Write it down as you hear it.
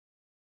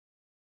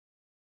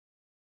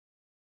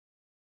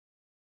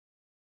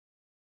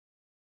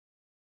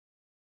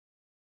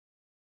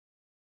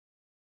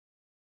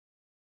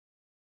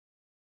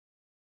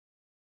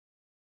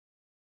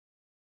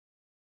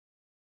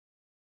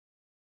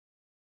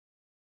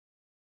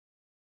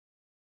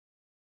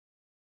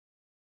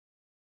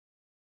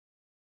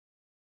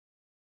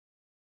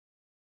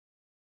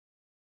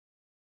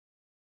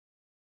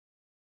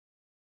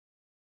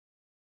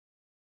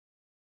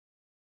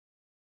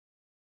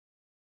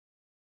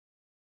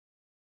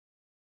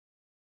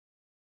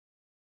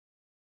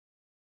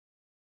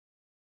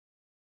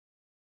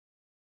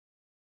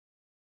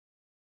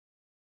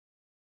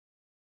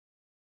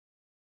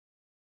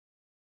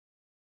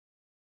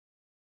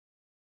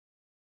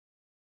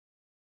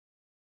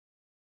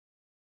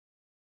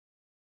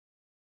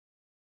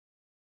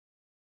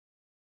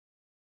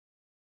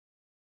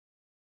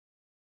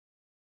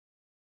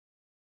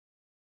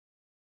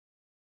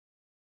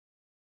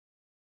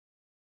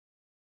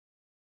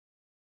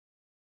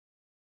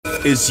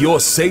Is your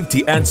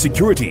safety and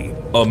security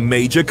a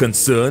major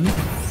concern?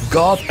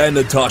 Garth and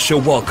Natasha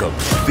welcome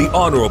the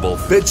Honorable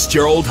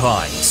Fitzgerald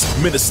Hines,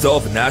 Minister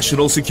of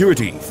National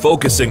Security,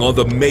 focusing on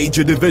the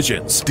major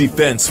divisions,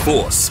 Defense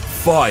Force,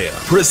 Fire,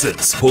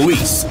 Prisons,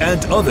 Police,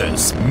 and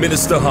others.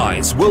 Minister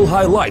Hines will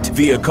highlight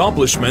the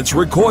accomplishments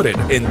recorded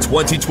in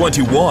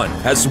 2021,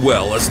 as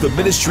well as the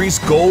ministry's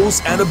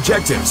goals and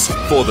objectives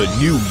for the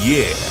new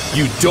year.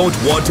 You don't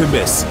want to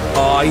miss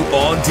Eye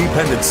on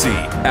Dependency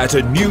at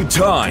a new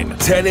time,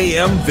 10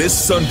 a.m. this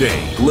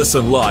Sunday.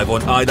 Listen live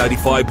on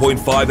I-95.5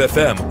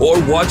 FM or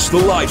watch the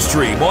live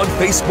stream on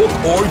Facebook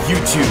or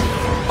YouTube.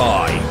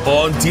 Eye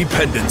on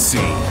Dependency.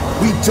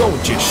 We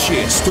don't just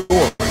share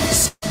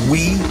stories.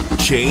 We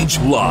change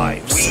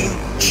lives.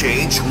 We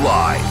change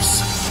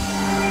lives.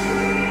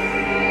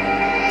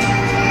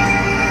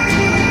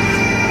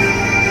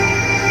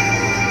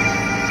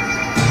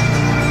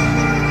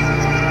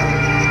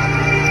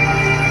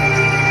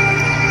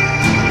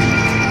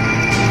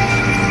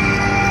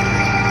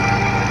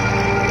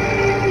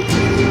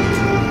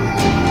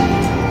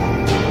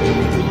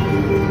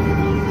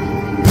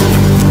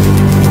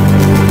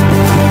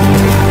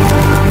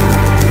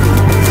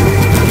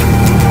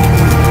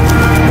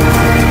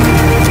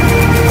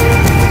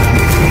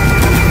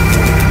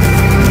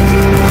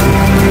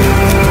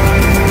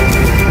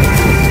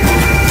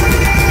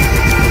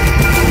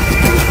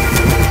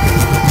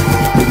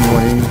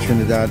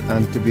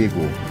 And Tobago,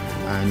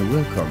 and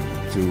welcome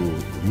to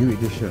a new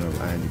edition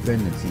of Our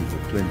Dependency for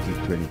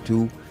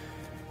 2022,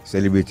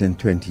 celebrating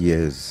 20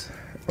 years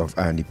of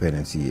Our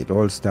Dependency. It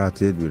all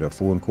started with a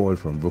phone call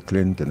from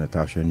Brooklyn to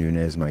Natasha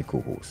Nunez, my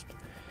co-host.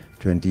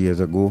 20 years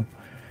ago,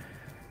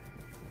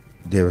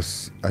 there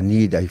was a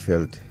need. I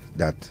felt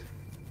that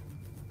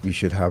we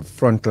should have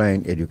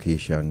frontline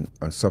education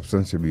on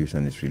substance abuse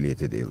and its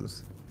related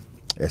ills,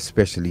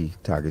 especially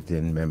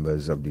targeting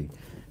members of the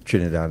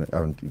Trinidad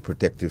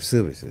Protective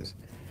Services.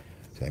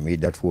 I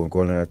made that phone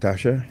call to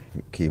Natasha,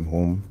 came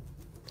home,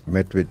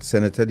 met with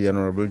Senator the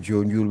Honorable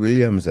Joan Yule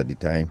Williams at the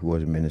time, who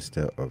was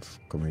Minister of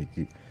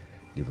Community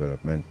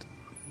Development,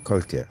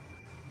 Culture.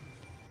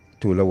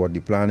 Told her what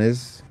the plan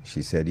is.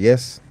 She said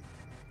yes.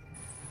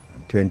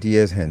 20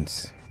 years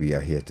hence, we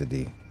are here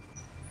today.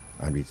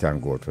 And we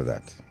thank God for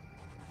that.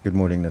 Good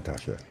morning,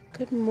 Natasha.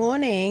 Good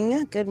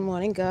morning. Good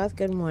morning, Garth.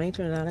 Good morning,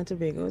 Trinidad and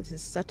Tobago. It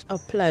is such a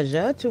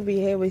pleasure to be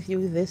here with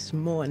you this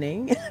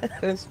morning.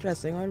 I'm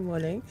stressing on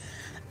morning.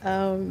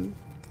 20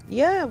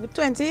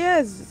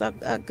 years,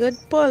 a good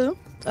pull,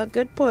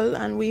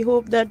 and we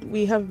hope that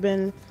we have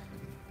been,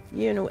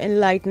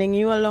 enlightening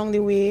you along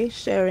the way,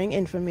 sharing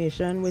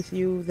information with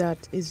you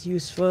that is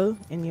useful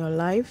in your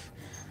life,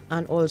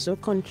 and also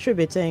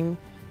contributing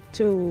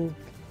to,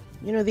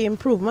 the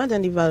improvement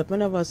and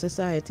development of our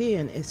society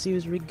and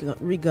issues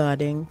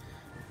regarding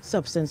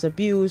substance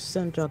abuse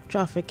and drug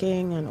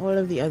trafficking and all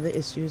of the other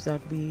issues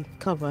that we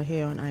cover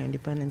here on Eye on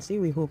Dependency.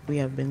 We hope we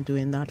have been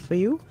doing that for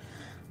you.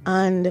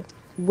 And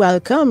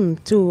welcome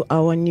to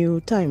our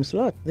new time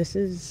slot. This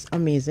is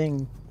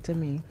amazing to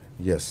me.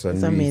 Yes, and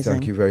we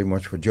thank you very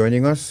much for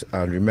joining us.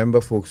 And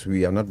remember, folks,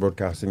 we are not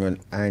broadcasting on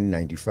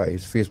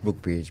I-95's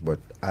Facebook page, but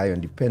Eye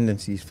on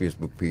Dependency's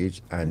Facebook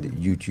page and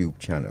YouTube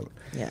channel.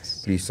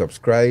 Yes. Please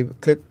subscribe.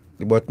 Click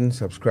the button,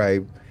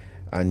 subscribe,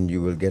 and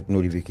you will get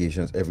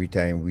notifications every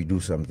time we do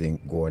something.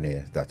 Go on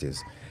air, that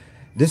is.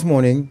 This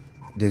morning,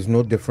 there's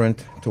no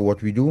different to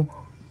what we do.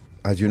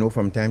 As you know,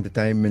 from time to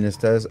time,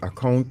 ministers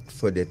account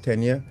for their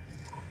tenure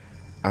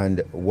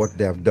and what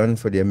they have done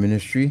for their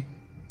ministry,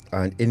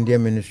 and in their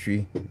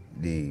ministry,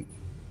 the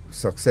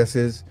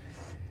successes,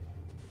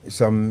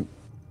 some,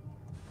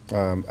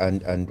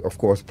 and of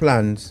course,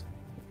 plans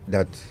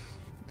that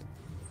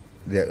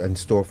they're in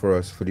store for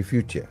us for the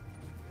future.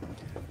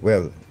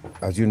 Well,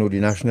 as you know, the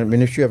National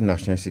Ministry of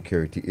National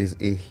Security is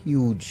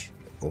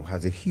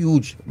has a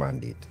huge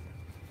mandate,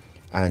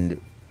 and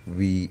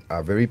we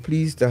are very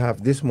pleased to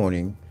have this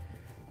morning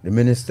the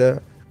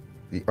Minister,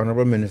 the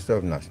Honorable Minister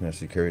of National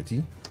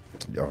Security,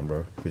 the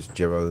Honorable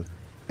Fitzgerald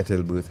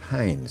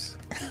Hines,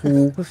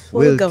 who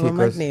will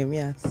government name,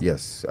 yes.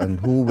 Yes, and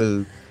who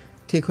will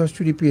take us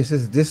through the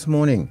paces this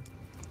morning.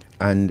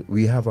 And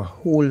we have a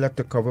whole lot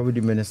to cover with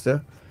the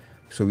Minister.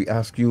 So we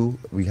ask you,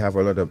 we have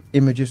a lot of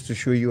images to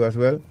show you as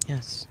well.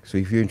 Yes. So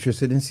if you're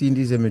interested in seeing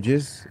these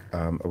images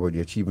about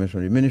the achievements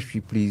from the ministry,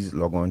 please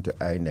log on to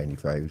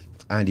I-95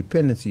 and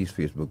Dependency's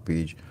Facebook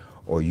page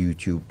or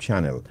YouTube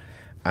channel.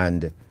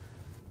 And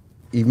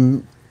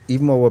even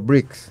our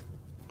breaks,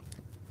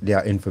 they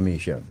are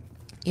information.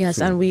 Yes,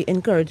 and we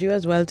encourage you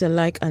as well to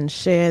like and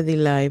share the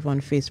live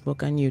on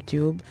Facebook and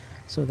YouTube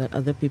so that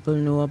other people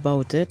know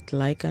about it.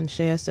 Like and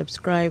share,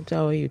 subscribe to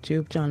our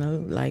YouTube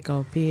channel, like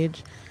our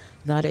page.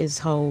 That is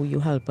how you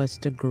help us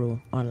to grow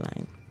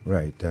online.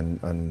 Right,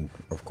 and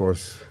of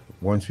course,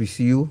 once we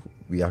see you,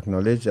 we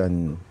acknowledge,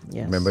 and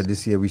yes. Remember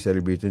this year we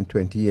celebrating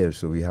 20 years,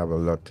 so we have a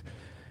lot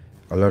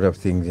of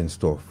things in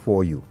store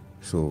for you.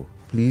 So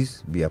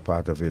please be a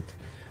part of it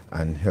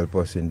and help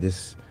us in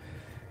this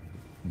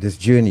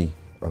journey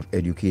of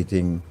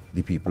educating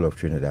the people of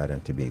Trinidad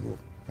and Tobago.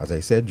 as I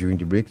said, during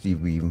the break,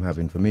 we even have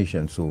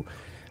information. So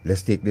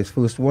let's take this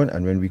first one,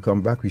 and when we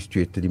come back, we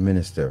straight to the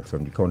minister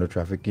from the Counter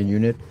Trafficking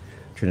Unit,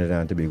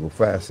 Trinidad and Tobago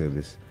Fire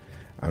Service,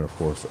 and of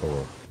course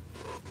our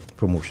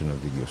promotional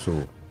video.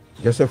 So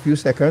just a few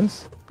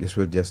seconds. This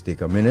will just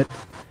take a minute,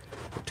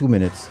 2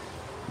 minutes.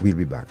 We'll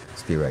be back.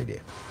 Stay right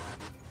there.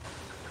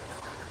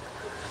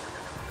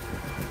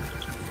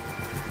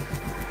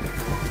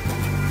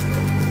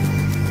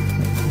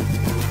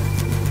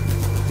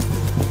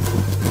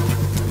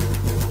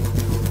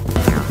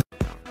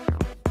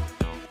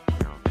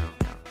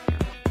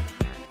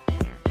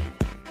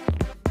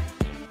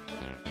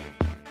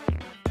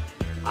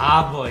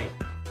 Ah boy.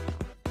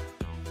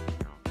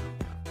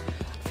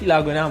 Feel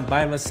I'm gonna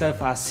buy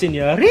myself a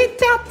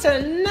senorita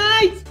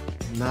tonight.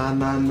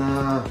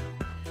 Nah.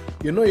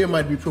 You know you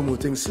might be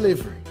promoting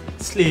slavery.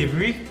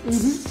 Slavery?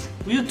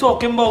 What you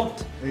talking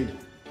about? Hey,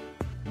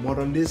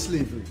 modern day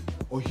slavery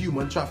or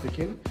human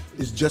trafficking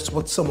is just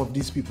what some of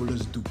these people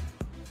do.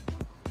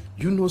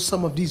 You know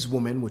some of these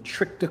women were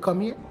tricked to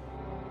come here.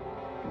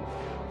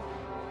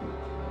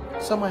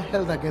 Some are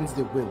held against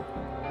their will,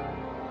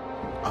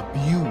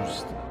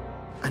 abused,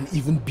 and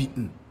even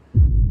beaten.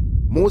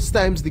 Most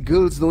times the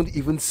girls don't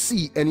even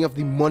see any of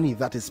the money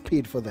that is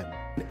paid for them.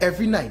 And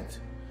every night,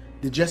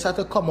 they just have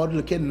to come out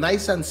looking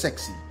nice and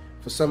sexy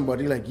for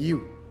somebody like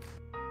you.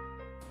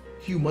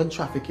 Human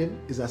trafficking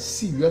is a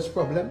serious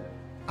problem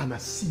and a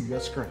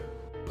serious crime.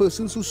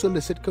 Persons who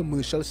solicit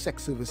commercial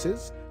sex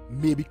services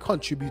may be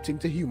contributing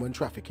to human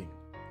trafficking.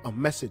 A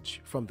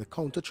message from the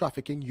Counter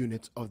Trafficking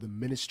Unit of the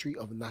Ministry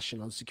of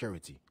National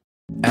Security.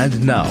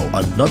 And now,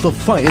 another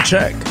fire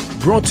check,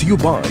 brought to you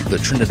by the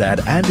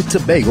Trinidad and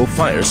Tobago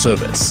Fire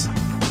Service.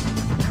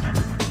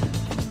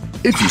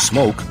 If you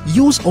smoke,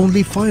 use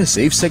only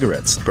fire-safe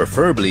cigarettes,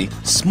 preferably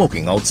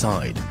smoking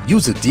outside.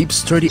 Use a deep,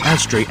 sturdy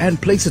ashtray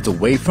and place it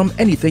away from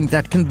anything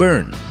that can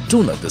burn.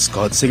 Do not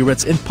discard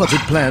cigarettes in potted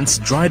plants,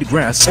 dried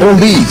grass, or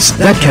leaves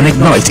that can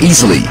ignite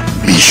easily.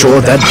 Be sure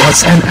that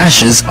butts and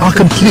ashes are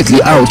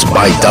completely out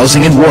by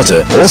dousing in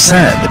water or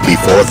sand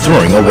before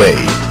throwing away.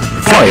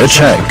 Fire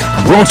Check,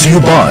 brought to you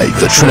by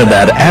the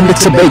Trinidad and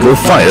Tobago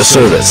Fire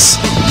Service.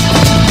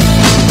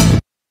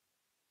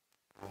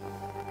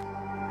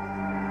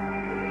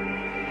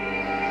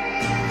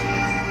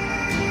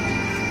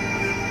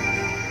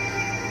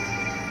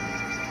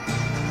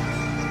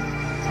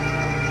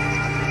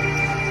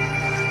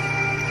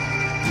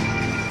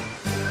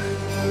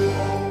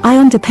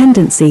 On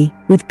Dependency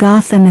with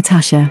Garth and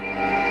Natasha.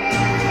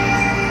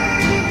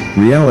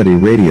 Reality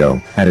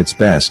radio at its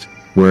best,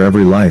 where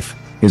every life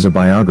is a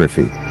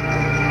biography.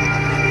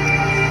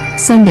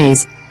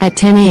 Sundays at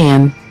 10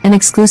 a.m. and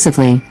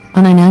exclusively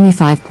on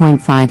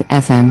I-95.5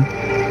 FM.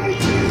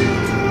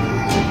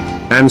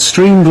 And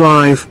streamed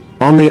live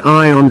on the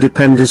Eye on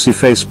Dependency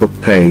Facebook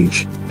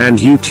page and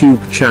YouTube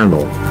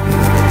channel.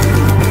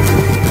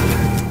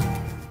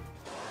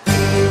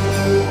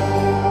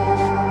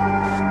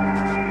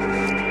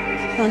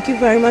 Thank you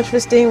very much for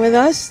staying with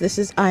us. This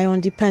is Eye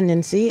on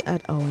Dependency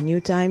at our new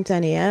time,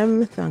 10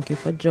 a.m. Thank you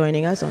for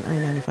joining us on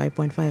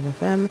I-95.5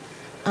 FM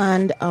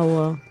and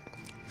our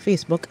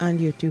Facebook and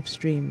YouTube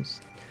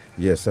streams.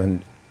 Yes,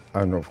 and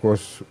of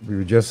course, we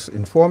were just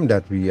informed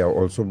that we are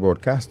also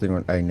broadcasting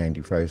on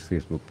I-95's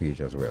Facebook page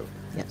as well.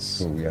 Yes.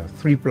 So we have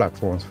 3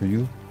 platforms for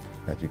you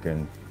that you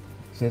can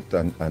sit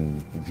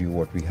and view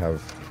what we have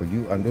for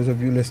you. And those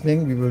of you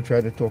listening, we will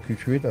try to talk you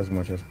through it as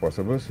much as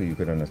possible so you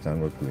can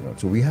understand what's going on.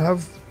 So we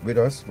have with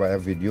us via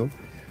video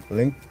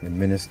link the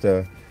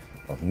Minister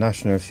of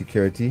National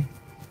Security,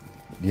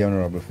 the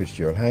Honorable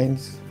Fitzgerald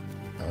Hines,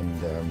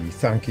 and we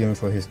thank him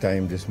for his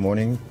time this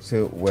morning.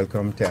 So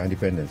welcome to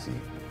Independency.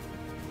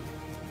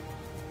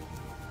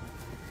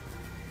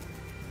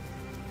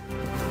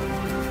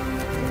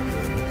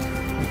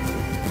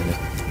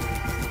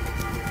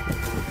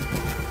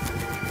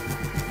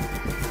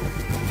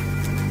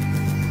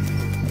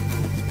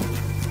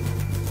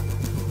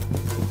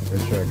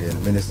 Let's try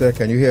again. Minister,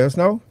 can you hear us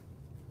now?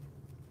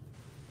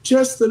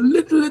 Just a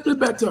little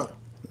better.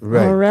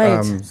 Right. All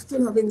right.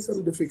 Still having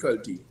some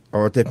difficulty.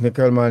 Our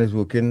technical man is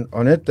working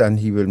on it, and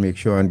he will make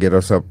sure and get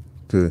us up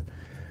to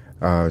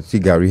see.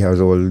 Gary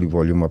has all the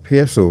volume up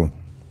here, so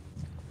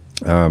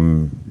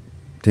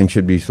things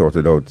should be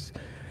sorted out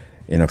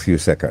in a few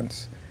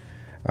seconds.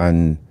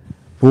 And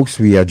folks,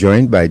 we are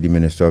joined by the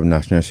Minister of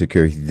National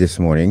Security this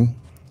morning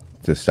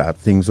to start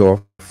things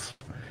off,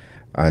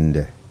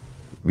 and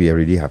we are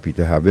really happy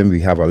to have him. We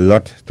have a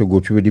lot to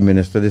go through with the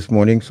Minister this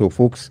morning, so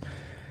folks,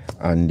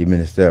 and the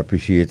Minister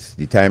appreciates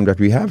the time that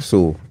we have,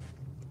 so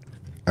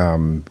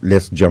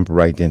let's jump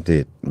right into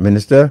it.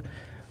 Minister,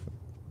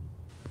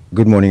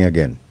 good morning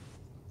again.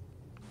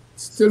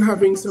 Still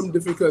having some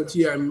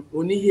difficulty. I'm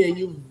only hearing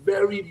you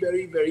very,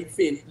 very, very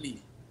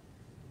faintly.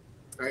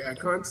 I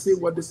can't say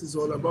what this is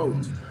all about.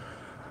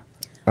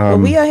 But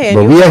we are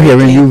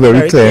hearing you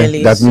very clear.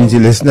 clearly, That means the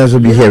listeners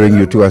will be hearing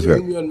you too as well.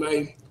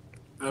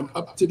 I'm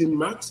up to the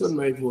max on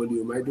my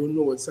volume. I don't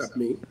know what's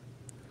happening.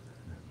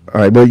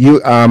 All right, but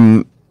you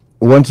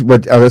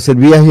but as I said,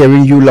 we are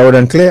hearing you loud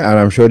and clear, and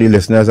I'm sure the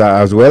listeners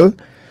are as well.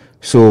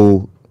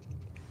 So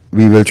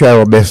we will try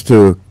our best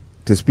to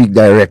speak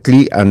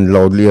directly and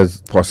loudly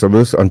as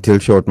possible until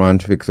short man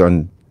fix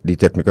on the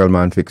technical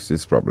man fix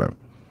this problem.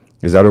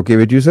 Is that okay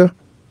with you, sir?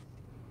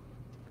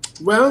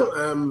 Well,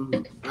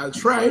 I'll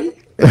try.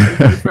 If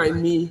you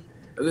find me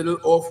a little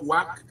off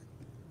whack,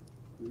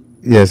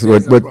 Yes,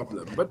 there's a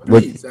problem. But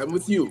please, I'm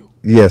with you.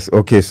 yes,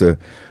 okay, sir.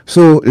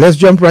 So let's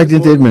jump right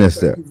into it,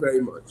 Minister. Thank you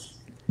very much.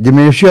 The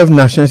Ministry of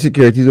National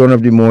Security is one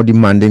of the more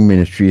demanding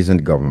ministries in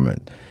the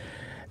government.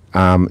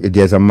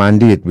 There's a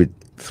mandate with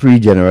 3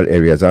 general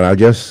areas and are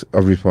just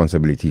of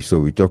responsibility. So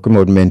we're talking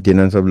about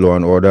maintenance of law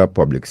and order,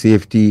 public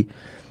safety,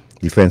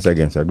 defense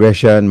against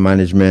aggression,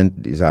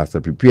 management,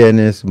 disaster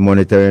preparedness,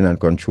 monitoring and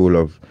control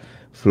of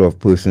flow of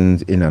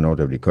persons in and out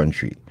of the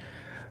country.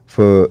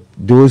 For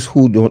those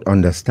who don't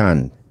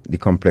understand the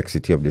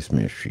complexity of this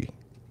ministry,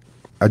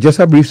 just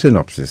a brief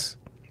synopsis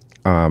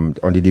on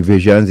the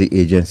divisions, the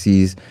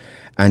agencies,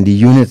 and the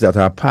units that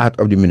are part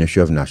of the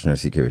Ministry of National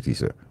Security,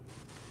 sir.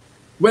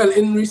 Well,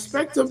 in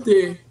respect of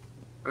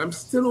I'm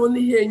still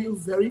only hearing you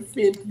very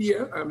faintly.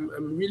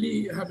 I'm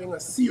really having a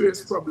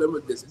serious problem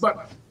with this.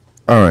 But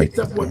all right, picked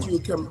up what you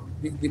can,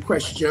 the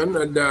question,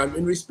 and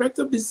in respect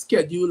of this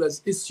schedule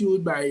as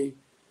issued by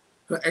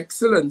Her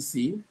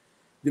Excellency,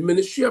 the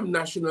Ministry of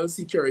National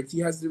Security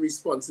has the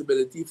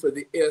responsibility for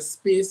the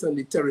airspace and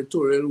the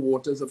territorial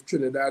waters of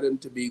Trinidad and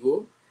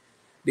Tobago,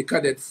 the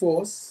Cadet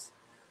Force,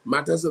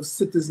 matters of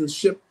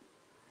citizenship,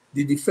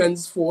 the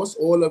Defense Force,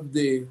 all of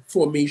the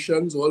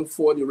formations, all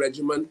 4, the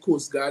Regiment,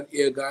 Coast Guard,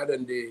 Air Guard,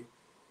 and the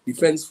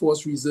Defense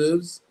Force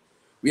Reserves.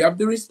 We have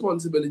the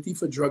responsibility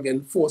for drug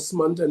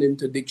enforcement and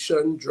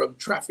interdiction, drug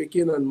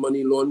trafficking and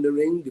money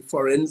laundering, the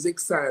forensic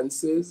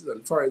sciences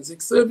and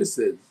forensic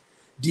services,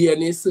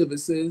 DNA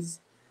services,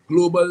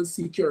 global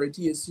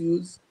security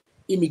issues,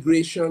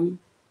 immigration,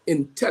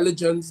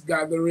 intelligence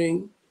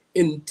gathering,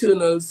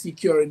 internal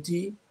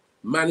security,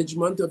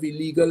 management of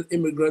illegal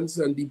immigrants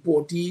and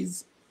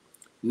deportees,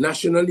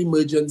 national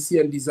emergency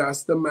and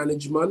disaster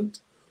management,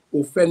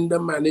 offender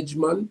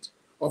management,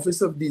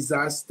 Office of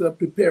Disaster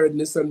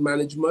Preparedness and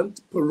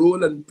Management,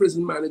 parole and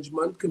prison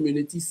management,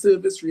 community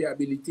service,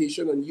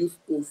 rehabilitation and youth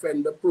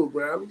offender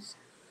programs,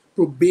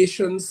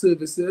 probation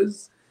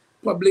services,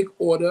 public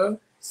order,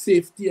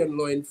 safety and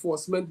law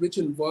enforcement, which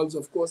involves,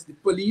 of course, the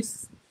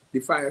police, the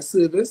fire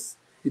service,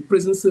 the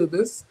prison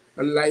service,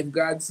 and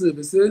lifeguard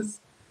services,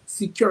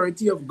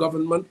 security of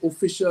government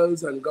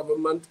officials and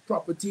government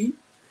property,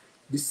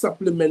 the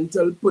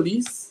supplemental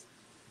police,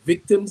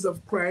 victims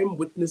of crime,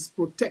 witness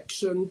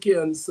protection,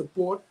 care and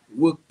support,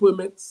 work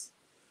permits.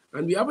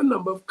 And we have a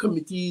number of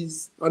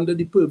committees under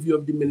the purview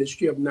of the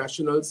Ministry of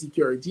National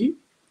Security.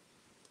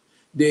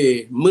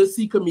 The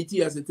Mercy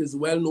Committee, as it is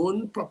well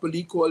known,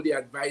 properly called the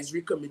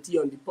Advisory Committee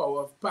on the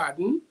Power of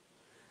Pardon,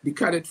 the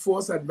Cadet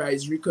Force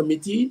Advisory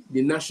Committee,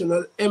 the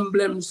National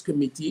Emblems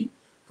Committee,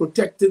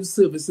 Protective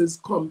Services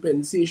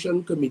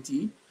Compensation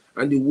Committee,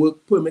 and the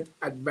Work Permit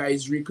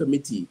Advisory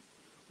Committee.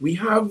 We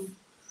have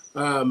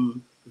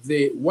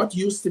what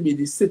used to be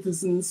the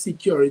Citizen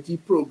Security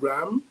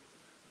Program,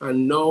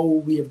 and now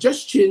we have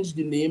just changed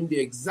the name. The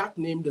exact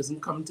name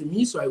doesn't come to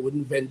me, so I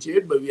wouldn't venture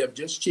it, but we have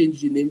just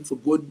changed the name for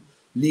good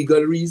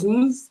legal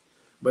reasons.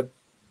 But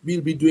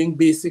we'll be doing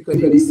basically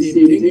the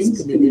same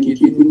things,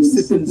 communicating with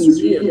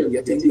citizenry and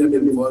getting them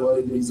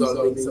involved in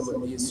resolving some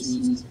of the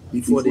issues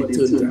before they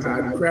turn to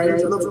hard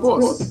crimes. And of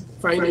course,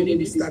 finally,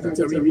 the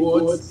statutory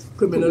boards,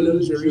 criminal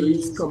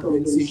injuries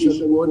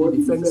compensation board, the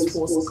Defense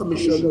Force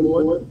Commission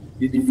Board,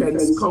 the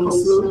Defense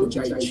Council, which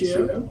I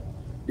chair,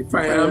 the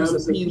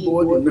Firearms Appeal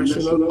Board, the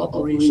National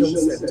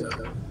Operations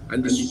Center,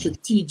 and the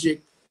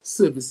Strategic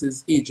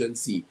Services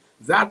Agency.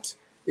 That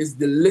is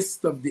the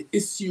list of the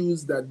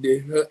issues that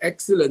Her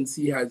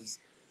Excellency has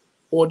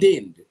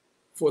ordained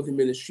for the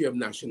Ministry of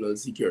National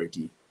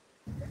Security.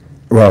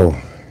 Wow.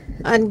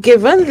 And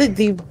given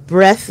the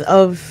breadth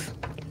of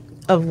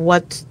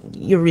what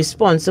you're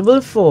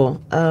responsible for,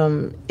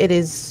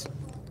 it's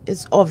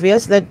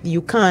obvious that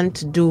you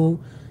can't do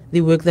the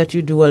work that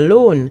you do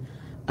alone.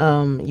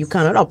 You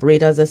cannot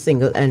operate as a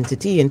single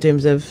entity in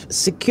terms of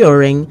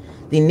securing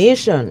the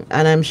nation.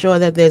 And I'm sure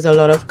that there's a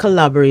lot of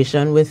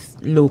collaboration with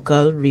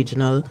local,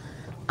 regional,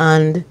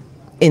 and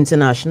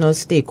international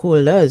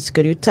stakeholders.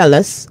 Could you tell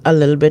us a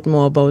little bit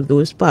more about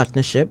those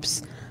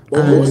partnerships?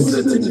 Most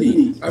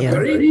certainly, a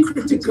very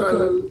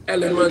critical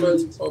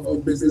element of the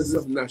business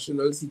of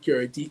national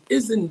security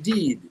is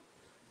indeed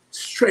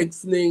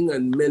strengthening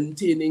and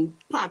maintaining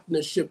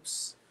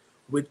partnerships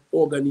with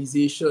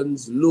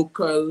organizations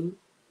local,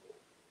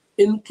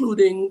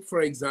 including,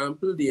 for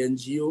example, the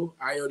NGO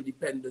Eye on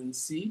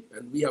Dependency,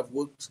 and we have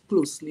worked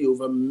closely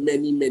over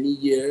many, many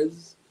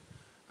years.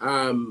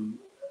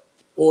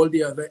 All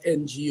the other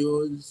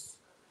NGOs,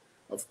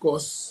 of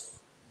course,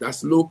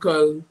 that's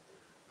local,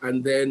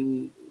 and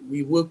then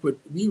we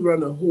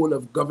run a whole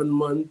of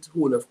government,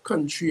 whole of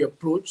country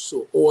approach,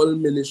 so all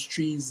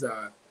ministries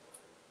are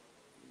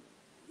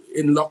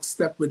in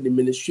lockstep with the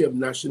Ministry of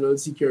National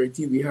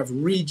Security. We have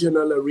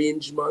regional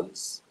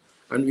arrangements,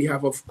 And we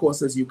have, of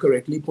course, as you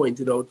correctly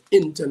pointed out,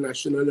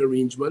 international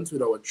arrangements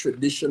with our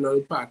traditional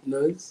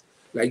partners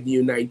like the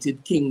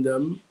United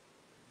Kingdom,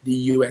 the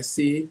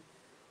USA,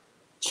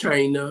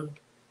 China,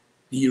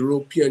 the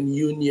European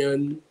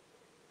Union,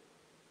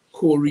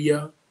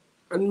 Korea,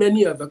 and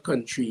many other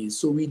countries.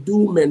 So we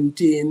do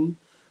maintain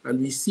and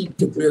we seek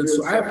to build.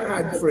 So I've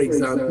had, for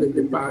example, in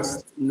the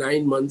past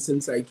 9 months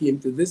since I came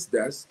to this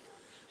desk,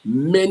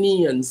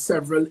 many and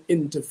several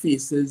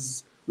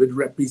interfaces with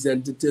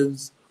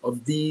representatives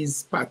of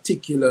these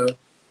particular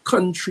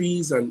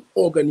countries and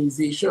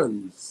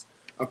organizations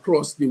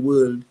across the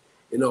world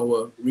in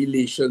our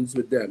relations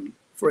with them.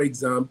 For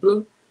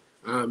example,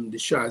 the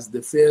Charge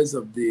d'Affaires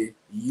of the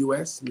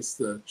US,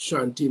 Mr.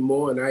 Shanti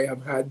Moore, and I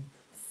have had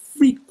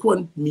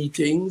frequent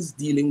meetings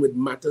dealing with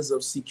matters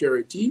of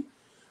security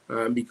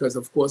because,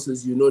 of course,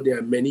 as you know, there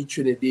are many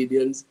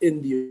Trinidadians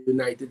in the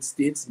United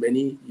States,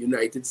 many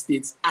United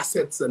States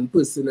assets and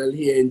personnel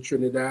here in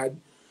Trinidad,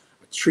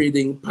 a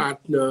trading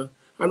partner,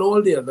 and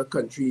all the other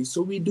countries.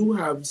 So we do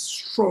have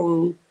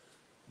strong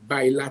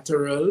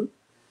bilateral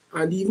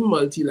and even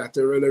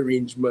multilateral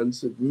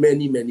arrangements with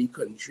many, many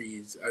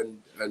countries,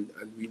 and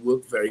we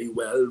work very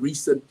well.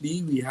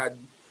 Recently, we had,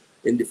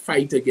 in the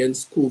fight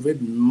against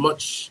COVID,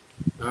 much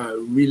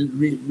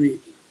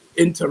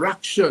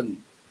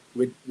interaction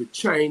with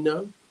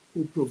China,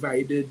 who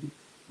provided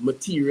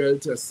material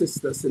to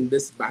assist us in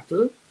this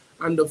battle.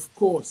 And of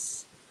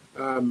course,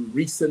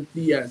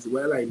 recently as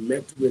well, I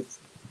met with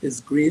His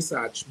Grace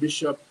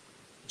Archbishop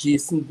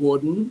Jason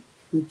Gordon,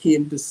 who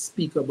came to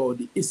speak about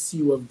the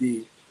issue of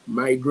the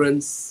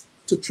migrants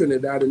to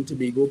Trinidad and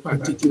Tobago,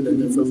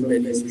 particularly from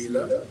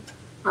Venezuela.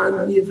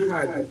 And we've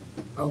had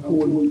a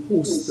whole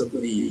host of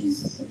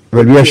these.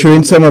 Well, we are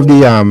showing some of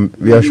the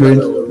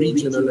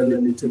regional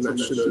and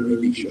international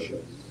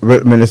relations.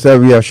 Well, Minister,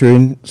 we are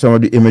showing some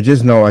of the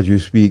images now as you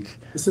speak.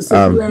 Mr.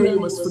 Secretary, you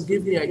must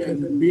forgive me. I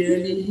can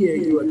barely hear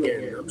you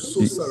again. I'm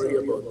so sorry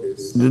about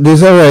this.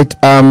 This is all right.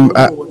 I don't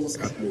know what is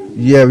happening.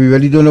 Yeah, we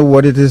really don't know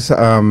what it is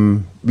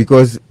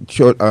because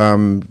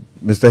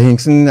Mr.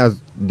 Hinkson has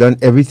done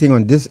everything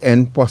on this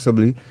end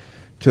possibly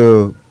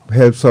to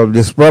help solve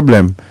this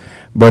problem.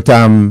 But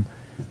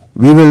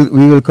we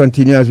will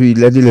continue as we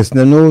let the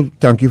listener know.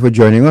 Thank you for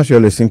joining us. You're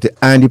listening to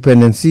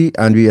Dependency,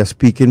 and we are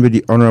speaking with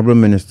the Honorable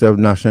Minister of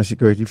National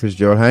Security,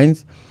 Fitzgerald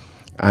Hines,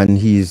 and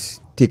he's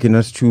taking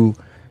us through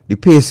the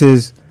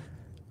paces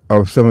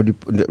of some of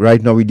the.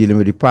 Right now, we're dealing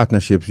with the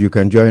partnerships. You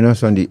can join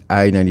us on the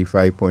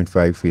I-95.5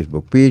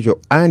 Facebook page or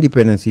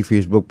Dependency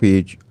Facebook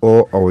page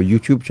or our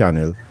YouTube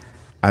channel,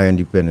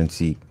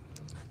 Dependency,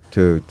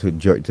 to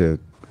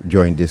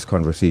join this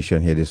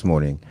conversation here this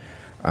morning.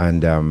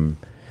 And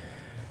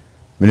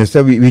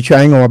Minister, we're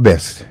trying our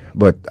best,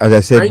 but as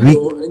I said, I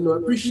know,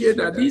 appreciate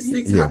that. These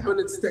things happen.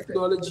 It's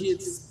technology.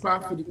 It's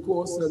part of the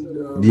course,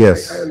 and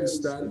yes, I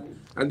understand.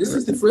 And this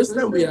is the first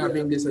time we're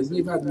having this, and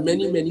we've had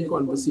many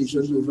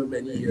conversations over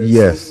many years.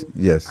 Yes, so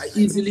yes. I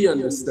easily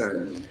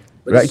understand.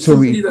 But right, it's so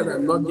simply that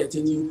I'm not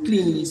getting you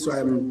cleanly, so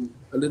I'm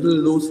a little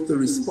loath to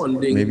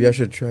responding. Maybe I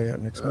should try it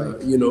next week.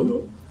 You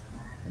know.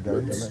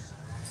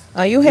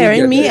 Are you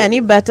hearing me any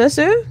better,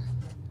 sir?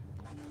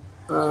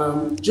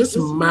 Just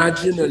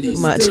marginally,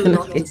 still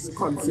not with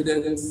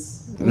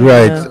confidence.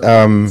 Right.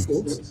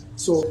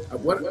 So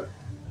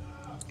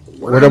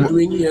what I'm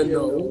doing here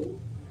now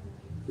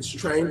is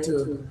trying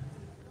to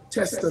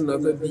test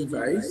another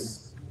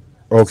device.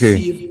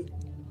 Okay.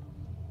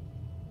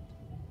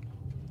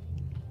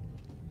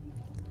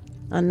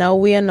 And now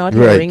we are not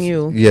hearing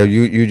you. Yeah,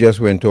 you just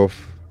went off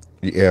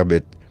the air a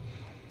bit.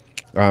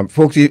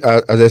 Folks,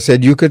 as I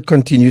said, you could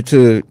continue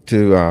to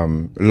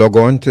log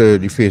on to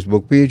the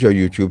Facebook page or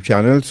YouTube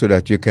channel so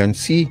that you can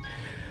see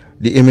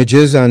the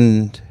images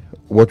and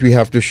what we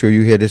have to show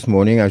you here this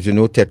morning. As you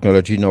know,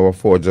 technology now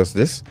affords us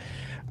this.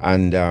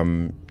 And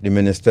the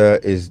minister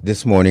is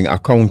this morning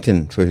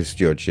accounting for his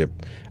stewardship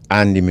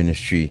and the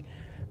ministry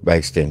by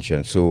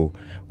extension. So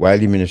while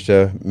the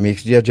minister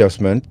makes the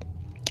adjustment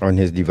on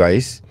his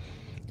device,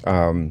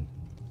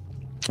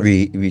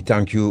 we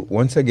thank you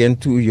once again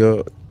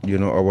to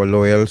our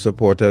loyal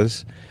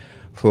supporters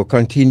for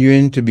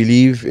continuing to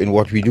believe in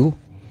what we do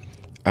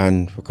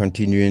and for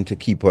continuing to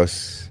keep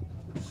us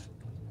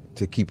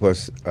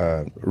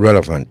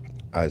relevant.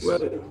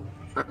 Well,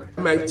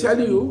 I might tell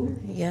you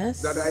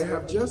yes, that I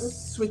have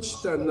just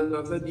switched to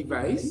another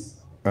device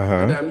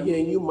and I'm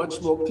hearing you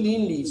much more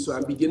cleanly, so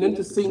I'm beginning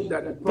to think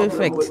that the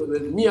problem was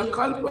with mea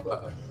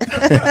culpa.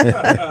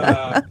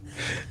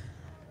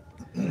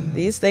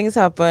 These things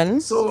happen.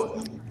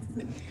 So,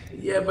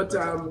 yeah, but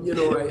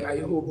I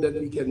hope that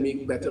we can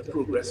make better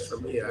progress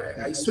from here.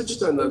 I switched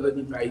to another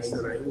device,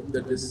 and I hope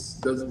that this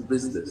does the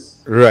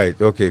business.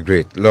 Right. Okay.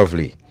 Great.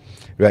 Lovely.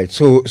 Right.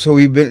 So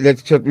we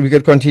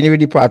can continue with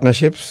the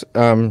partnerships.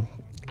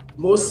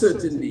 Most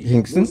certainly.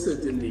 Hinkson? Most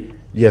certainly.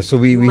 Yes. So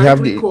we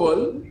have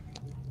recall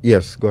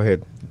Yes. Go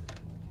ahead.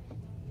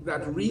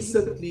 That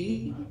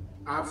recently,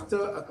 after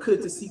a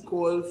courtesy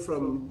call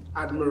from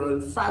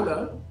Admiral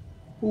Fowler,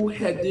 who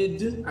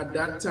headed at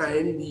that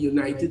time the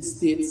United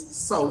States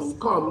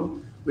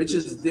Southcom, which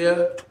is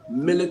their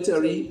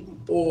military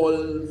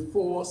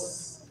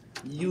all-force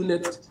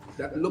unit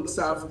that looks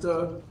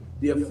after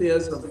the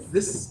affairs of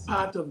this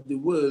part of the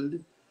world,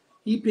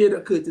 he paid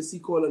a courtesy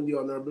call on the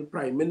Honorable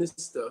Prime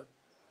Minister,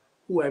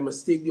 who I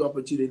must take the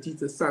opportunity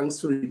to thank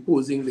for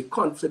reposing the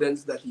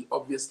confidence that he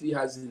obviously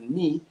has in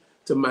me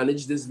to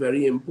manage this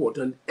very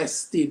important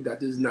estate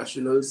that is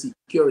national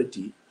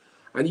security.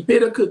 And he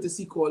paid a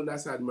courtesy call,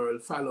 that's Admiral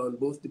Fowler, on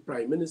both the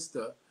Prime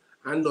Minister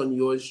and on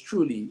yours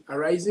truly.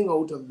 Arising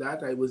out of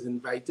that, I was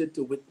invited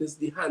to witness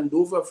the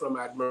handover from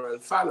Admiral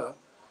Fowler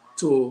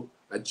to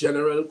a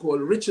general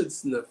called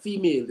Richardson, a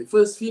female, the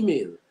first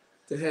female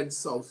to head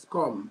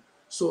Southcom.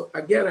 So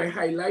again, I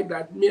highlight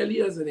that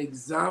merely as an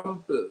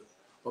example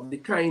of the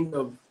kind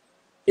of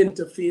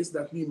interface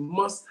that we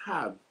must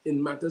have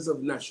in matters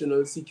of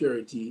national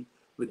security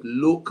with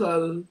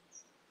local,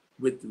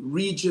 with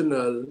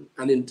regional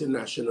and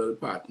international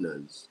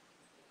partners.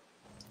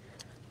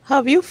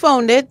 Have you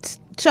found it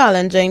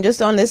challenging,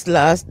 just on this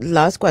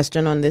last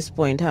question on this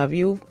point,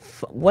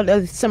 what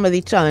are some of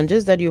the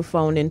challenges that you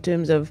found in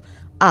terms of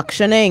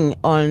actioning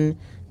on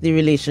the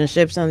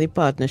relationships and the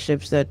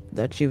partnerships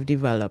that you've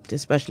developed,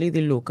 especially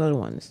the local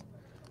ones?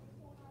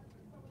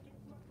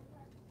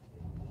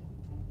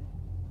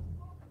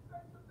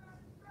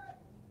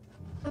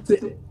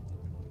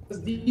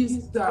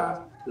 These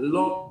are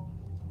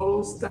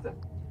long-standing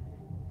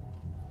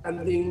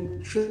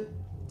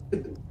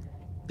traditional.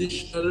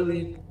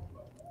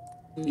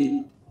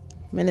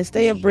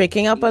 Minister, you're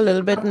breaking up a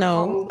little bit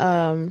now.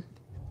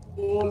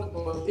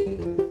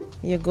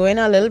 You're going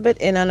a little bit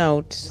in and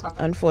out,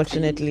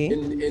 unfortunately.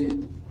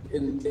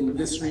 In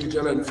this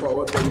region and for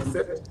our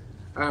benefit.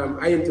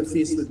 I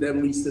interfaced with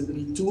them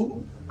recently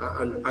too,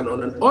 and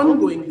on an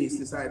ongoing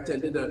basis, I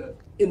attended an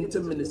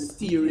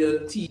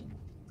interministerial team.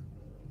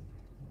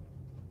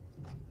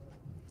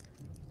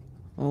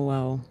 Oh,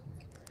 wow.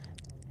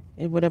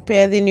 It would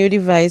appear the new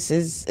device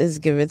is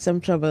giving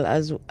some trouble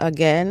as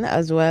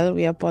well.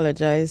 We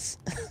apologize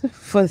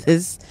for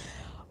this.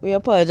 We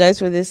apologize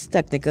for this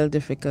technical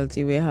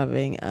difficulty we're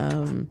having.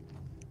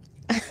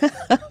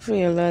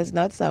 Viola, it's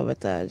not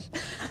sabotage.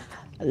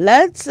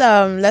 Let's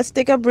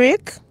take a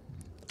break,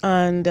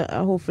 and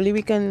hopefully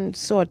we can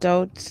sort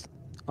out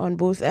on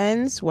both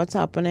ends what's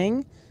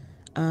happening,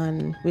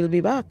 and we'll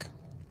be back.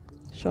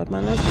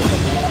 Shortman, let's take a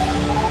break.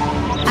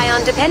 Eye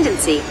on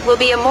Dependency will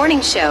be a morning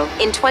show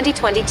in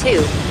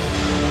 2022.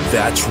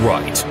 That's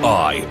right.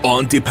 Eye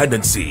on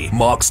Dependency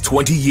marks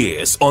 20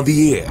 years on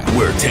the air.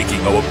 We're taking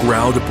our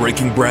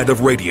groundbreaking brand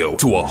of radio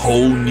to a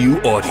whole new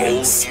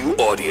audience.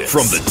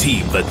 From the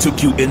team that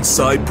took you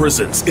inside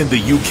prisons in the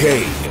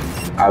UK.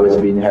 I was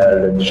being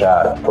held and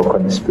charged for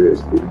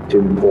conspiracy to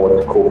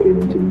import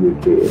cocaine into the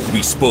UK.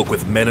 We spoke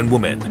with men and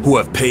women who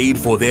have paid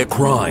for their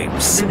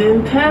crimes. They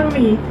didn't tell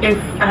me if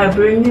I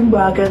bring him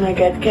back and I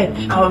get catch,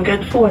 I'll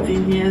get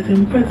 14 years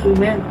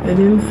imprisonment. They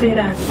didn't say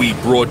that. We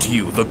brought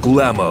you the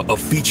glamour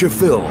of feature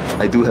film.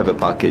 I do have a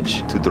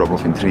package to drop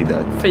off in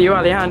Trinidad. For you,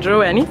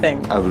 Alejandro,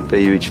 anything. I will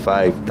pay you each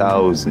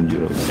 5,000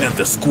 euros. And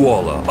the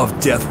squalor of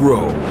death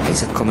row. I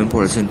said come in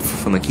person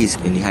from a case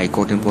in the High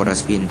Court in Port of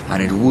Spain,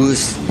 and it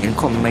was in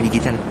come by the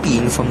gate and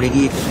peeing from the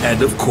gate.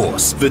 And of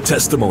course, the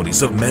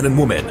testimonies of men and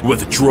women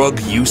with drug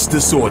use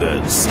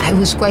disorders. I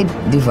was quite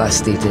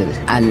devastated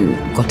and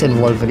got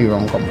involved with the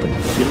wrong company.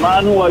 The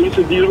man who I used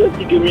to deal with,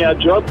 he gave me a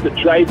job to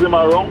drive him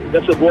around,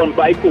 just to go and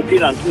buy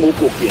cocaine and smoke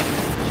cocaine.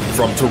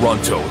 From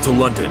Toronto to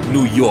London,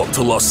 New York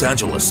to Los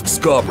Angeles,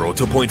 Scarborough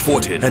to Point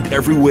Fortin, and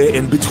everywhere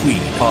in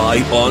between,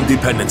 Eye on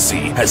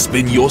Dependency has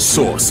been your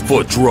source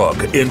for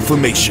drug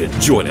information.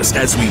 Join us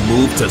as we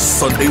move to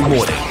Sunday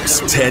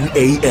mornings, 10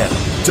 a.m.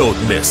 Don't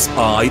miss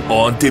Eye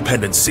on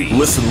Dependency.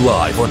 Listen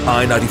live on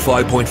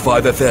I-95.5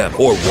 FM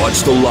or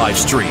watch the live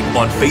stream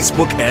on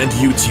Facebook and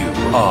YouTube.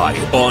 Eye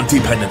on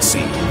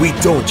Dependency. We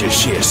don't just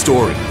share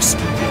stories.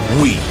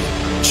 We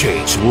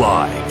change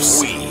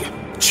lives.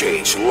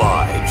 Change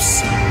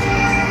lives.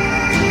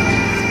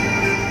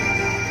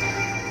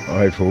 All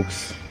right,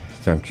 folks.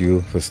 Thank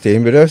you for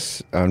staying with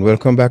us, and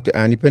welcome back to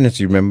Eye on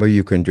Dependency. Remember,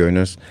 you can join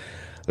us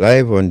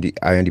live on the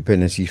Eye on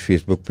Dependency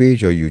Facebook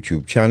page or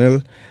YouTube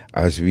channel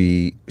as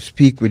we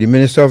speak with the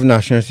Minister of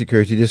National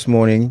Security this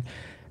morning,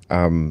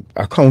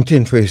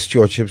 accounting for his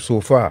stewardship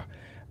so far,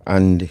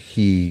 and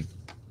he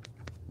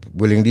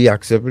willingly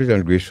accepted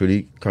and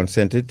gracefully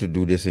consented to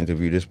do this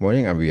interview this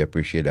morning, and we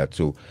appreciate that.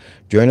 So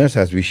join us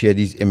as we share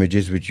these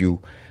images with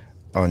you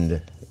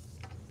on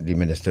the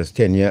minister's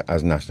tenure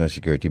as National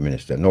Security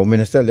Minister. Now,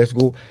 Minister, let's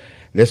move,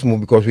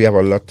 because we have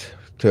a lot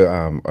to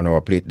on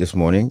our plate this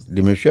morning.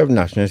 The Ministry of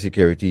National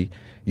Security,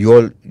 you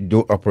all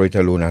don't operate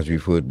alone, as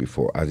we've heard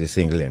before, as a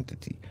single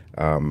entity.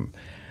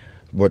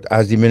 But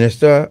as the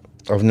Minister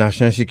of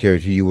National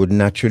Security, you would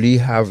naturally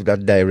have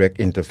that direct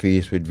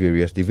interface with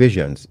various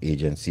divisions,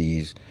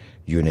 agencies,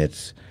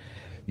 units,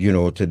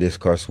 to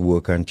discuss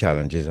work and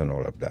challenges and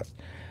all of that.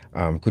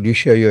 Could you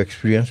share your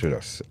experience with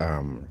us?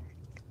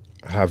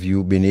 Have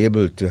you been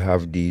able to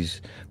have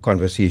these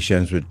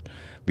conversations with,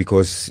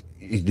 because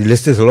the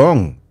list is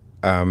long,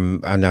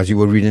 And as you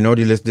were reading out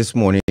the list this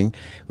morning, we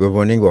were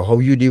wondering, well, how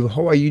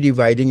are you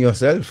dividing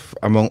yourself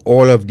among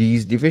all of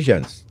these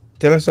divisions?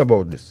 Tell us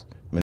about this,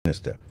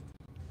 Minister.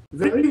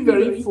 Very,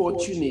 very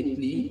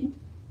fortunately,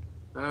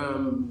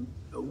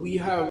 we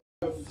have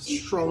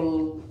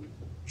strong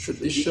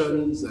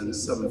traditions and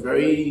some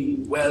very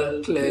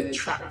well-cleared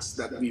tracks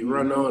that we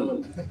run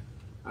on.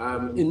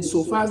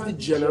 Insofar as the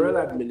general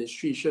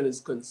administration is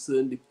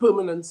concerned, the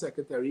permanent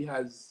secretary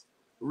has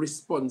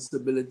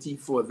responsibility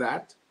for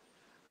that.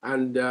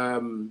 And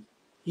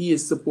he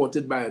is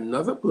supported by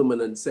another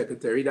permanent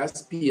secretary,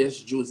 that's P.S.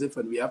 Joseph,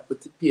 and we have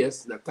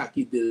P.S.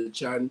 Nataki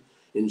Dilchan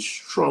in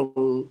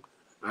strong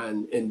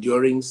and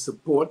enduring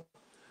support.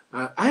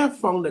 I have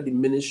found that the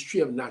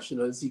Ministry of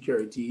National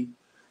Security,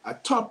 a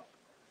top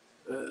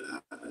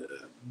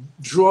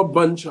draw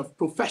bunch of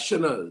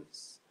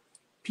professionals,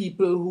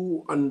 people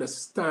who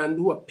understand,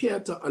 who appear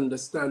to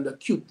understand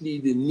acutely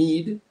the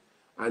need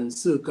and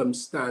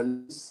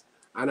circumstance.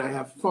 And I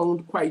have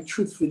found quite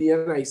truthfully,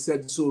 and I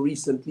said so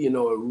recently in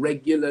our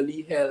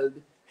regularly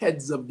held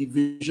heads of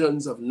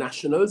divisions of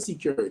national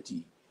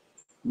security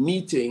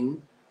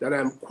meeting, that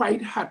I'm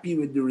quite happy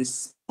with the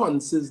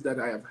responses that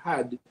I have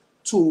had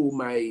to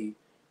my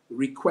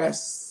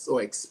requests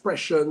or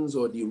expressions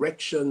or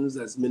directions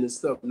as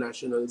Minister of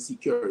National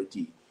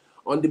Security.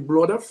 On the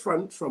broader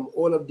front, from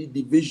all of the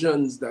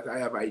divisions that I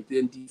have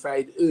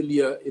identified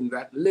earlier in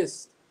that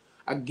list,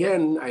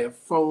 again, I have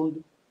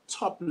found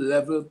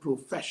top-level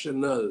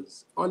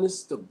professionals.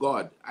 Honest to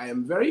God, I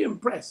am very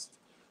impressed.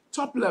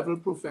 Top-level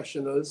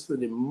professionals for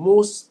the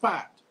most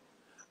part.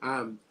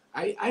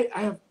 I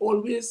have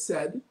always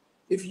said,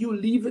 if you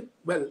leave it,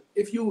 well,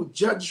 if you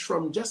judge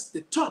from just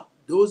the top,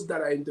 those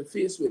that I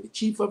interface with, the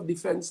Chief of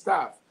Defense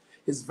Staff,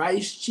 his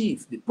Vice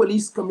Chief, the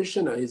Police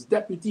Commissioner, his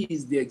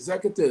deputies, the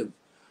executive,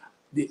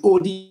 the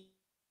OD,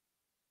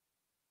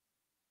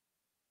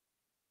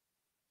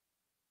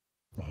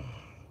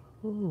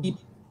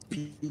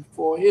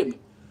 for him,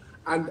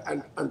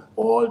 and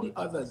all the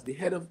others, the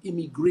head of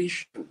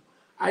immigration,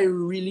 I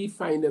really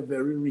find a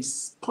very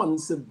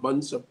responsive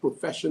bunch of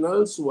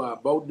professionals who are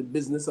about the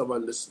business of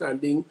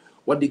understanding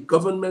what the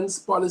government's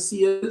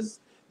policy is.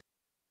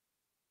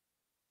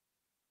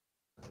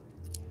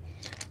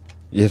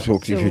 Yes,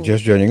 folks, if you're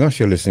just joining us,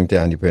 you're listening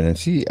to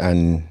Dependency,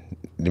 and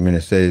the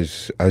Minister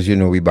is, as you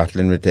know, we're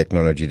battling with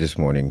technology this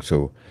morning,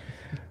 so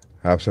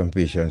have some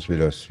patience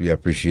with us. We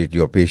appreciate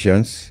your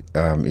patience.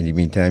 In the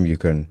meantime, you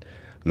can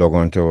log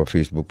on to our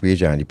Facebook page,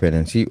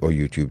 Dependency, or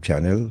YouTube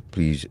channel.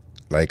 Please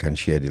like and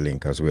share the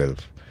link as well.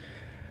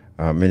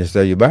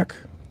 Minister, you back?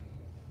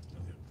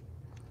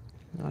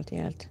 Not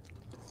yet.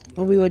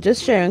 Well, we were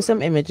just sharing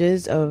some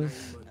images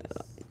of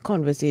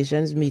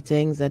conversations,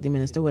 meetings that the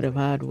minister would have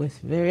had with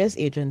various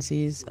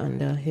agencies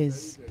under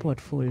his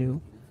portfolio.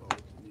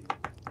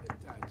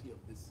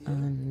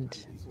 And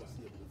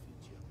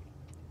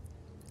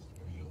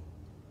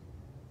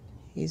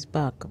he's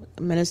back.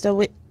 Minister,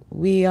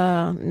 we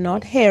are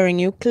not hearing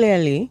you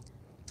clearly.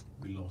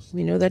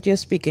 We know that you're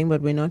speaking,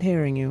 but we're not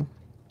hearing you.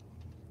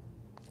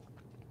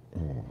 Oh,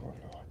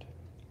 Lord.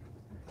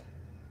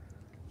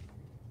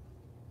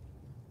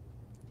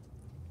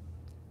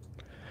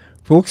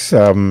 Folks,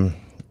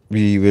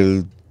 we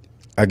will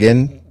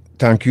again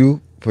thank you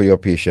for your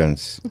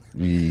patience.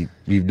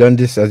 We've done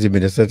this, as the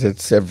minister said,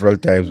 several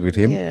times with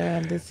him.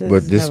 Yeah,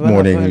 but this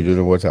morning we don't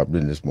know what's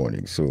happening this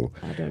morning. So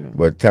I don't know.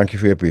 But thank you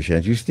for your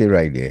patience. You stay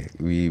right there.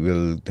 We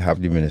will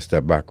have the minister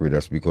back with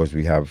us because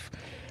we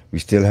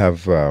still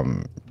have a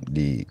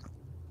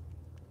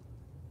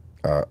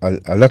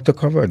lot to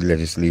cover, the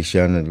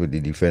legislation and with the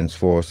Defense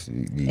Force.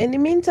 In the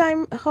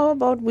meantime, how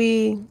about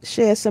we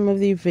share some of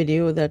the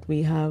video that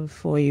we have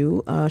for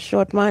you?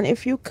 Shortman,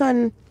 if you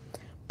can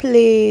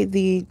play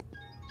the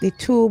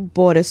two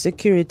border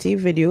security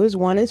videos.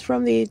 One is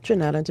from the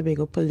Trinidad and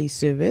Tobago Police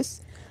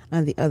Service,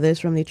 and the other is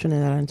from the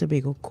Trinidad and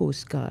Tobago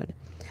Coast Guard.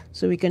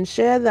 So we can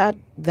share that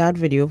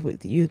video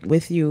with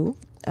you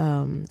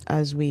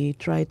as we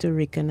try to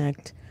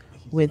reconnect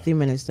with the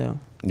minister.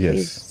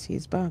 Yes,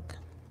 he's back.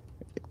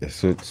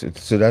 So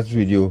that's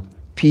video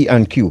P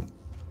and Q.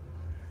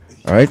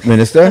 All right,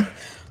 Minister.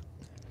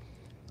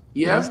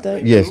 Yeah. Minister,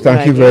 yes,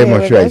 thank you very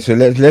much. Right. So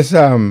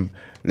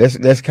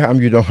let's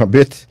calm you down a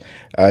bit.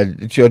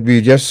 It should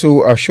be just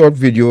a short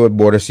video of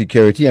border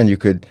security, and you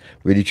could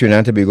with the Trinidad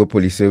and Tobago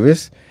Police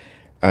Service,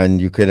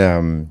 and you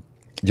can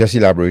just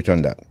elaborate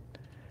on that.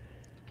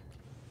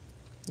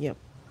 Yep.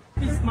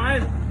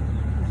 Smile.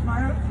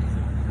 Smile.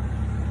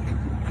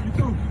 You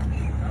too.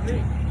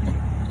 David.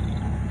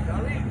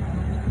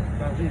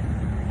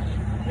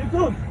 You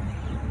too.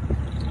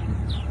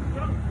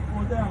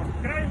 Go down.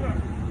 Driver.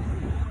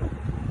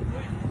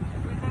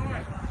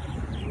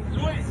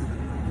 Luis.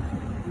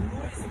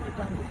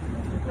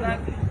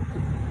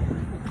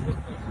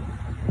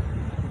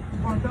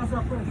 ¿Cuántas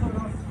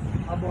personas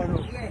a bordo?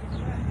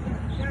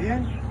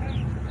 Bien.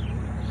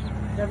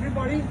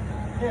 Everybody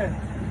here.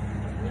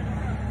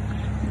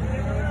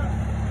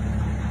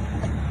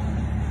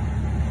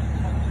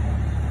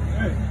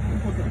 Hey,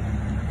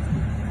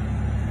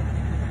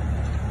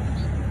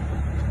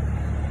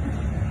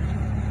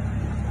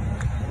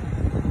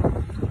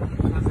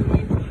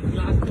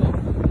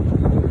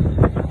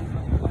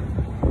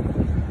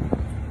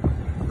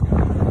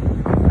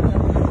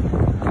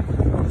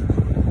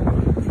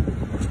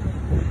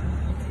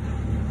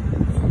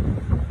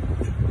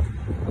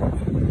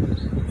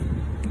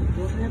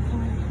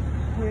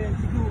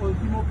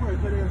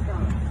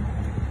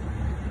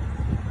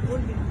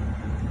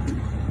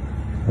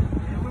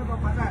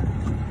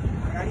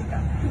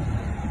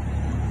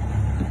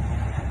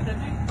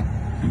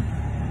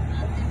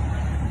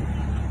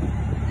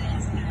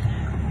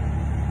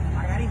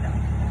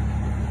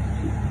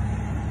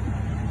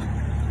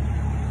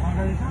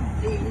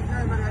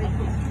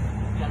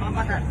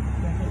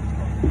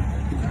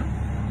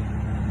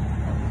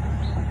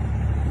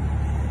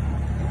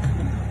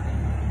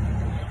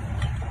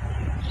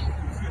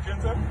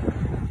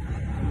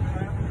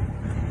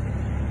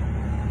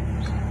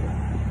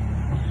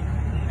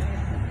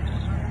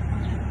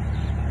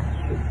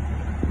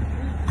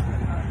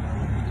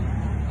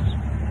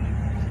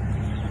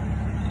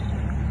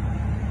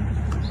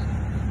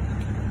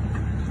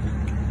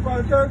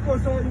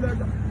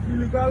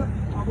 illegal,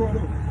 abroad.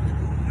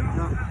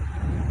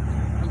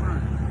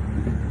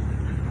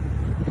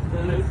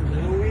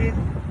 No weed,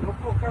 no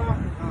coca.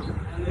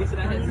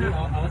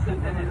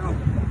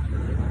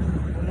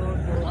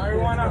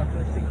 Marijuana.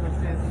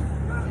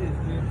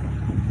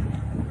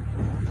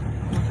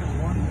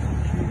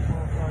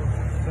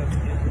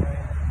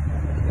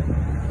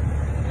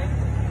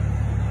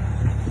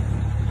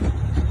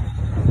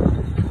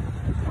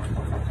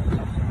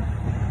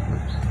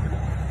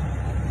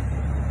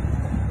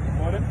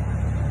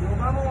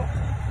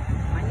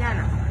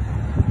 Mañana.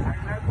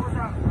 Arreglar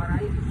cosas para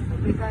ir.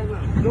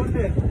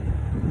 ¿Dónde?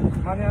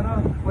 Mañana,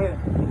 where?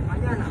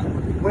 Mañana.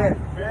 Where?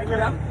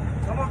 Venezuela.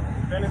 ¿Cómo?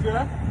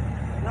 Venezuela.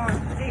 No,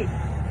 sí.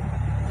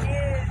 Sí,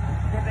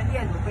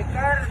 dependiendo.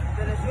 Pescar,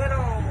 Venezuela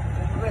o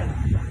volver.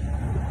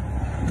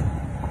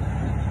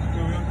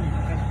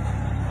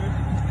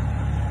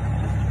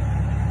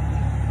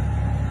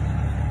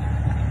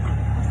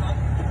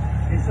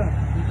 Esa.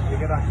 ¿Qué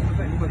queda? ¿Cómo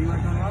está? ¿Anybody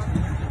want to know?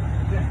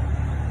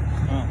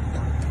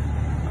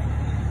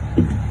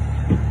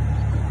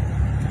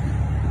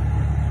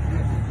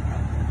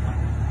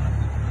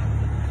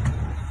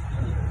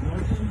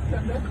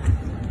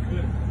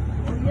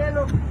 Un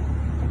hielo.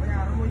 Voy a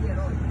agarrar un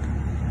hielo.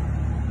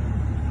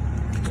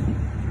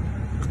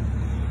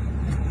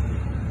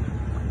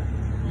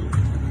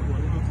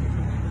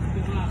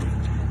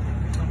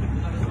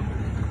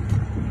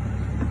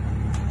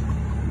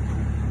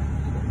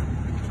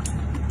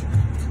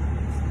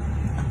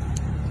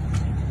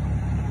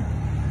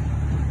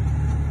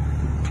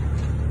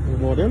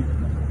 Model?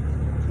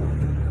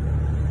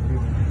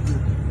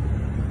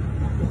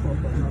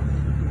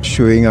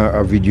 Showing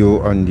a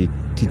video on the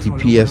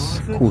TTPS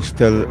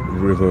Coastal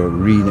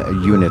Riverine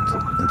Unit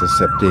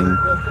intercepting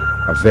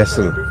a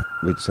vessel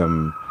with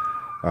some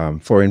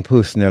foreign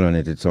personnel on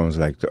it, it sounds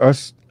like to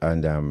us.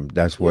 And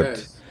that's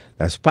what,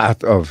 that's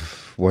part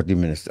of what the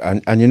minister,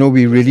 and you know,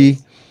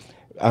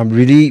 I'm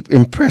really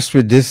impressed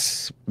with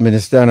this,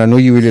 Minister, and I know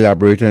you will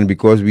elaborate on it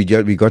because we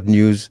got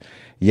news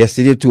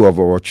yesterday too of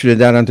our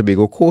Trinidad and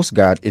Tobago Coast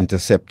Guard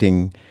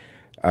intercepting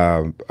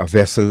a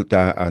vessel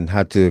and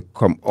had to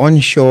come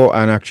onshore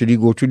and actually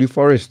go through the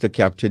forest to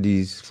capture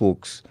these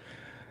folks.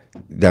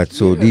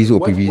 So these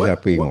OPVs are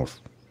paying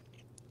off.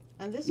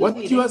 What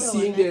you are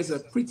seeing there is a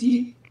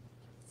pretty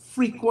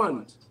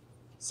frequent,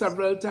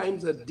 several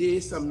times a day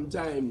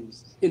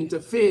sometimes,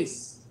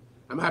 interface.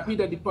 I'm happy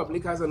that the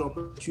public has an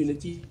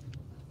opportunity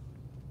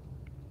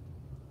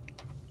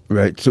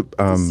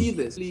to see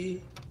this.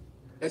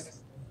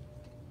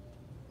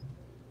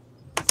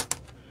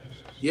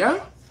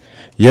 Yeah?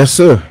 Yes,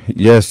 sir.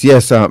 Yes.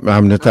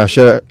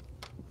 Natasha.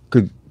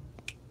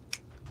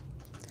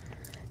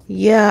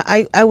 Yeah,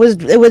 it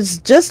was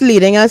just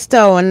leading us to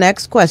our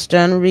next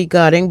question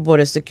regarding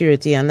border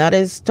security, and that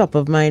is top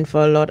of mind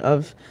for a lot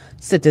of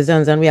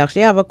citizens. And we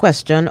actually have a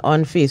question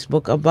on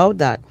Facebook about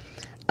that,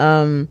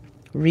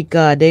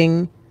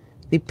 regarding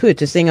the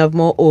purchasing of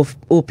more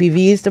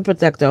OPVs to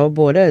protect our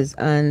borders.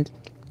 And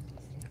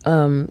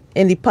in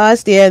the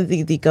past year,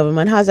 the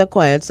government has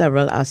acquired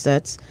several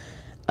assets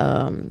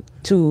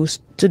to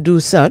do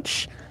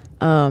such.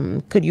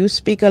 Could you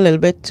speak a little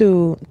bit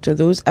to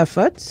those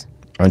efforts?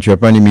 And in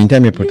the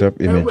meantime, you put up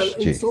image. Well,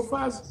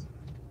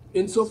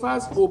 insofar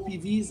as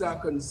OPVs are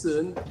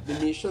concerned, the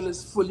nation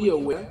is fully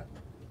aware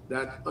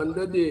that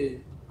under the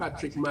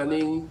Patrick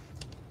Manning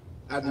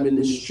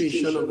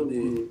administration of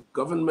the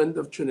government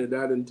of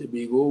Trinidad and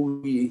Tobago,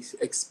 we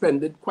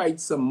expended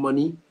quite some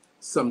money,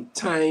 some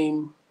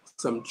time,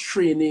 some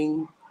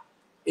training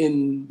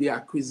in the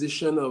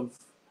acquisition of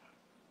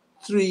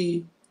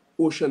 3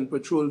 ocean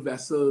patrol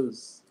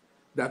vessels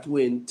that were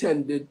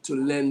intended to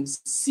lend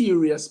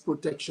serious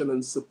protection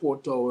and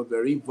support to our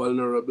very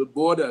vulnerable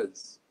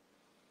borders.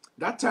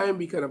 That time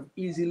we could have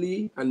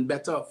easily and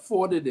better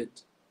afforded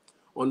it.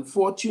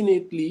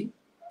 Unfortunately,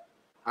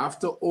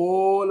 after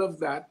all of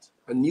that,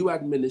 a new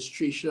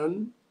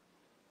administration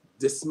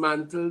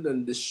dismantled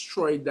and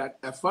destroyed that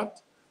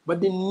effort,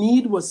 but the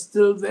need was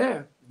still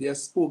there. Their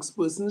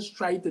spokespersons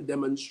tried to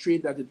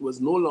demonstrate that it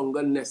was no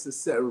longer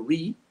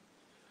necessary,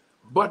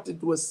 but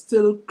it was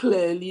still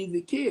clearly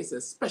the case,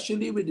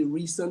 especially with the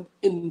recent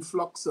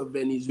influx of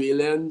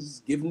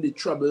Venezuelans, given the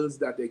troubles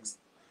that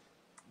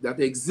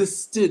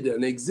existed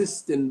and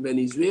exist in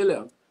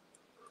Venezuela,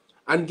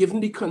 and given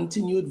the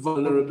continued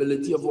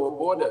vulnerability of our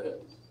borders.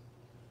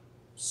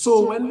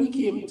 So when we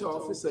came to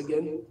office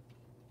again,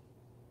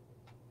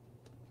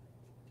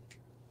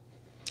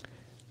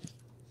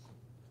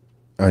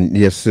 and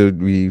yes, sir,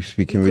 we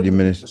speaking with the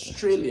minister.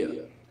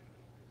 Australia,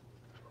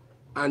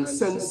 and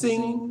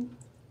sensing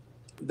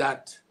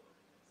that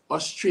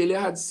Australia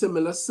had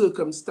similar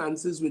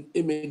circumstances with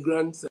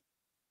immigrants.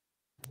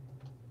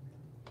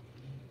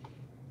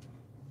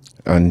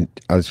 And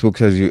as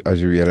folks, as you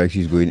realize,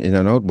 he's going in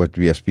and out, but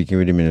we are speaking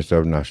with the Minister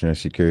of National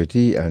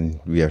Security, and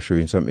we are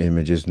showing some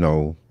images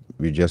now.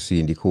 We're just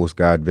seeing the Coast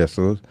Guard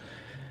vessel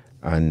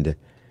and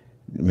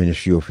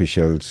ministry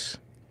officials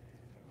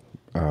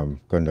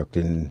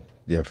conducting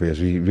the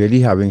affairs. We really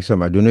having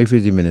some. I don't know if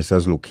it's the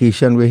minister's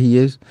location where he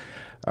is,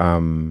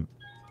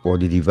 or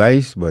the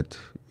device, but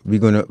we're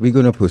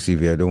gonna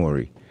persevere. Don't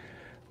worry.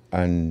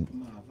 And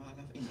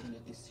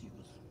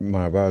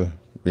Marval,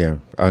 yeah,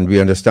 and we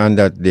understand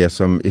that there are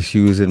some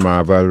issues in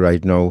Marval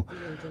right now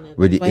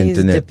with the Why he's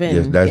internet. dipping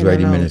Yes, that's in why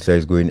and the out. minister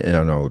is going in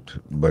and out.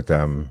 But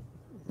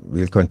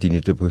we'll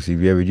continue to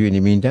persevere with you. In the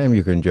meantime,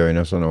 you can join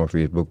us on our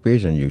Facebook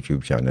page and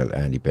YouTube channel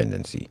and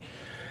Dependency.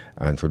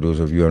 And for those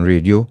of you on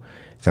radio,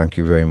 thank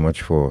you very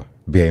much for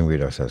being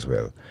with us as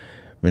well.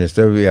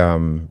 Minister,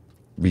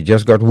 we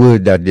just got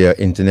word that there are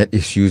internet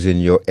issues in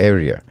your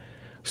area.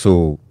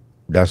 So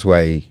that's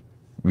why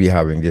we're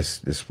having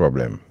this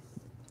problem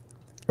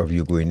of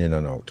you going in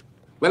and out.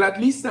 Well, at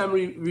least I'm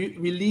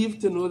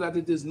relieved to know that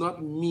it is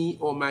not me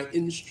or my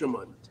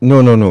instrument.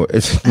 No.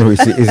 It's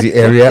the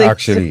area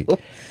actually.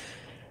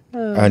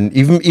 And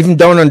even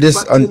down on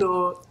this, But, you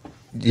know,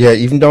 yeah,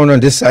 even down on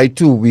this side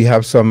too, we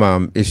have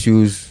some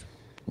issues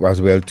as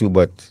well too.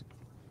 But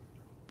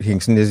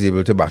Hinkson is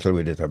able to battle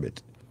with it a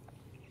bit.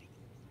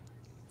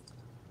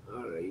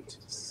 All right.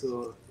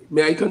 So,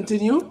 may I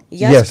continue?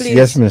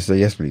 Yes, Minister.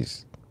 Yes,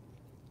 please.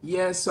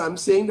 Yes, so I'm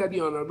saying that the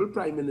Honorable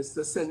Prime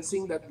Minister,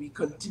 sensing that we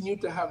continue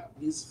to have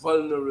this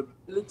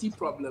vulnerability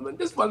problem, and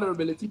this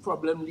vulnerability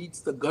problem leads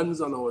to guns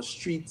on our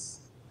streets,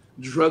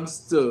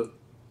 drugs to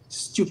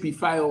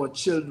stupefy our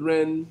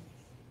children,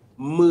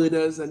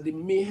 murders, and the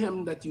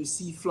mayhem that you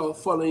see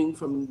following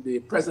from the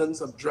presence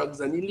of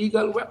drugs and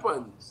illegal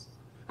weapons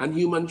and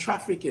human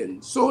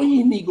trafficking. So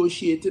he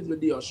negotiated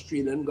with the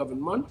Australian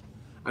government,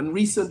 and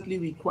recently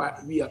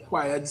we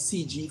acquired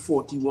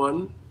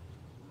CG-41,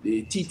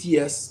 the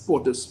TTS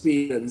Port of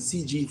Spain, and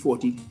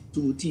CG-42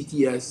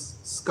 TTS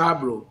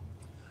Scarborough.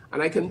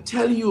 And I can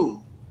tell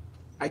you,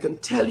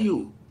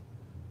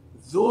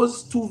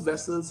 those two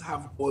vessels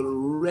have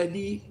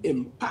already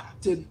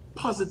impacted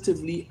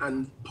positively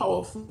and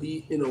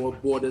powerfully in our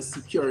border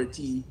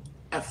security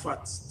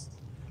efforts.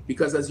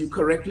 Because as you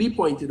correctly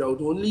pointed out,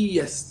 only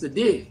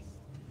yesterday,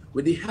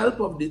 with the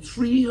help of the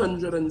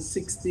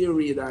 360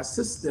 radar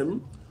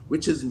system,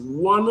 which is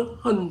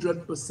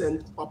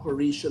 100%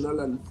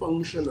 operational and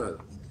functional,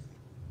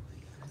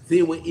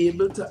 they were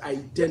able to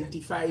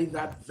identify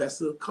that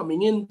vessel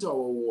coming into our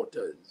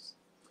waters.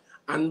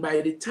 And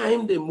by the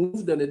time they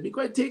moved on it,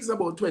 because it takes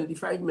about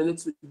 25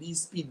 minutes with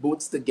these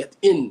speedboats to get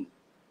in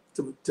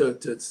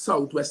to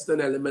southwestern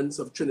elements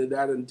of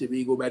Trinidad and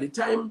Tobago, by the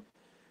time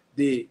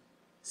the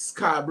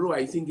Scarborough,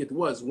 I think it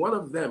was, one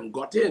of them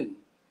got in,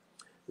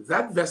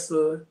 that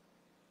vessel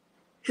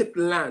hit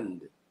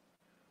land.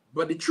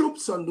 But the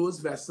troops on those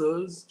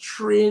vessels,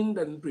 trained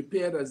and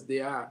prepared as they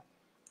are,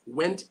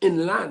 went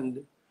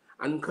inland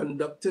and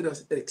conducted an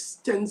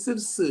extensive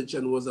search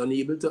and was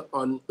unable to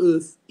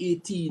unearth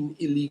 18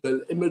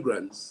 illegal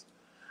immigrants.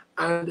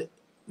 And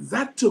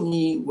that to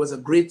me was a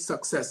great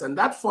success. And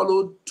that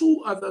followed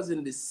two others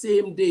in the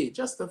same day,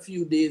 just a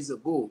few days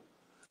ago.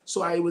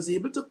 So I was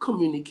able to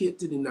communicate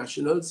to the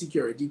National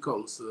Security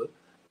Council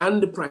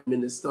and the Prime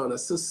Minister on a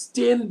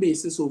sustained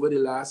basis over the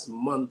last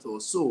month or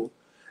so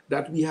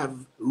that we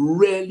have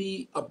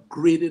really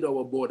upgraded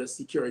our border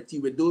security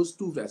with those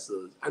two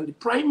vessels. And the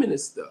Prime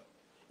Minister,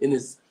 in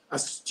his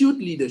astute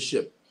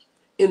leadership,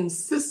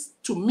 insists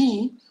to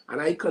me, and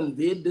I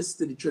conveyed this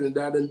to the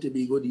Trinidad and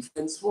Tobago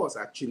Defense Force,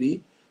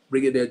 actually,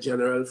 Brigadier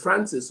General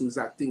Francis, who's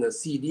acting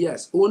as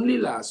CDS, only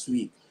last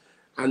week,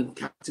 and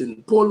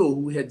Captain Polo,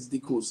 who heads the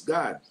Coast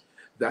Guard,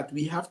 that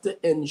we have to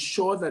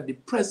ensure that the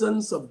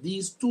presence of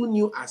these two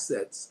new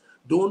assets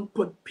don't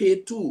put pay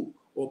to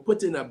or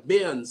put in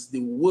abeyance the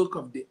work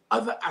of the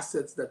other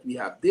assets that we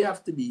have. They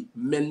have to be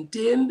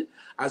maintained,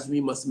 as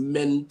we must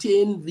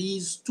maintain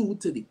these two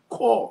to the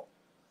core,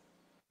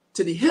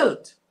 to the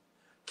hilt,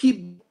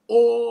 keep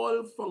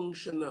all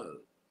functional.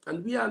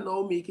 And we are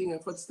now making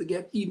efforts to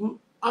get even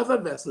other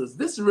vessels.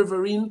 This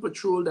riverine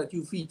patrol that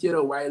you featured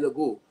a while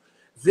ago,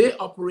 they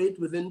operate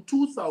within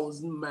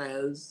 2,000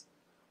 miles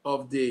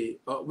of the,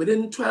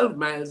 within 12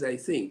 miles, I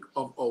think,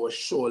 of our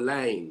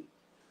shoreline.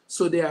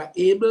 So they are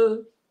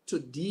able to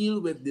deal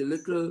with the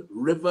little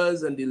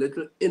rivers and the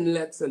little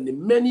inlets and the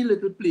many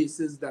little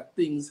places that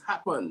things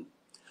happen.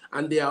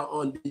 And they are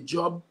on the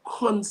job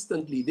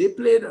constantly. They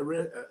played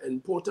an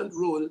important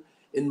role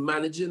in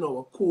managing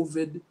our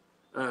COVID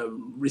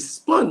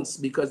response,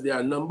 because there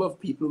are a number of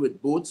people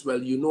with boats.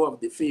 Well, you know of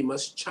the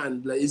famous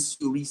Chandler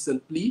issue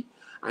recently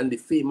and the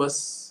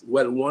famous,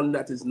 well, one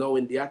that is now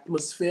in the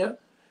atmosphere.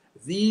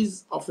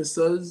 These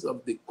officers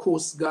of the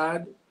Coast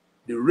Guard,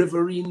 the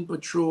Riverine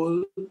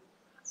Patrol,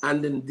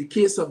 and in the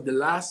case of the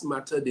last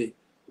matter, the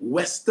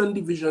Western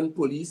Division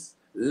Police,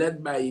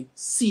 led by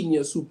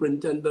Senior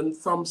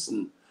Superintendent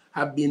Thompson,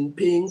 have been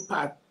paying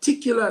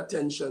particular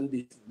attention,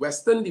 the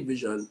Western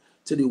Division,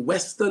 to the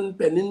Western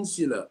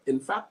Peninsula. In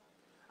fact,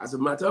 as a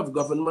matter of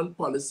government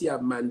policy,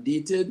 I've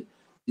mandated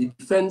the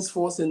Defense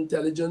Force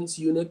Intelligence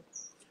Unit,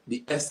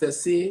 the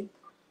SSA,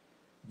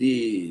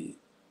 the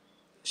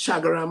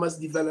Chagaramas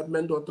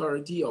Development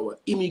Authority, our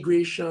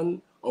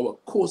immigration, our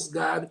Coast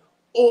Guard,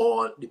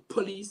 all the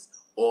police,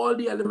 all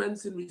the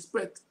elements in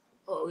respect,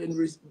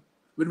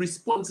 with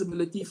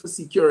responsibility for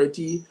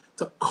security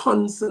to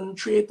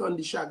concentrate on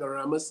the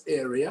Shagaramas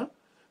area,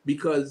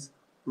 because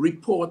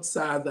reports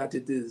are that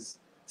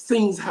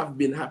things have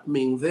been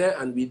happening there,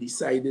 and we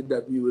decided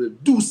that we will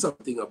do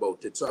something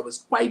about it. So I was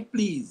quite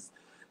pleased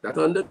that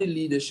under the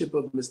leadership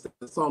of Mr.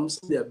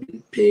 Thompson, they have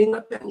been paying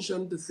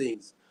attention to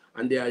things,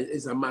 and there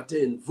is a matter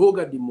in vogue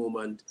at the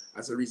moment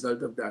as a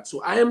result of that.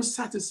 So I am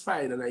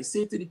satisfied, and I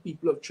say to the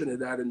people of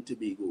Trinidad and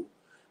Tobago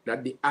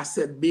that the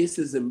asset base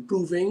is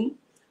improving,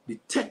 the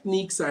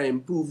techniques are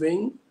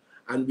improving,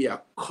 and we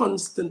are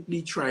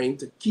constantly trying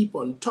to keep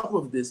on top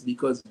of this,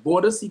 because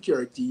border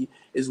security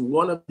is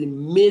one of the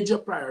major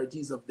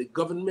priorities of the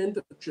government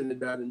of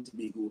Trinidad and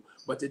Tobago,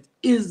 but it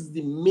is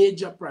the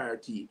major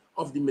priority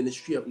of the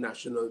Ministry of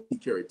National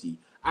Security.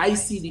 I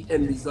see the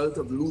end result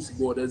of loose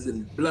borders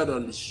in blood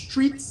on the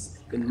streets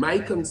in my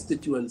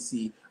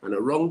constituency and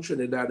around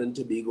Trinidad and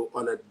Tobago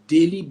on a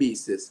daily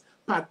basis,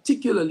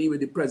 particularly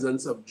with the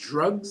presence of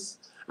drugs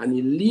and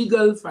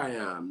illegal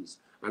firearms.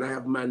 And I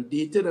have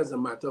mandated, as a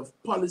matter of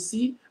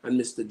policy,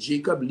 and Mr.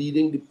 Jacob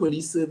leading the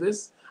police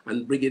service,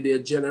 and Brigadier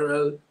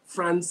General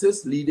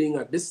Francis leading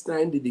at this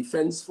time the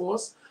Defense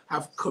Force,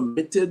 have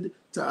committed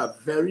to a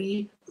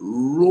very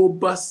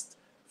robust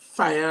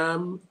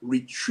firearm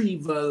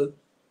retrieval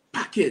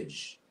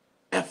package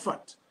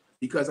effort.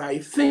 Because I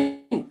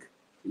think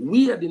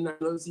we at the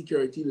national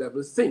security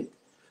level think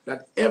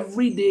that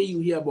every day you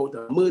hear about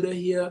a murder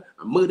here,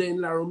 a murder in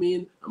La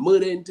Romaine, a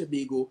murder in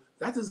Tobago,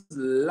 that is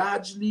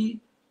largely,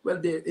 well,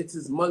 it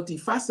is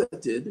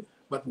multifaceted,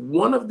 but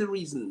one of the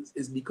reasons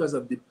is because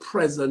of the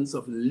presence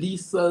of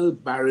lethal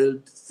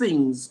barreled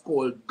things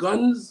called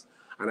guns.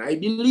 And I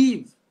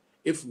believe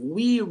if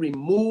we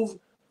remove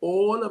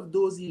all of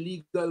those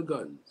illegal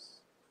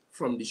guns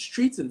from the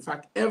streets, in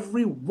fact,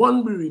 every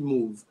one we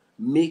remove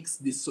makes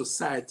the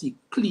society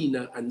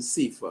cleaner and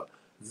safer.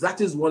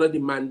 That is one of the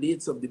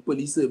mandates of the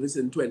police service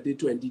in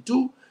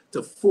 2022,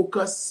 to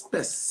focus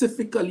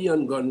specifically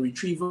on gun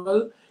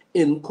retrieval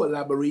in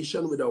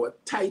collaboration with our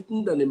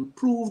tightened and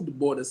improved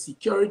border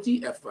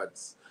security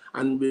efforts.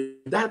 And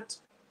with that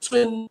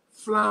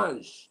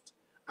twin-flanged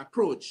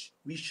approach,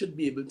 we should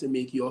be able to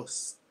make your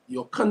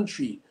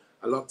country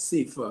a lot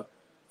safer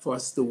for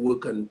us to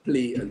work and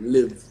play and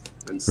live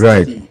and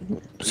study.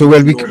 Right. So,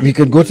 well, we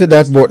could go to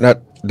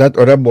that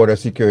other border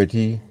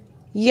security.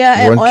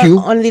 Yeah,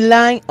 on the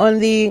line, on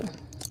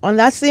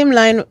that same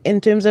line,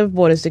 in terms of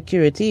border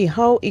security,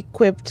 how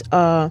equipped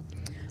are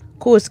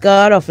Coast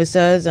Guard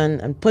officers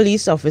and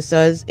police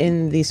officers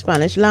in the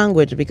Spanish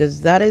language?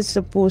 Because that is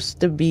supposed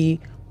to be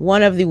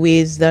one of the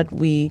ways that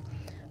we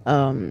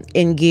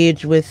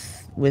engage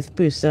with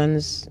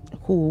persons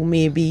who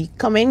may be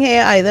coming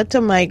here either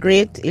to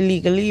migrate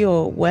illegally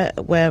or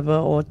wherever,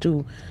 or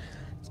to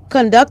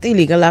conduct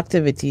illegal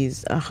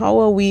activities. How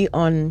are we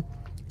on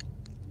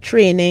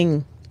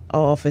training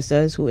our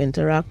officers who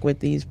interact with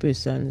these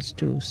persons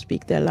to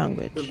speak their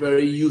language? A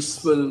very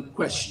useful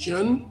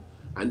question.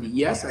 And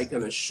yes, I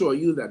can assure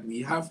you that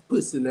we have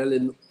personnel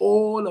in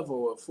all of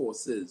our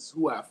forces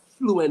who are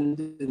fluent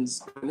in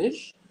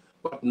Spanish,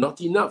 but not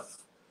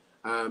enough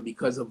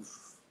because of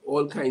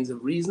all kinds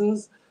of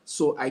reasons.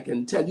 So I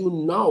can tell you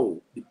now,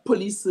 the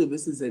police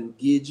service is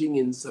engaging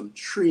in some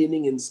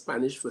training in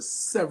Spanish for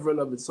several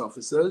of its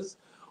officers.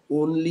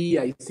 Only,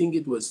 I think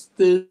it was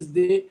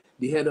Thursday,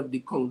 the head of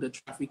the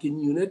counter-trafficking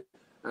unit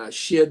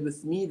shared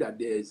with me that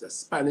there is a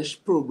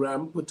Spanish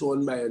program put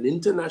on by an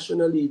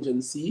international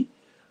agency,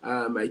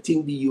 I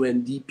think the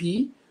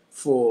UNDP,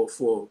 for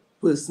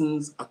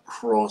persons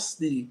across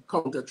the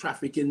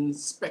counter-trafficking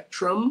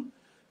spectrum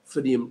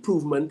for the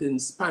improvement in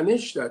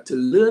Spanish, to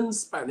learn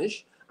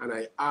Spanish. And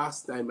I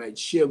asked I might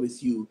share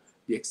with you,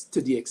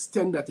 to the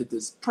extent that it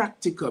is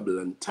practicable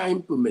and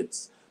time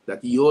permits,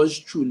 that yours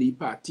truly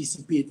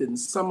participate in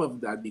some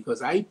of that,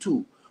 because I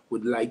too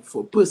would like,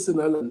 for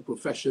personal and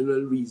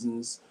professional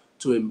reasons,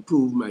 to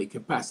improve my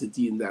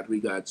capacity in that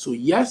regard. So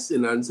yes,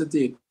 in answer to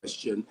your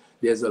question,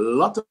 there's a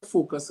lot of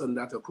focus on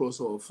that across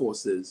our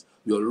forces.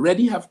 We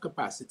already have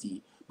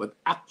capacity, but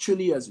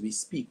actually as we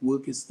speak,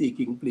 work is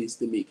taking place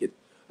to make it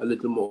a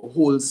little more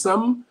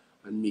wholesome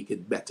and make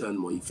it better and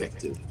more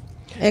effective.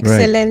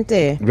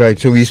 Excelente. Right.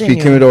 So we're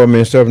speaking with our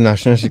Minister of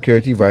National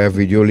Security via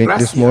video link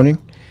this morning.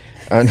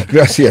 And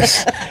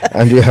gracias.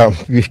 And you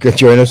can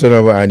join us on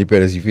our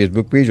Dependency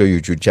Facebook page or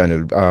YouTube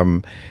channel.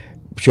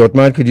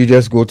 Shortman, could you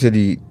just go to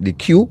the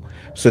queue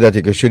so that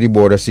you can show the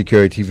border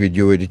security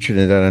video with the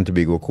Trinidad and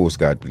Tobago Coast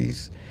Guard,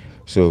 please?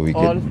 So we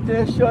all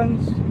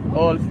stations,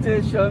 all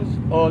stations,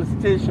 all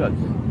stations.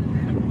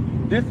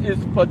 This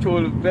is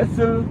patrol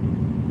vessel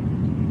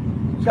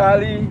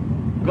Charlie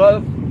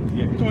Golf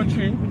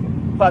 23,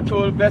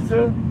 patrol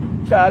vessel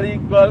Charlie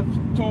Golf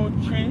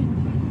 23,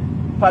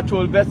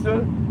 patrol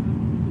vessel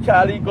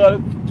Charlie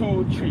Golf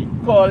 23.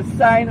 Call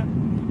sign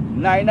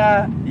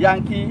Nina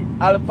Yankee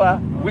Alpha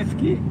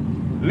Whiskey.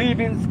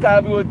 Leaving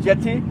Scarborough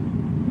Jetty,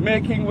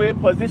 making way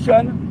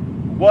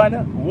position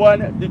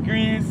 11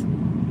 degrees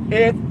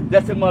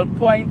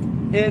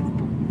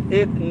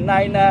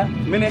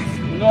 8.889 minutes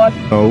north.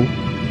 No.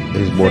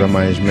 is border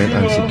management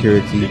and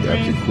security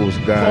at the Coast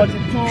Guard.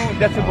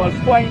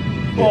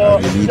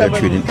 They lead a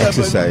training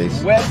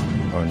exercise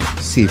on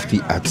safety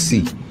at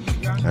sea.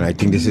 And I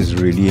think this is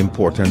really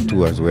important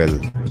too as well,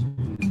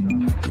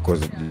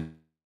 because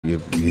you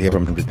hear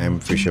from the time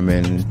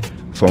fishermen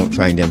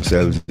find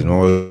themselves in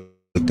all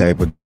type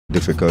of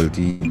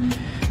difficulty,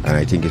 and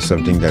I think it's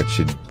something that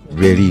should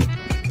really,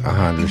 a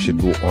handle should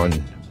go on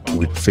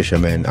with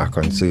fishermen are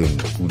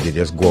concerned, who they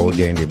just go out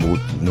there and they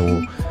both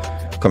no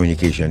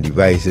communication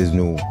devices,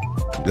 no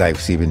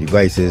life-saving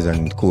devices,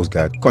 and Coast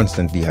Guard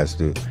constantly has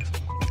to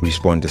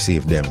respond to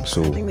save them.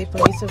 So I think the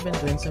police have been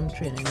doing some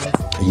training.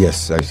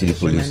 Yes, I see the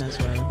police.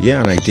 Well.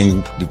 Yeah, and I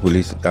think the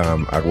police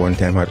at one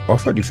time had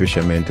offered the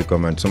fishermen to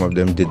come, and some of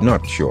them did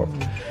not show up,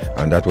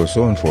 and that was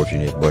so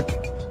unfortunate. But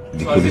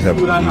the police have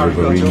a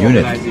very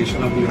unit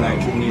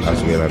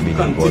as well have been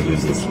involved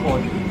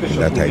in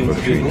that type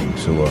of training.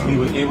 So,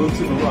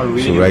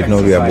 so right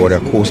now we are aboard a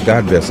Coast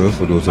Guard vessel,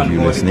 for those of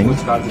you listening. And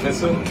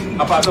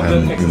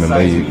remember,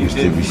 we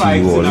see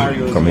you all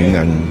coming,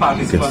 and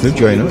you can still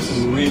join us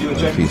on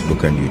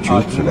Facebook and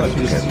YouTube, so that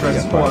you can be a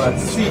part of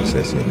this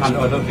process.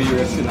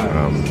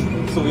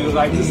 So we would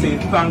like to say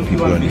thank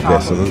you on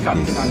behalf of the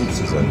captain and his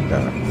crew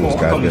for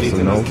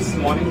accommodating us this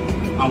morning,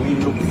 and we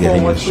look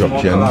forward to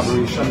more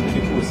collaboration with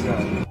the Coast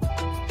Guard.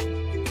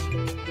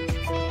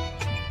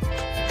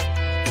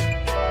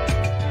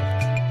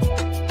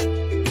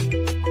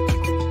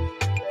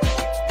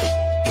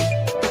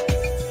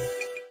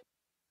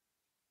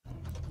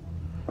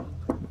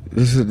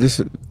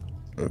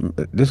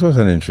 This was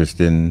an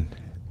interesting.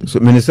 So,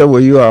 Minister, were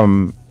you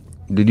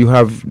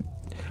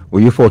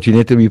were you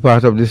fortunate to be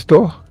part of this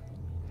tour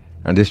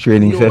and this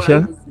training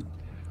session?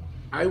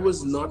 I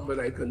was not, but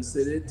I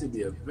consider it to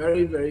be a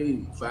very,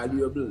 very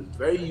valuable,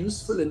 very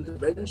useful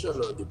intervention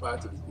on the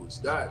part of the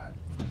Coast Guard.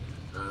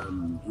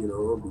 You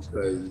know,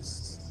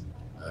 because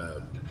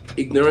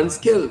ignorance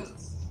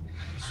kills.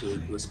 So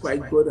it was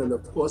quite good. And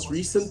of course,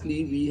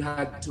 recently we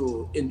had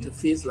to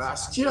interface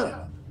last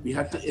year. We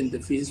had to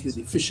interface with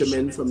the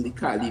fishermen from the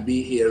Cali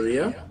Bay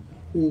area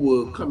who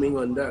were coming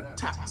under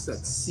attacks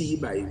at sea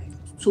by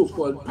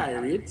so-called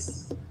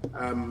pirates.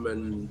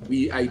 And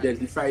we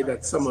identified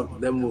that some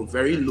of them were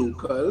very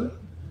local,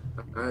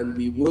 and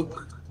we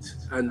worked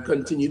and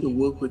continue to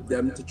work with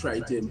them to try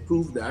to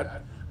improve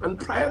that. And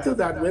prior to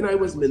that, when I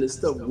was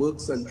Minister of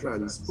Works and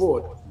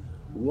Transport,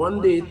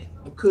 one day it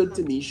occurred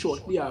to me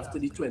shortly after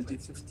the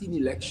 2015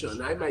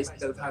 election, I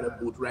myself had a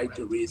boat ride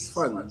to raise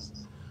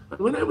funds. And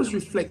when I was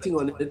reflecting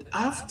on it,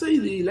 after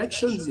the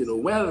elections, you know,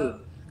 well,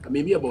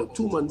 maybe about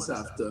 2 months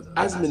after,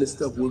 as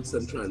Minister of Works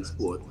and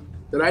Transport,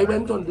 that I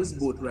went on this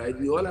boat ride.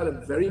 We all had a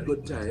very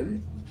good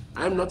time.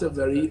 I'm not a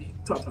very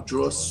top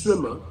draw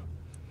swimmer,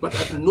 but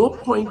at no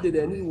point did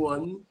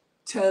anyone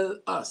tell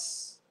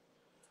us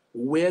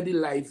where the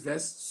life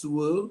vests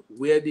were,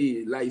 where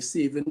the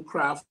life-saving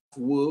craft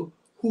were,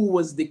 who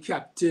was the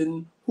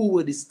captain, who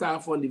were the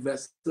staff on the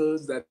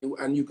vessels,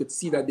 and you could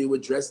see that they were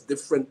dressed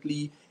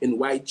differently in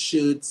white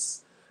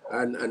shirts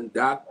and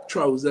dark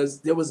trousers.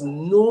 There was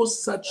no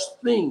such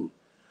thing.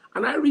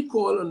 And I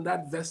recall on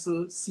that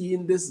vessel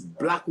seeing this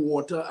black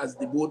water as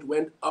the boat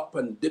went up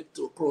and dipped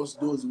across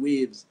those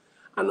waves.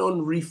 And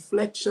on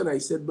reflection, I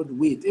said, but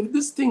wait, if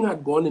this thing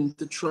had gone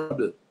into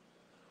trouble,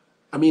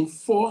 I mean,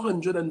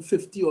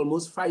 450,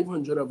 almost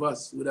 500 of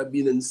us would have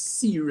been in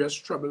serious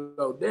trouble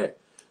out there.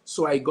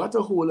 So I got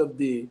a hold of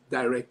the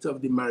director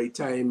of the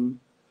Maritime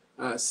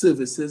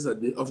Services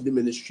of the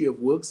Ministry of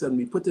Works, and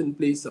we put in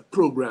place a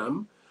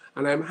program.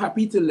 And I'm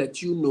happy to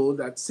let you know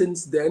that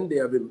since then, they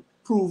have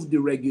improved the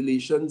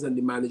regulations and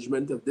the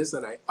management of this.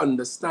 And I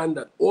understand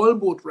that all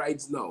boat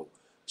rides now,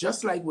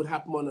 just like would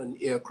happen on an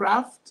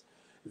aircraft,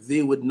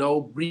 they would now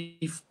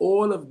brief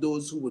all of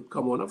those who would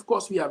come on. Of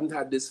course, we haven't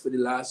had this for the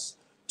last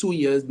 2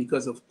 years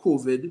because of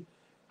COVID,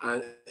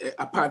 and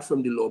apart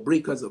from the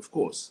lawbreakers, of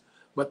course.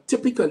 But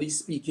typically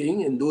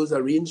speaking, in those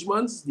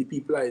arrangements, the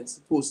people are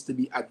supposed to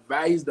be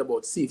advised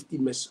about safety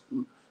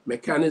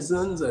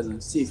mechanisms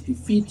and safety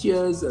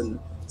features and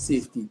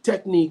safety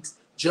techniques,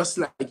 just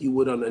like you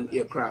would on an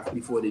aircraft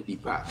before they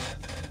depart.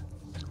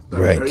 So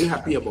right. I'm very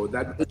happy about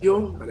that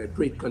video, and I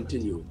pray it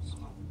continues.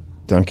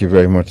 Thank you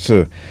very much,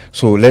 sir.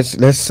 So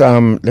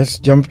let's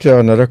jump to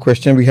another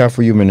question we have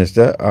for you,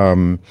 Minister.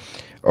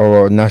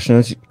 Our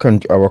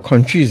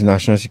country's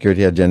national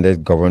security agenda is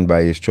governed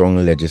by a strong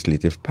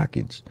legislative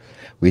package,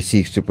 which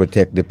seeks to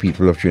protect the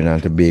people of Trinidad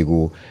and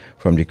Tobago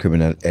from the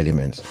criminal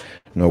elements.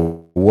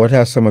 Now, what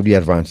are some of the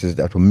advances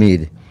that were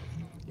made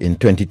in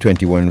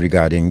 2021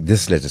 regarding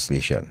this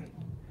legislation?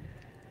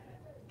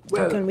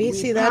 Well, can we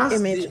see that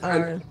image,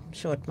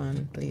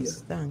 Shortman,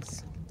 please? Yeah.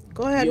 Thanks.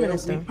 Go ahead,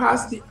 Minister.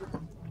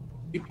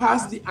 We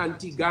passed the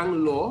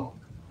anti-gang law,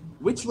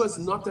 which was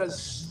not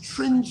as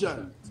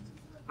stringent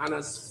and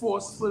as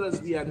forceful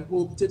as we had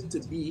hoped it to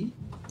be.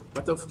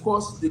 But of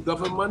course, the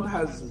government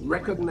has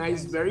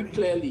recognized very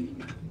clearly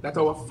that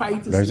our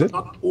fight is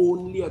not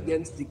only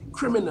against the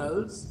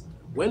criminals.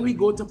 When we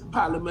go to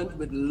Parliament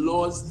with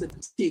laws to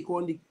take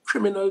on the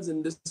criminals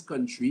in this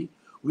country,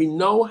 We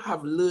now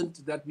have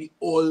learned that we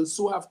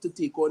also have to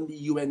take on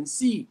the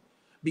UNC,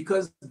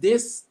 because they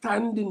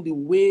stand in the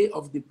way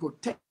of the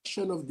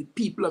protection of the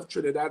people of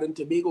Trinidad and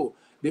Tobago.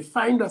 They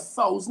find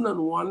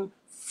 1,001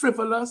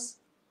 frivolous,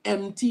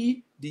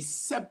 empty,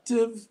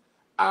 deceptive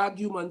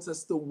arguments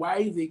as to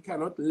why they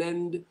cannot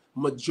lend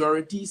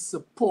majority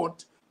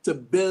support to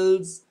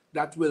bills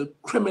that will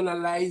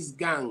criminalize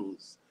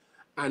gangs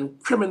and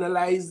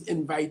criminalize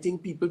inviting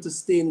people to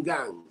stay in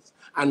gangs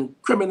and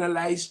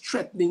criminalize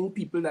threatening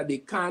people that they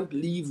can't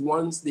leave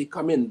once they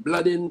come in,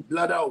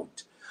 blood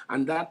out,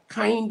 and that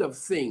kind of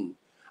thing.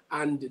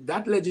 And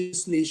that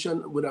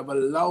legislation would have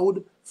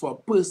allowed for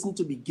a person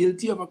to be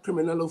guilty of a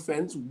criminal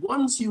offense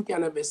once you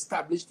can have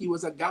established he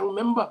was a gang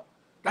member.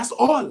 That's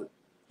all.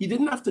 He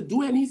didn't have to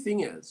do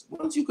anything else.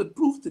 Once you could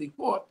prove to the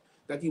court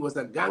that he was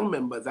a gang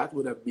member, that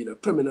would have been a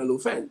criminal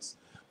offense.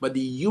 But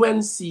the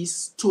UNC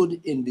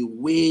stood in the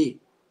way.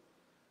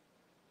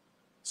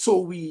 So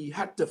we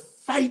had to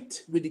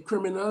fight with the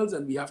criminals,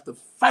 and we have to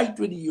fight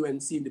with the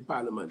UNC in the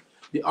parliament.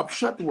 The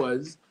upshot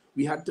was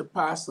we had to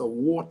pass a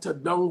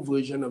watered-down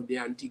version of the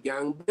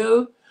anti-gang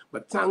bill,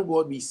 but thank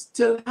God we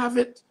still have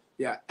it.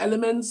 There are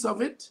elements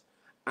of it,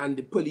 and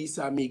the police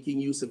are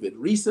making use of it.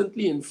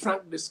 Recently, in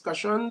frank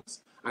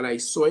discussions, and I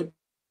saw it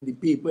in the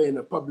paper in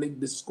a public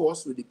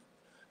discourse with the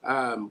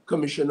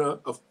Commissioner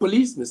of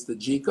Police, Mr.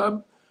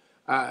 Jacob,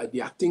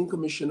 the acting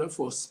commissioner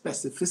for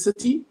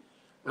specificity,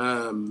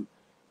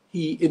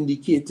 he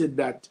indicated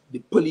that the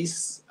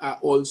police are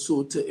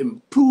also to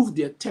improve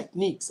their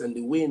techniques and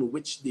the way in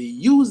which they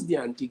use the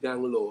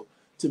anti-gang law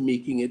to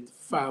making it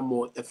far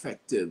more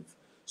effective.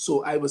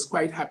 So I was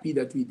quite happy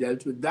that we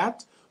dealt with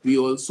that. We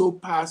also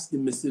passed the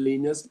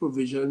Miscellaneous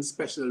Provisions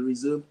Special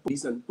Reserve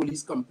Police and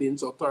Police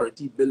Complaints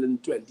Authority Bill in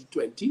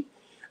 2020,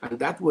 and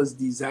that was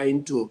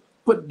designed to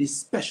put the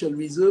Special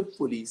Reserve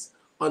Police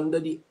under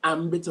the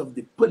ambit of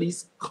the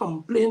Police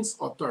Complaints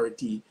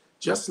Authority,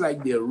 just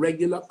like their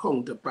regular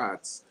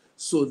counterparts,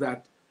 so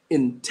that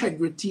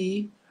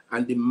integrity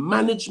and the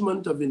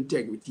management of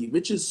integrity,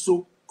 which is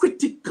so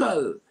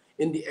critical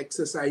in the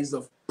exercise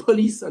of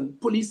police and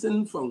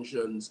policing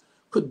functions,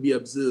 could be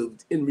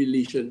observed in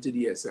relation to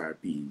the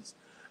SRPs.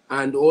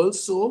 And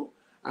also,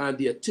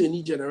 the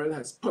Attorney General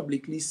has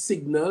publicly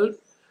signaled,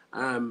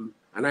 and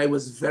I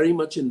was very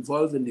much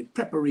involved in the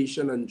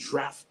preparation and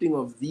drafting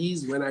of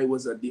these when I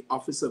was at the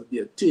Office of the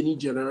Attorney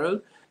General,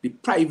 the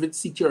private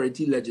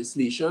security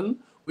legislation,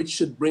 which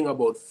should bring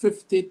about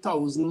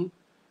 50,000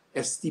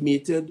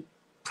 estimated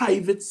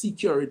private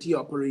security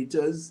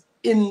operators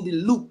in the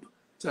loop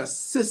to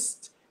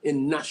assist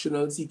in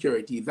national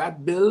security.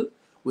 That bill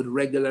would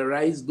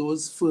regularize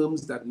those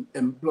firms that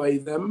employ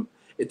them.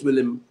 It will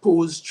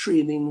impose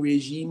training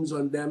regimes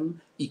on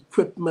them,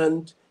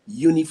 equipment,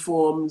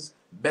 uniforms,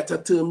 better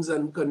terms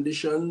and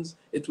conditions.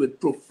 It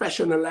would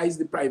professionalize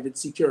the private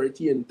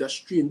security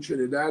industry in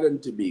Trinidad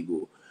and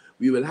Tobago.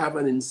 We will have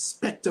an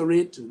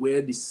inspectorate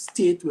where the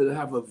state will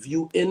have a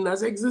view in,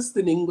 as exists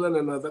in England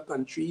and other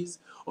countries,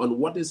 on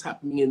what is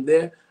happening in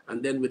there.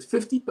 And then with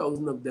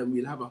 50,000 of them,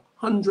 we'll have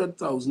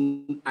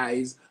 100,000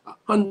 eyes,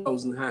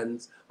 100,000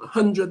 hands,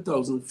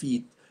 100,000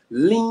 feet,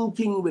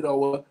 linking with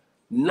our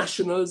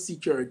national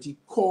security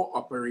core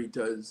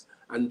operators,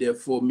 and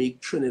therefore make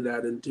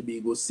Trinidad and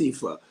Tobago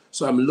safer.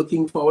 So I'm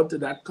looking forward to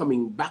that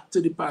coming back to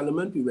the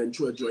Parliament. We went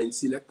through a joint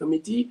select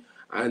committee,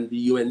 and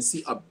the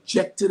UNC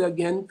objected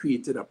again,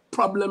 created a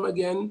problem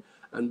again,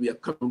 and we are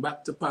coming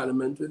back to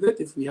Parliament with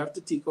it. If we have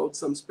to take out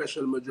some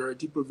special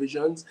majority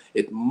provisions,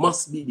 it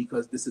must be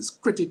because this is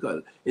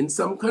critical. In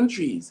some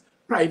countries,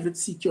 private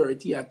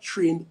security are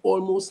trained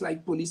almost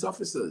like police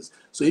officers.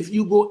 So if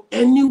you go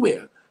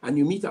anywhere and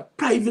you meet a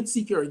private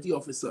security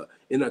officer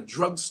in a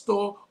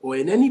drugstore or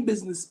in any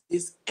business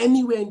space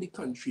anywhere in the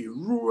country,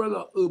 rural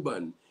or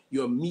urban,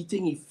 you're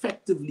meeting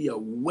effectively a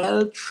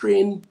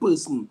well-trained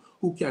person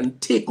who can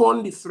take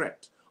on the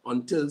threat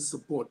until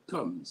support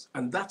comes.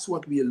 And that's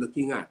what we are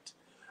looking at.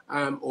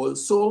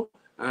 Also,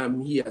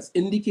 he has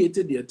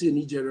indicated, the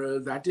Attorney General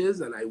that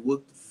is, and I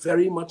worked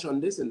very much on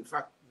this. In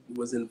fact,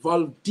 was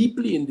involved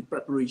deeply in the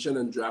preparation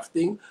and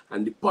drafting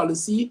and the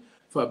policy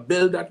for a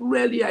bill that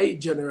really I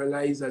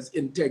generalize as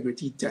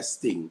integrity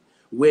testing,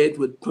 where it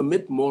would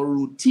permit more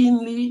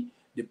routinely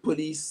the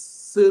police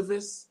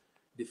service,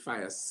 the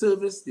fire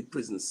service, the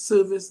prison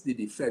service, the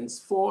defense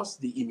force,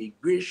 the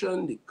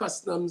immigration, the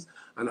customs,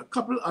 and a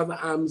couple other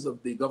arms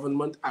of the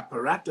government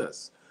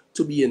apparatus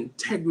to be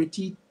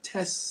integrity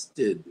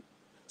tested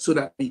so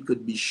that we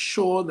could be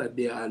sure that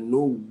there are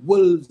no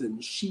wolves in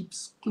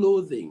sheep's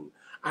clothing.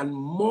 And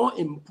more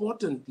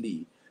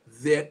importantly,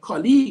 their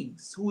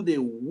colleagues who they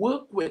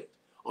work with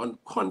on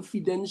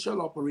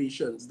confidential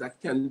operations that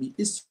can be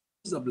issues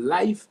of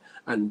life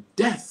and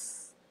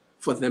death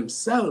for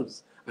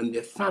themselves and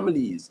their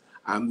families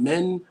are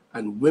men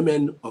and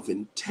women of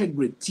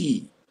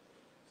integrity,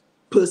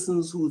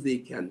 persons who they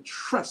can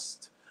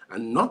trust,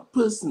 and not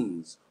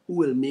persons who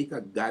will make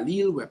a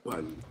Galil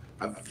weapon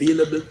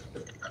available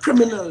to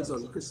criminals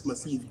on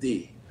Christmas Eve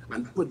Day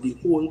and put the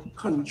whole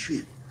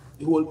country,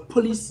 the whole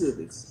police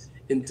service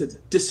into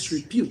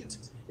disrepute,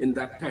 in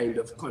that kind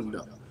of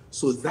conduct.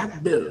 So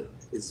that bill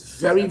is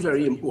very,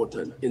 very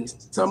important. In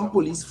some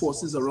police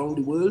forces around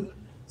the world,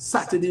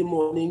 Saturday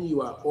morning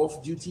you are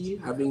off duty,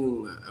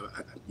 having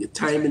your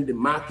time in the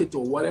market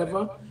or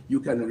whatever, you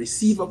can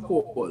receive a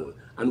call,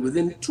 and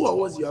within 2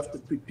 hours you have to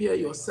prepare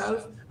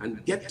yourself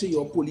and get to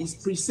your police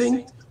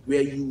precinct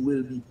where you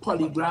will be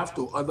polygraphed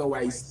or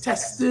otherwise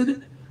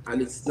tested,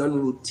 and it's done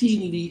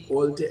routinely,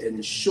 all to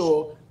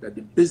ensure that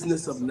the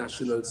business of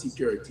national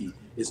security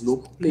is no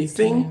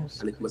plaything,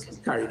 and it must be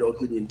carried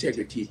out with the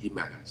integrity it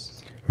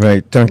demands.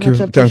 Right, thank you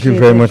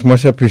very much,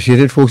 much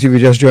appreciated. Folks, if you're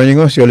just joining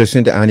us, you're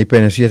listening to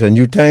Dependency at a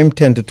new time,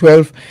 10 to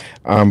 12.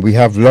 We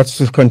have lots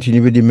to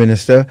continue with the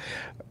Minister.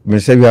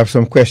 Minister, we have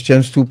some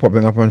questions too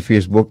popping up on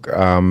Facebook.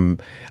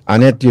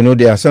 Annette, you know,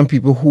 there are some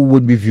people who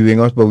would be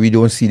viewing us, but we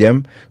don't see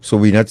them, so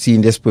we're not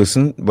seeing this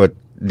person, but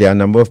there are a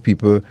number of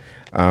people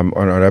on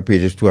other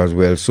pages too as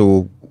well.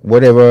 So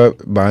whatever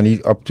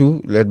Barney's up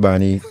to, let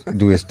Barney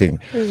do his thing.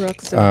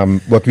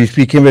 But we're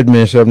speaking with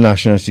Minister of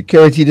National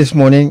Security this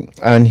morning,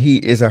 and he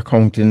is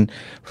accounting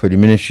for the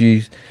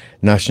Ministry's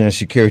national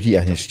security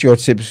and his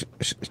stewardship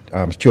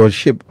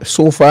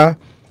so far.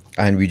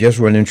 And we're just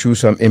running through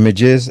some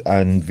images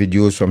and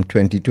videos from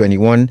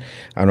 2021.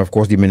 And of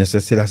course, the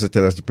minister still has to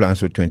tell us the plans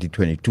for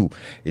 2022.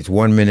 It's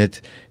 1 minute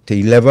to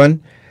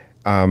 11.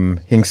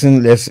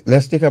 Hinkson,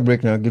 let's take a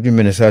break now. Give the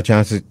minister a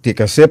chance to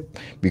take a sip,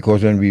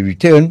 because when we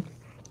return,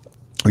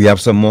 we have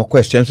some more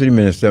questions for the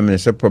minister.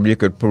 Minister probably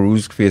could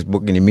peruse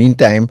Facebook in the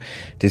meantime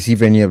to see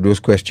if any of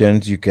those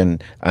questions you can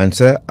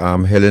answer.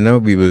 Helena,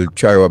 we will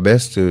try our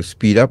best to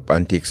speed up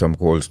and take some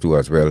calls too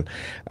as well,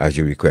 as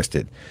you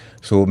requested.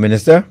 So,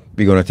 Minister,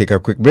 we're going to take a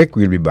quick break.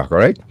 We'll be back, all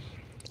right?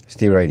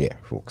 Stay right there,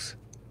 folks.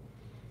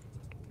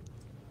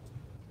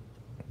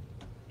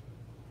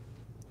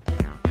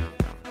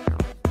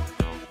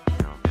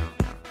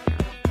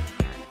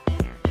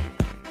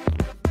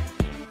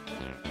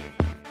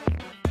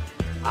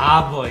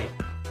 Boy.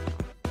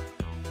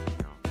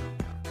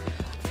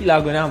 Feel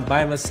I'm gonna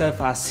buy myself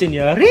a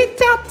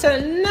señorita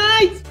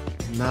tonight.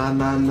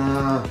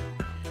 Nah.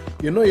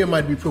 You know you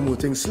might be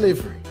promoting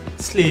slavery.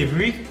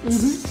 Slavery?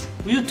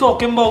 What are you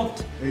talking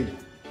about? Hey,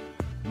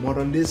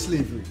 modern day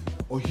slavery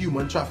or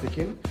human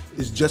trafficking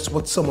is just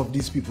what some of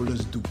these people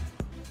just do.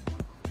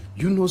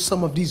 You know,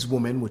 some of these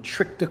women were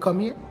tricked to come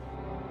here.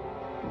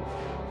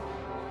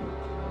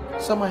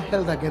 Some are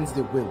held against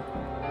their will,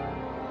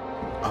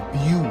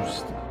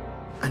 abused,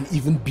 and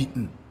even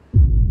beaten.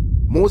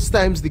 Most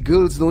times the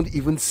girls don't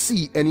even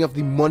see any of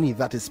the money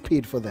that is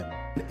paid for them.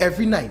 And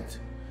every night,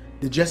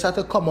 they just have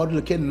to come out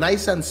looking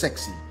nice and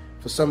sexy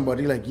for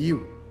somebody like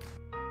you.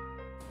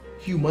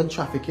 Human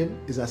trafficking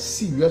is a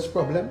serious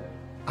problem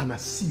and a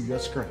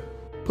serious crime.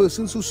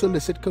 Persons who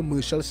solicit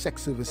commercial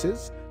sex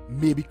services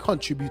may be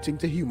contributing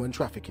to human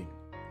trafficking.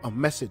 A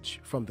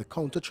message from the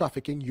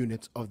Counter-Trafficking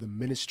Unit of the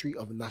Ministry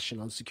of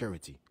National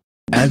Security.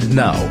 And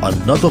now,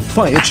 another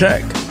fire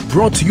check,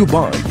 brought to you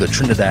by the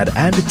Trinidad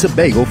and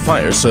Tobago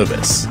Fire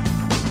Service.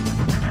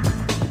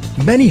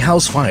 Many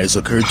house fires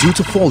occur due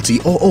to faulty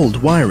or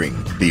old wiring.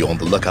 Be on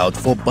the lookout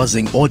for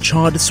buzzing or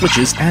charred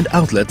switches and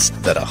outlets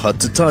that are hard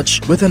to touch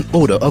with an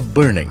odor of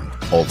burning.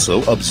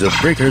 Also, observe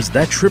breakers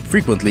that trip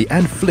frequently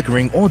and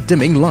flickering or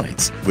dimming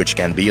lights, which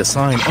can be a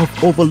sign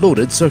of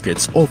overloaded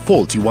circuits or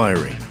faulty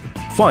wiring.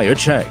 Fire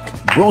check,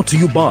 brought to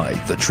you by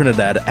the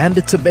Trinidad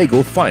and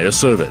Tobago Fire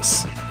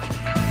Service.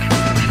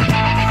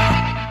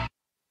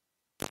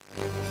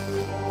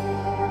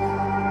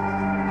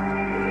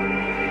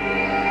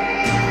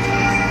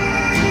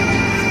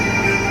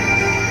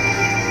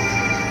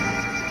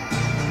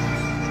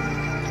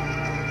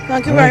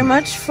 Thank you very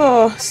much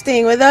for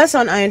staying with us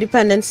on Iron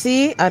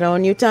Dependency at our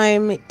new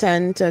time,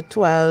 10 to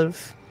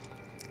 12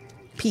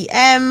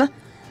 p.m.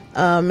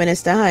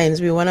 Minister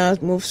Hines, we want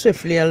to move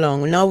swiftly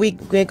along. Now we're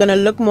going to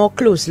look more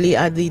closely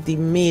at the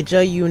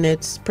major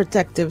units,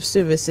 protective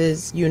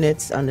services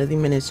units under the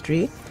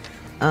ministry.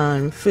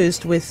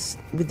 First with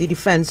the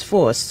Defense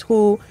Force,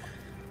 who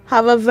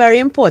have a very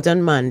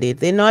important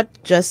mandate. They're not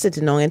just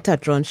sitting down in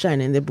Tatron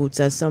shining their boots,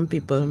 as some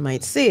people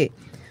might say.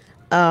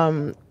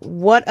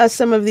 What are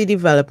some of the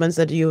developments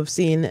that you've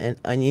seen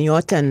in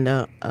your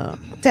tenure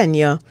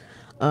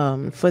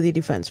for the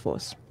Defense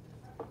Force?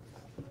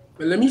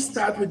 Well, let me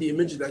start with the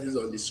image that is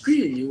on the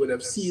screen. You would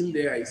have seen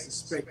there, I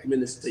suspect,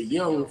 Minister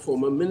Young,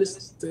 former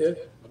Minister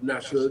of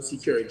National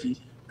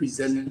Security,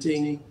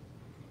 presenting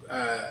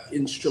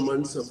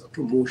instruments of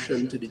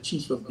promotion to the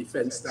Chief of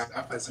Defense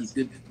Staff, as he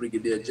did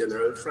Brigadier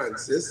General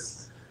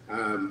Francis.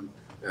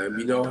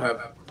 We now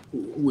have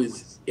who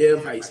is Air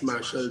Vice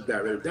Marshal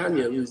Daryl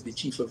Daniel, who is the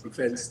Chief of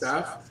Defense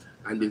Staff,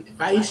 and the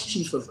Vice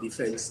Chief of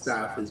Defense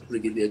Staff is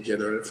Brigadier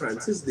General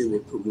Francis. They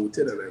were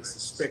promoted, and I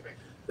suspect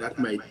that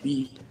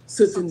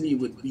certainly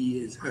would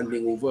be his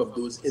handing over of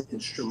those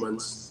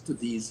instruments to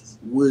these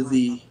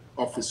worthy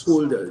office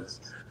holders.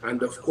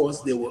 And of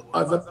course, there were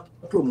other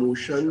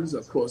promotions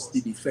across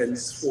the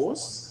Defense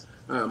Force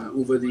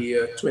over the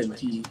year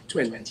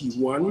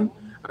 2021.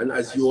 And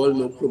as you all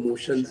know,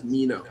 promotions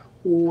mean a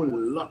whole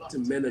lot to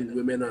men and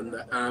women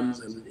under arms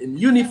and in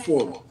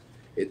uniform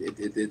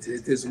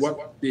it is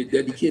what they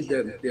dedicate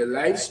their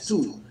lives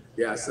to.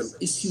 There are some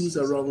issues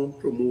around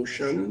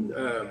promotion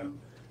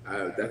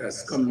that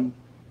has come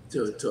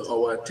to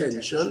our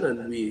attention,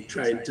 and we're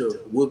trying to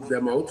work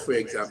them out. For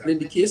example, in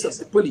the case of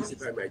the police,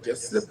 if I might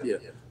just slip there,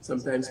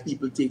 sometimes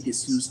people take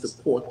issues to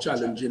court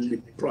challenging the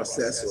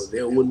process or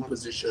their own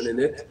position in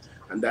it,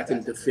 and that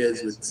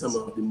interferes with some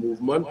of the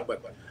movement.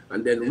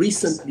 And then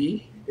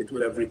recently, it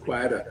would have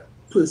required a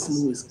person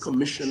who is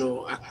commissioner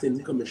or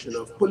acting commissioner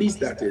of police,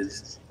 that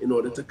is, in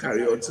order to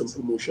carry out some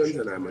promotions,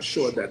 and I'm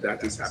assured that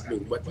that is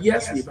happening. But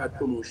yes, we've had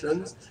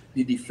promotions.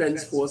 The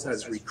Defense Force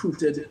has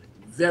recruited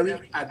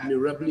very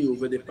admirably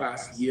over the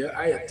past year.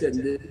 I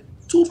attended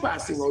 2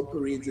 passing out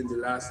parades in the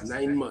last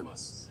 9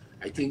 months.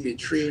 I think they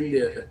trained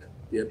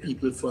their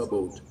people for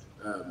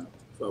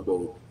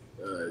about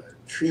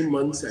 3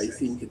 months, I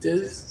think it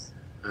is,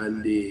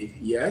 and they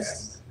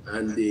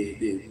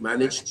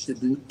managed to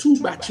do 2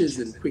 batches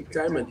in quick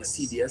time, and the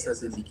CDS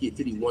has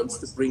indicated he wants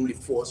to bring the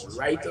force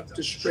right up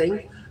to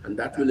strength, and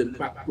that will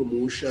impact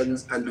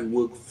promotions and the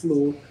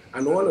workflow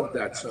and all of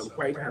that. So I'm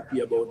quite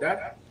happy about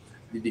that.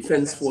 The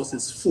Defense Force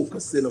is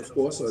focusing, of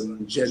course,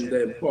 on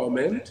gender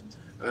empowerment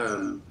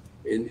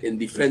in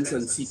defense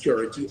and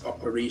security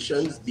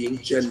operations, being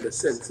gender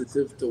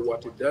sensitive to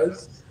what it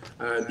does.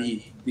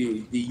 The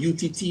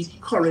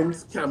UTT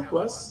Corinth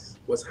campus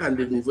was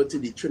handed over to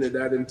the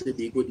Trinidad and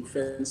Tobago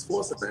Defense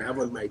Force, and I have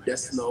on my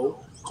desk now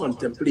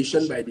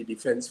contemplation by the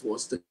Defense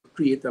Force to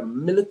create a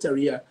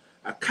military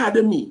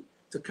academy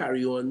to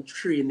carry on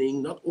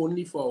training, not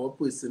only for our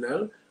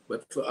personnel,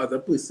 but for other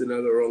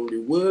personnel around the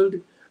world.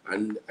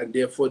 And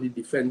therefore the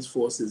Defense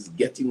Force is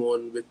getting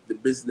on with the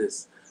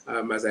business.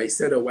 As I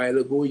said a while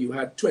ago, you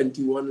had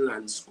 21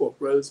 Lance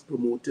Corporals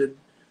promoted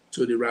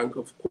to the rank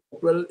of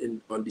Corporal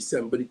on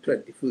December the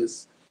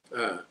 21st,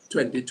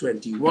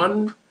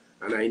 2021.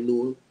 And I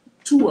know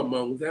 2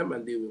 among them,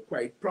 and they were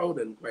quite proud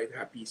and quite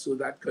happy. So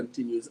that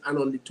continues. And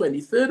on the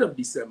 23rd of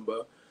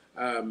December,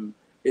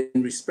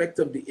 in respect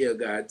of the Air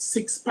Guard,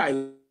 6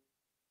 pilots.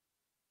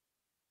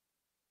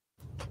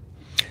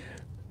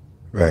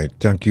 Right.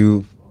 Thank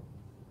you,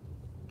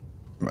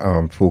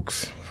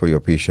 folks, for your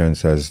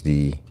patience as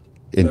the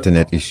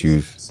internet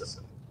issues.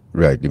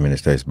 Right, the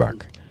minister is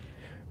back.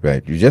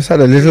 Right, you just had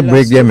a little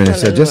break there,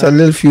 minister. Just a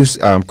little few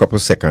couple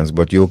seconds,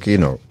 but you're okay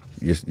now.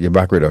 You're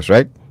back with us,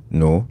 right?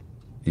 No,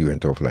 you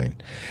went offline.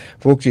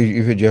 Folks,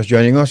 if you're just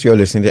joining us, you're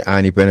listening to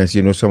Independence.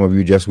 You know, some of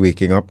you just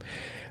waking up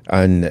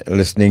and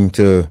listening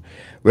to,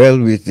 well,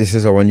 this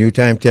is our new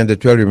time, 10 to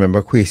 12.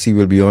 Remember, Kwesi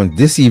will be on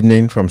this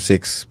evening from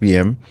 6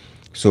 p.m.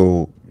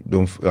 So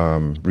don't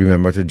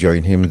remember to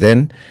join him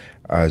then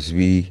as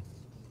we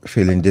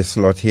fill in this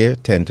slot here,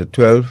 10 to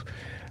 12.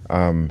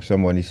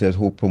 Somebody says,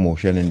 hope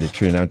promotion in the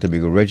Trinidad and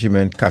Tobago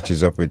Regiment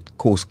catches up with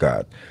Coast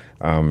Guard.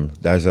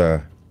 There's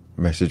a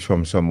message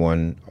from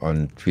someone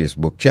on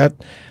Facebook chat.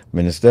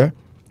 Minister,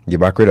 you're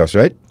back with us,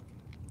 right?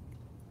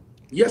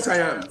 Yes, I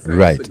am.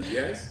 Right.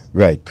 Yes.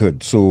 Right,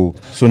 good. So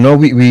now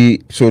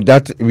we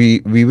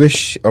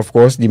wish, of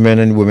course, the men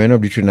and women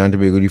of the Trinidad and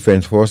Tobago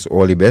Defense Force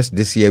all the best.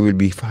 This year we'll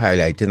be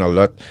highlighting a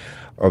lot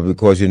of,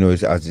 because, you know,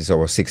 as it's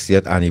our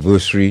 60th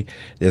anniversary,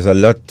 there's a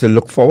lot to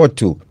look forward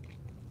to,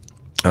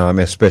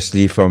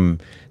 especially from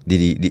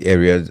the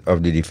areas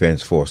of the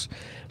Defense Force.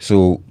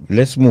 So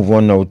let's move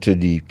on now to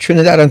the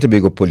Trinidad and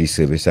Tobago Police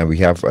Service, and we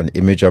have an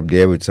image up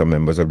there with some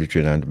members of the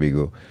Trinidad and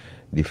Tobago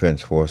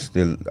Defense Force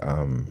still.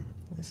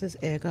 This is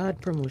Air Guard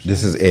Promotions.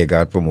 This is Air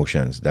Guard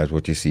Promotions. That's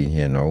what you're seeing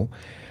here now.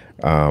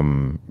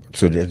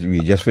 So that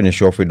we just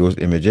finish off with those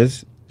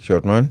images,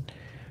 short man.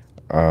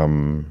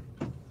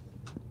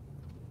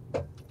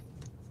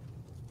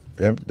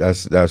 Yep,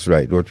 that's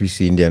right. What we've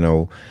seen there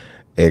now,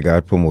 Air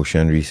Guard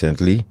Promotion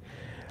recently,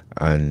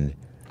 and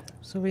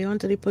so we're on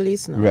to the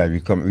police now. Right,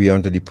 we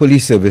on to the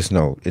police service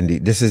now.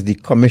 This is the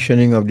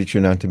commissioning of the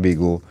Trinidad and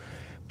Tobago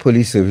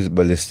Police Service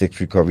Ballistic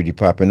Recovery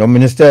Department. Now,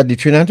 Minister, the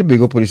Trinidad and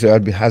Tobago Police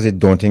Service has a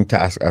daunting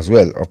task as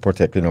well of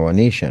protecting our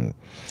nation,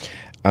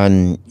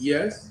 and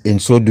yes, in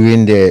so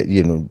doing,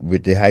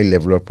 with the high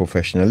level of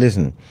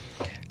professionalism,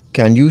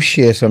 can you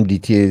share some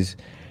details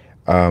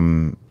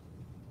on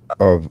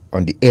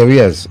the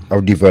areas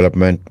of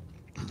development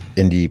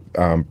in the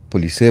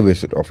police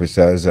service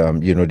officers?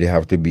 They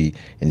have to be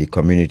in the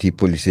community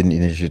policing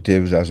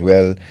initiatives as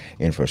well,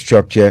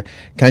 infrastructure.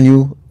 Can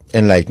you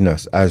enlighten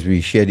us as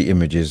we share the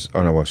images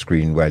on our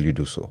screen while you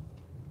do so?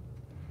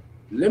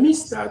 Let me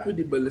start with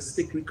the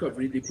Ballistic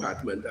Recovery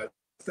Department. I'll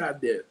start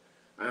there.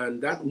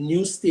 And that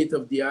new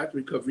state-of-the-art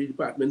recovery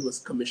department was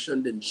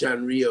commissioned in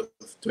January of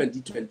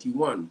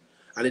 2021.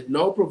 And it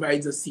now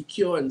provides a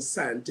secure and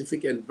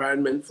scientific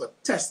environment for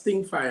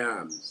testing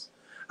firearms.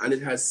 And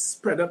it has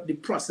spread up the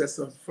process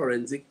of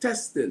forensic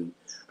testing.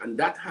 And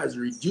that has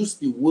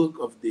reduced the work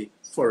of the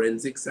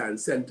Forensic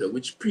Science Center,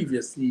 which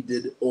previously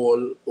did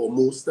all or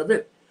most of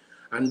it.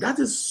 And that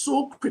is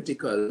so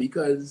critical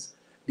because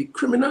the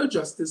criminal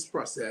justice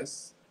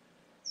process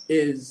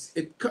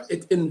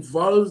it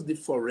involves the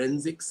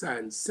Forensic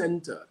Science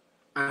Center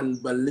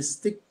and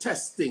ballistic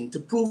testing to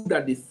prove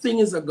that the thing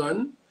is a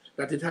gun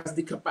that it has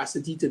the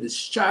capacity to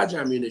discharge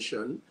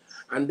ammunition.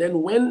 And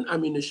then when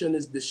ammunition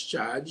is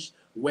discharged,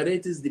 whether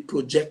it is the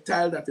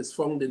projectile that is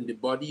found in the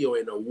body or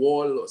in a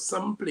wall or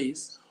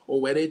someplace, or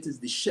whether it is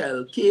the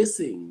shell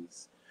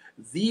casings,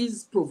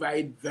 these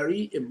provide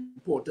very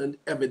important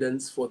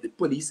evidence for the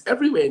police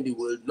everywhere in the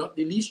world, not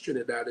the least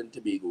Trinidad and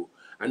Tobago.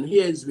 And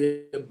here is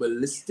where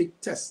ballistic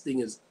testing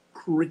is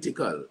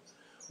critical.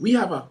 We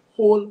have a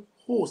whole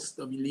host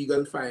of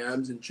illegal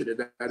firearms in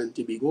Trinidad and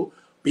Tobago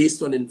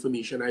based on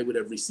information I would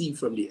have received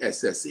from the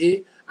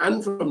SSA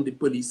and from the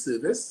police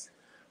service.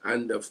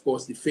 And of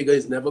course, the figure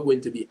is never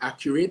going to be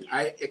accurate.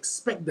 I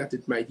expect that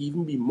it might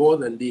even be more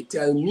than they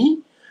tell me.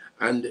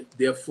 And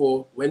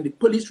therefore, when the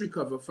police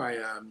recover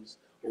firearms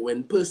or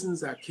when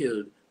persons are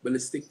killed,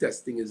 ballistic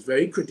testing is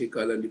very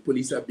critical, and the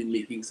police have been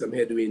making some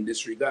headway in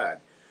this regard.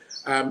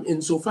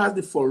 Insofar as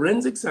the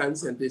Forensic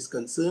Science Center is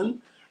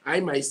concerned, I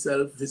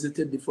myself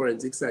visited the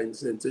Forensic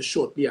Science Center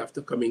shortly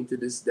after coming to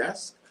this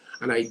desk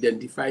and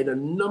identified a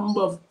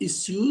number of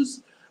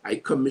issues. I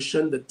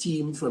commissioned a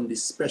team from the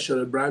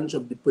special branch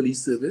of the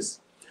police service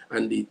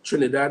and the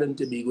Trinidad and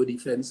Tobago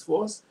Defense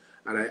Force,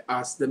 and I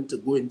asked them to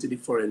go into the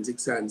Forensic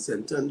Science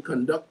Center and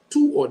conduct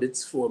 2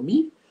 audits for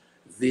me.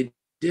 They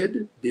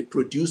did. They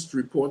produced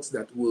reports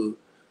that were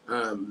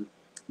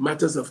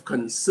matters of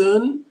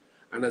concern,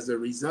 and as a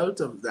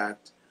result of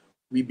that,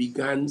 we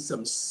began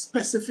some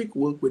specific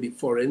work with the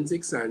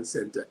Forensic Science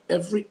Center,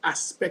 every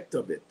aspect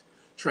of it,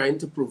 trying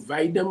to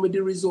provide them with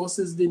the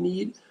resources they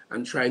need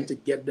and trying to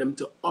get them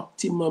to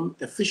optimum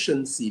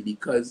efficiency,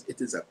 because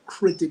it is a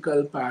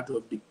critical part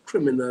of the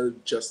criminal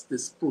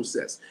justice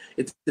process.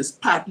 It is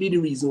partly the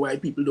reason why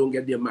people don't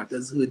get their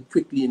matters heard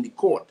quickly in the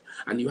court,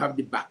 and you have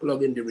the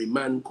backlog in the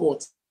remand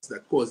courts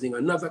that causing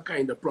another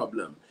kind of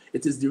problem.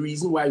 It is the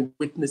reason why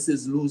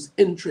witnesses lose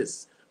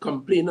interest,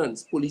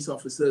 complainants, police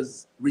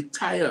officers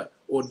retire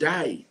or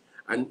die,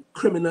 and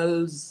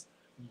criminals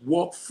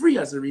walk free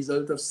as a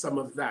result of some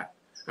of that.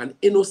 And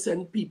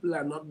innocent people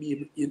are not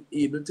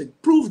able to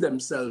prove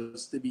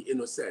themselves to be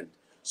innocent.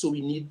 So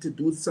we need to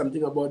do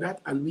something about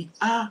that, and we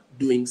are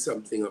doing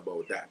something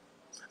about that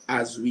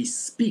as we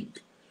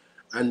speak.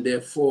 And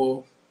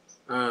therefore,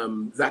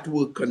 that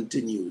will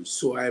continue.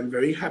 So I am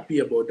very happy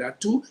about that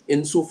too.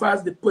 Insofar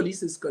as the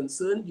police is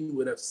concerned, you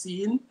would have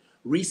seen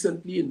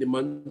recently in the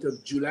month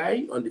of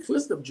July, on the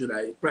 1st of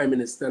July, Prime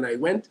Minister and I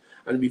went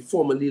and we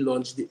formally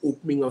launched the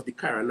opening of the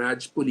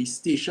Karanaj police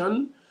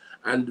station.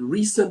 And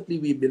recently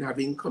we've been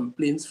having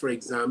complaints, for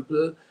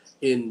example,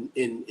 in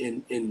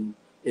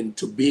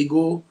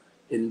Tobago,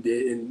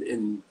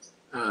 in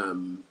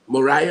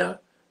Moria,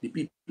 the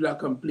people are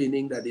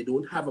complaining that they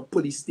don't have a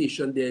police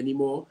station there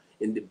anymore.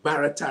 In the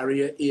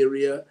Barataria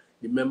area,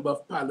 the Member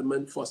of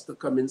Parliament, Foster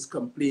Cummins,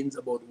 complains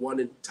about one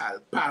in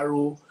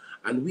Talparo.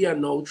 And we are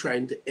now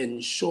trying to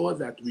ensure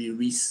that we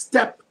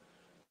re-step,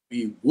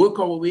 we work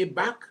our way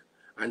back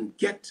and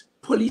get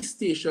police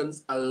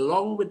stations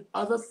along with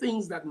other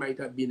things that might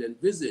have been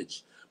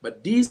envisaged.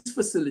 But these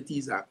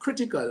facilities are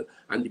critical,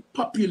 and the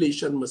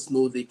population must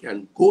know they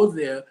can go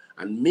there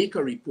and make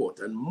a report.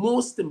 And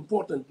most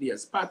importantly,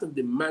 as part of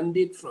the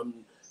mandate from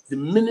the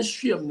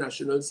Ministry of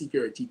National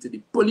Security to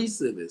the police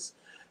service,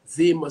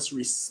 they must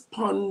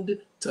respond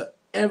to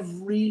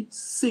every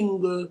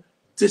single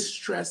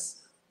distress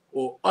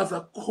or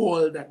other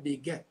call that they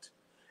get.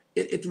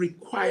 It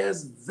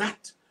requires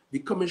that. The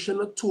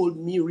commissioner told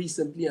me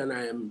recently, and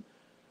I am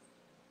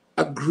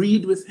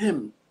agreed with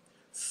him,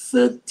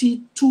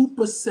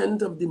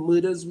 32% of the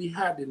murders we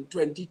had in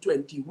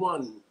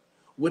 2021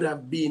 would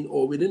have been,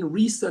 or within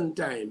recent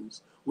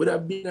times, would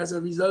have been as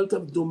a result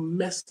of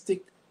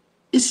domestic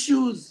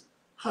issues,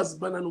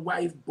 husband and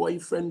wife,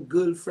 boyfriend,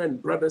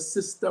 girlfriend, brother,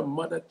 sister,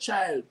 mother,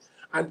 child.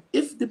 And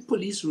if the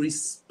police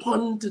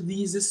respond to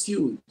these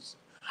issues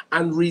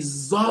and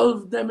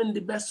resolve them in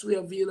the best way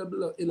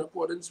available in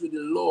accordance with the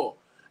law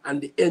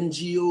and the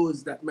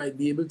NGOs that might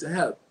be able to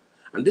help.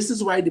 And this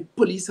is why the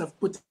police have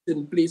put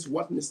in place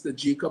what Mr.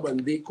 Jacob and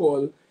they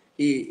call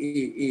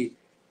a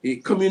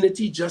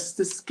community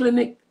justice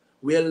clinic,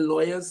 where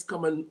lawyers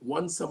come in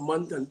once a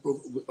month and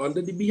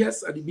under the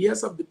behest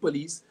of the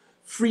police,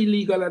 free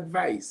legal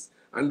advice.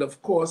 And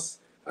of course,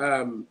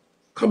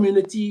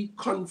 community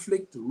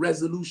conflict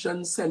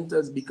resolution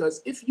centers,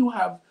 because if you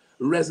have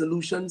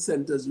resolution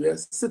centers where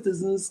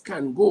citizens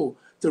can go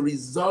to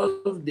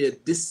resolve their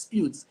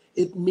disputes,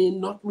 it may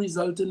not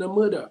result in a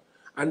murder.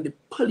 And the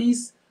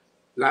police,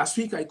 last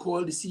week I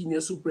called the senior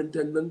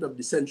superintendent of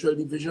the Central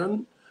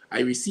Division.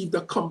 I received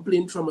a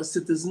complaint from a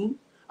citizen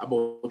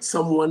about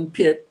someone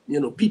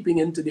peeping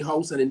into the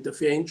house and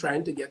interfering,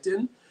 trying to get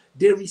in.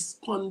 They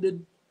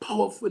responded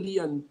powerfully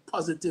and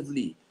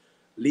positively.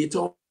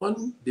 Later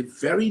on, the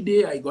very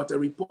day, I got a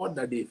report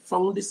that they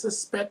found the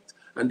suspect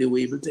and they were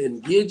able to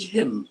engage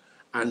him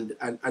and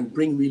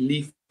bring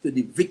relief to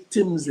the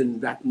victims in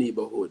that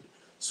neighborhood.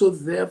 So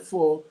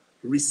therefore,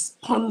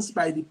 response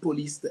by the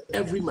police to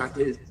every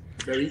matter is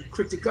very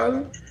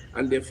critical.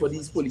 and therefore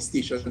these police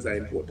stations are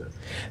important.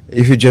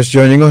 If you're just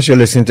joining us, you're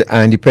listening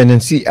to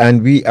Dependency,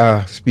 and we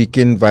are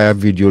speaking via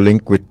video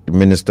link with the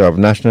Minister of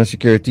National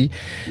Security.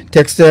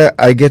 Texter,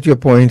 I get your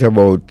point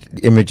about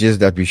the images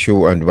that we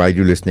show and why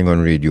you're listening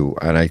on radio,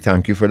 and I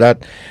thank you for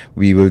that.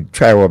 We will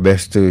try our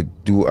best to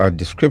do a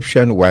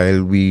description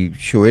while we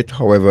show it.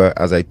 However,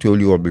 as I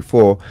told you all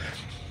before,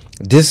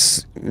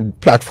 this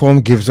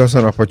platform gives us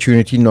an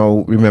opportunity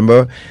now.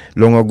 Remember,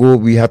 long ago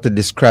we had to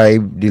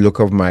describe the look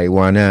of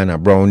marijuana and a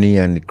brownie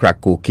and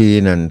crack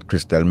cocaine and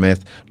crystal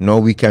meth. Now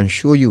we can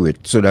show you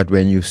it so that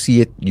when you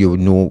see it, you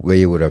know where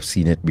you would have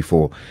seen it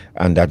before,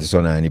 and that is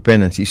on our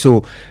Dependency.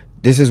 So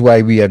this is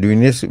why we are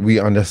doing this. We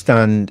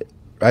understand,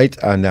 right?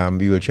 And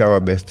we will try our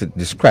best to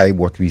describe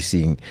what we're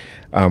seeing,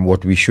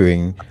 what we're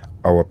showing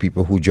our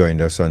people who joined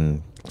us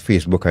on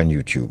Facebook and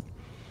YouTube.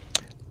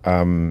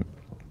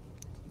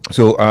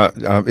 So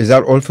is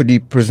that all for the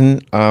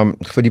prison,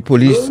 for the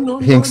police,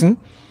 Hinkson?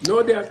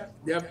 No, they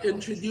have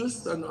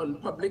introduced on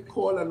public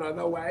call and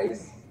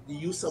otherwise the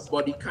use of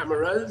body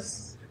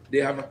cameras. They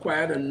have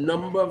acquired a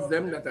number of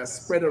them that are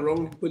spread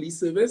around the police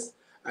service,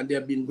 and they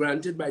have been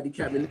granted by the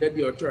cabinet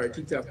the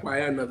authority to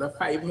acquire another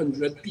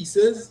 500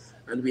 pieces,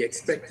 and we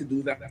expect to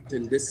do that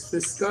in this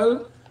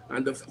fiscal.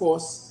 And of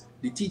course,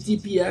 the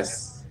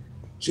TTPS,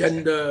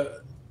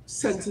 gender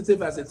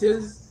sensitive as it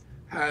is,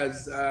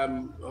 has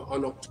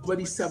on October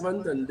the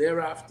 7th and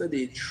thereafter,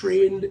 they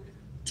trained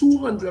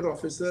 200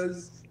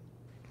 officers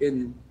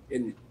in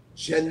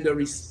gender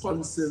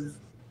responsive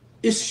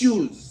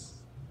issues,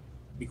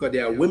 because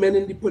there are women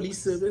in the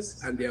police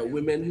service and there are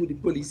women who the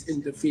police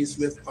interface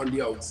with on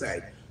the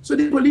outside. So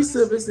the police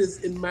service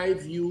is, in my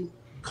view,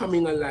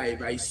 coming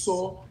alive. I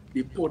saw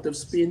the Port of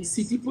Spain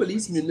City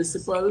Police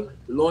Municipal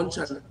launch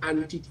an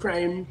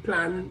anti-crime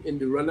plan in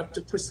the run-up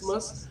to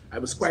Christmas. I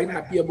was quite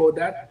happy about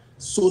that.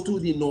 So too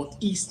the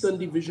Northeastern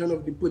Division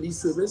of the Police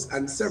Service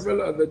and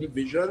several other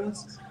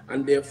divisions.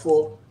 And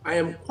therefore, I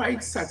am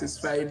quite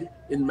satisfied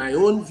in my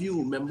own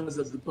view, members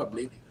of the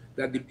public,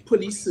 that the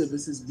police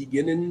service is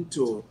beginning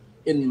to,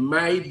 in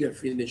my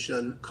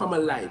definition, come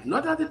alive.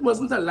 Not that it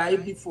wasn't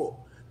alive before,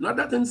 not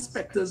that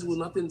inspectors were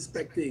not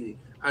inspecting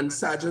and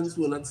sergeants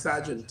were not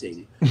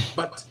sergeanting,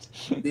 but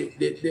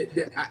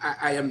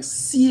I am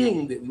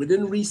seeing that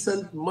within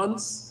recent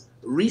months,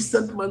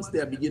 they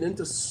are beginning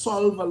to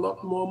solve a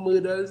lot more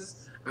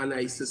murders, and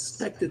I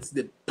suspect it's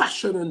the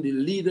passion and the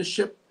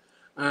leadership.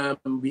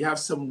 We have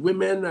some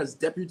women as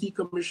deputy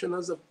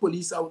commissioners of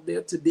police out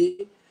there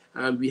today.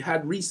 We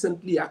had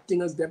recently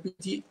acting as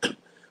deputy,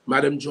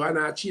 Madam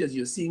Joanna Archie, as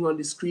you're seeing on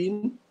the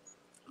screen,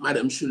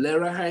 Madam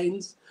Shulera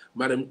Hines,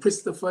 Madam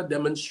Christopher,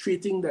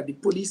 demonstrating that the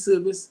police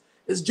service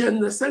is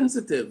gender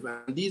sensitive.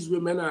 And these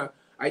women are,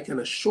 I can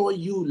assure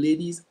you,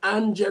 ladies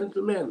and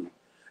gentlemen,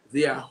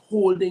 they are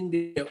holding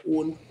their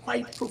own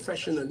quite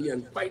professionally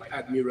and quite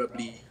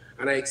admirably.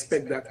 And I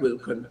expect that will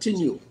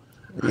continue.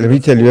 Let me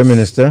tell you,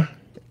 Minister,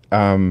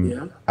 I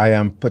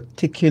am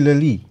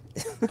particularly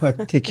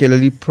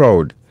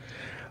proud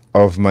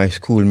of my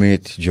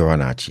schoolmate,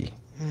 Joanne Archie.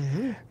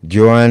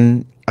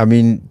 Joanne,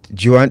 imagine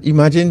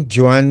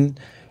Joanne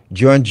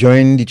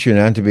joined the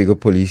Trinidad and Tobago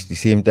Police the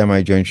same time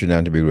I joined Trinidad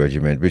and Tobago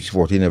Regiment, which is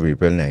 14th of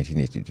April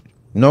 1982.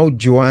 Now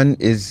Joanne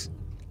is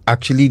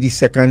actually the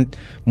second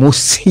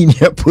most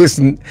senior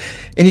person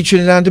in the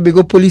Trinidad and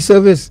Tobago Police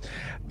Service.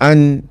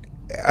 And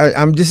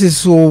this is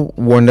so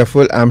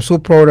wonderful. I'm so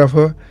proud of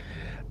her.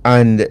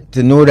 And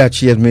to know that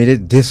she has made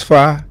it this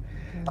far,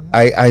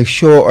 I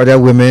sure other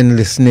women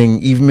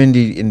listening, even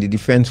in the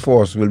defense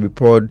force, will be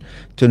proud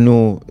to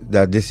know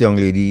that this young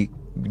lady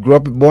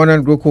born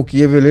and grew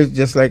Coquille Village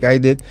just like I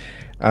did,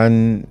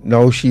 and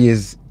now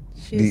she's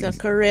a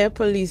career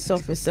police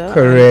officer.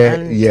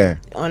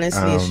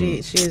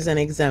 Honestly, she is an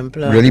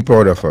exemplar. Really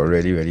proud of her.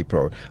 Really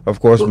proud. Of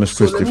course, Miss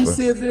Christopher. So let me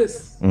say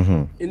this: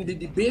 in the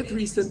debate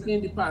recently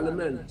in the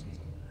Parliament,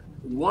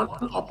 one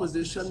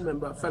opposition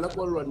member, a fellow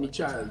called Rodney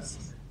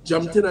Charles,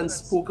 jumped in and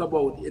spoke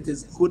about it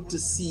is good to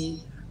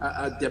see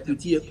a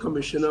deputy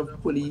commissioner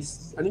of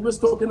police, and he was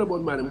talking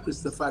about Madam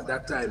Christopher at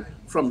that time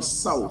from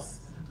South.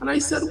 And I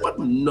said, what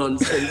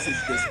nonsense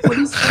is this?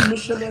 Police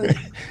commissioners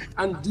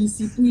and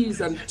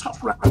DCPs and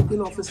top-ranking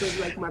officers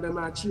like Madam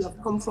Archie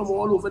have come from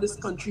all over this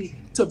country.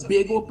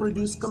 Tobago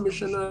produced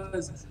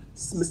commissioners,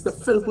 Mr.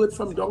 Philbert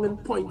from down in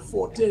Point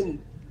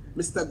 14,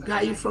 Mr.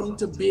 Guy from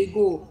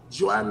Tobago,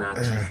 Joanne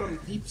Archie from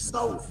Deep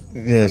South.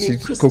 Yeah,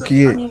 she's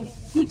Coquille.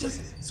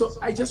 So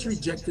I just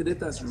rejected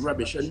it as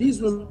rubbish. And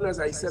these women, as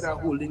I said, are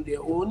holding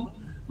their own.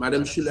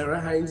 Madam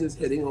Shulera Hines is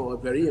heading our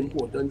very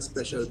important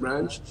special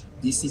branch.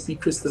 DCP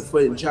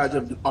Christopher in charge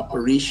of the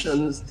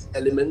operations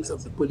elements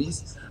of the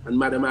police. And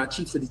Madam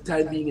Archie, for the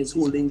time being, is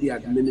holding the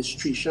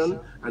administration.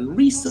 And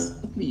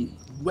recently,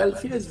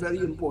 welfare is very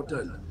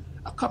important.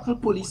 A couple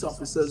police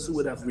officers who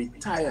would have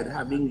retired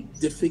having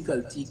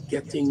difficulty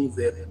getting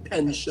their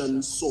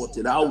pension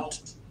sorted out.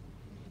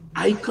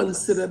 I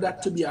consider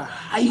that to be a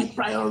high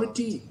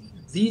priority.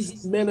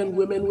 These men and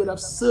women would have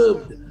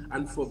served,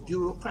 and for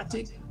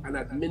bureaucratic and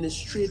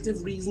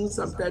administrative reasons,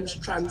 sometimes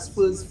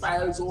transfers,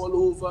 files all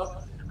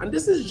over. And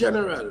this is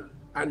general.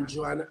 And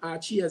Joanna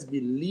Archie has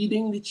been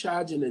leading the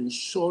charge in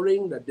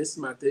ensuring that this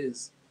matter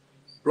is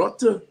brought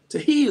to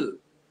heel.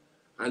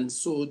 And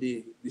so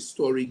the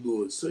story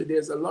goes. So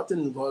there's a lot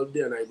involved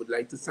there, and I would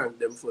like to thank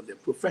them for their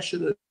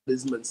professionalism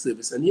and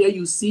service. And here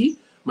you see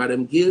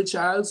Madam Gail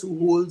Charles, who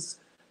holds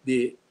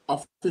the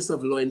Office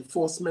of Law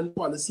Enforcement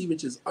Policy,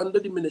 which is under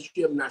the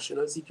Ministry of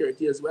National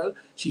Security as well.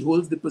 She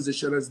holds the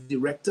position as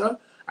director.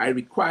 I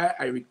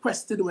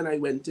requested when I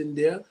went in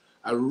there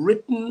a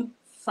written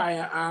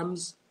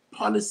firearms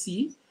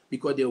policy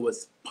because there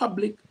was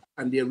public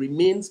and there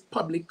remains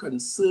public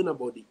concern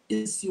about the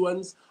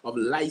issuance of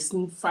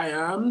licensed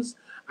firearms.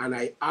 And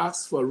I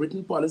asked for a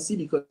written policy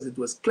because it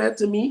was clear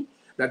to me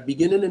that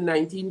beginning in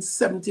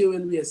 1970,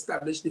 when we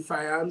established the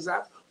Firearms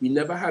Act, we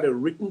never had a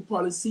written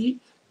policy.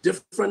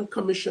 Different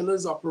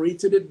commissioners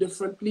operated it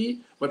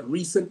differently, but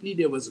recently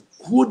there was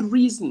good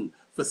reason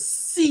for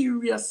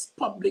serious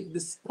public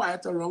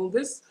disquiet around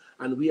this,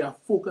 and we are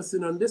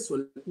focusing on this.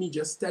 So let me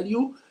just tell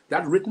you,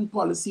 that written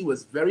policy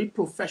was very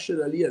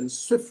professionally and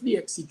swiftly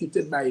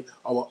executed by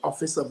our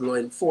Office of Law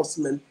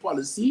Enforcement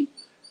Policy,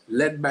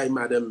 led by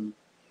Madam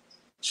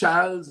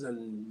Charles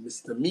and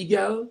Mr.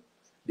 Miguel.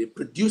 They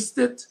produced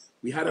it.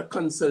 We had a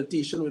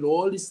consultation with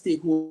all the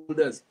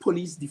stakeholders,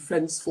 police,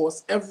 defense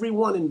force,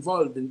 everyone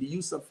involved in the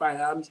use of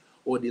firearms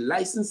or the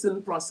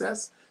licensing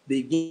process.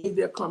 They gave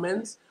their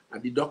comments,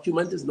 and the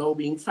document is now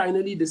being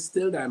finally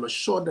distilled. I'm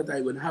assured that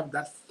I will have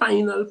that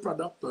final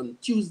product on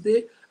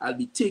Tuesday. I'll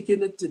be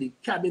taking it to the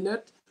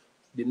cabinet,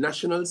 the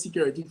National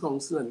Security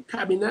Council and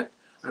cabinet,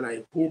 and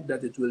I hope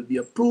that it will be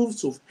approved.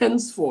 So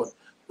henceforth,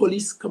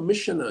 police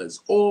commissioners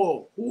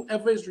or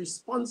whoever is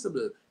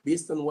responsible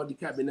based on what the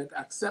cabinet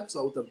accepts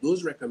out of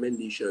those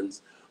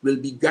recommendations will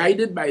be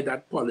guided by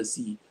that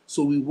policy,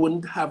 so we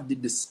won't have the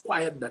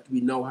disquiet that we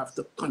now have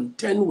to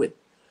contend with.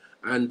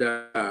 And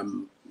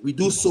we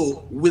do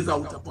so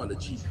without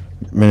apology.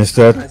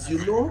 Minister. As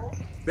you know,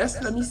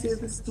 best let me say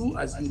this too,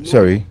 as you know,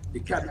 Sorry. the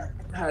cabinet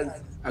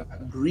has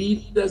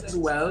agreed as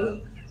well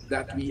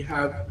that we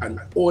have an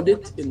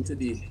audit into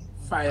the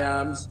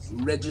firearms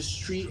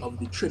registry of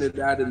the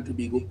Trinidad and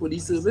Tobago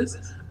Police Service.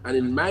 And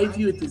in my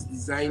view, it is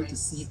designed to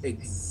see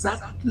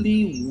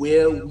exactly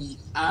where we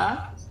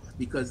are,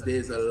 because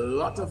there's a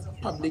lot of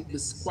public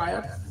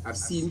disquiet. I've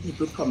seen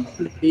people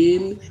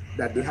complain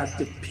that they had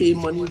to pay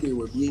money, they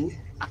were being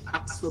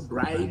asked for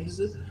bribes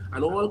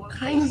and all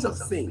kinds of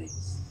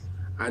things.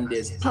 And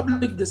there's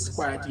public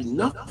disquiet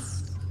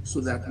enough so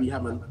that we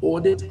have an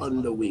audit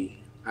underway,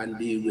 and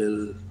they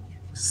will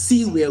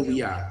see where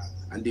we are,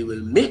 and they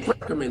will make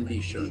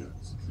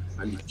recommendations,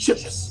 and the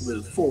chips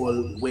will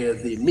fall where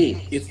they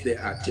may, if there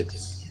are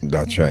chips.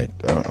 That's right.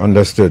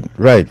 Understood.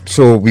 Right.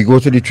 So we go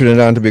to the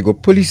Trinidad and Tobago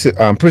Police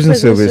Prison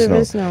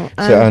Service now.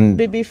 And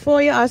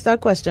before you ask that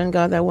question,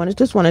 God, I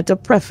just wanted to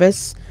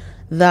preface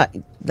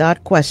that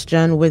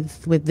question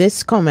with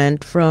this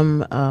comment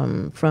from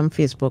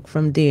Facebook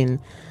from Dean,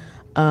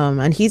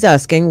 and he's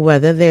asking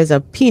whether there's a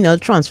penal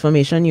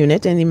transformation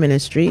unit in the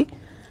ministry.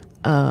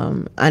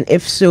 And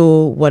if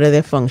so, what are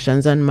their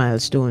functions and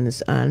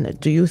milestones? And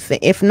do you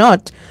think, if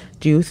not,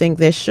 do you think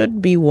there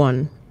should be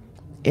one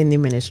in the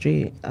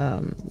ministry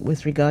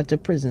with regard to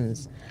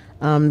prisons?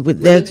 No,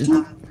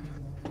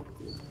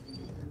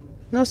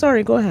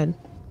 sorry, go ahead.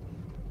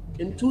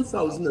 In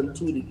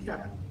 2002,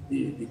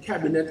 the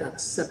cabinet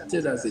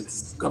accepted as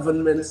its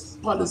government's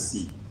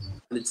policy,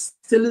 and it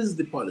still is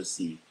the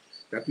policy,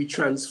 that we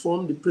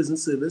transform the prison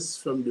service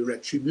from the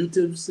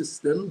retributive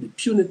system, the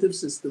punitive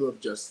system of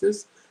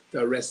justice, to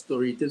a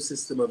restorative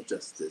system of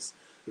justice.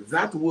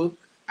 That work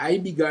I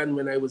began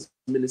when I was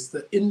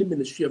minister in the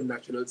Ministry of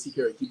National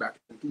Security back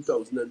in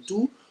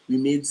 2002. We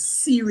made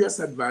serious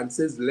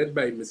advances led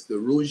by Mr.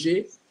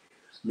 Roger,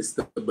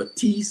 Mr.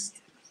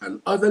 Batiste,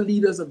 and other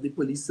leaders of the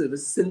police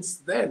service since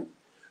then.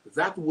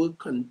 That work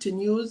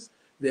continues.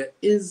 There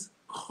is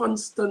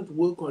constant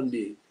work on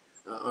the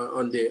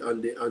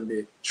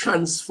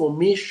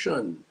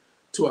transformation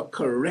to a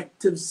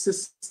corrective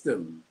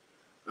system.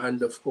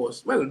 And of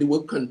course, well, the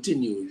work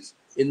continues.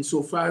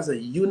 Insofar as a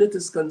unit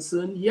is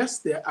concerned, yes,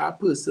 there are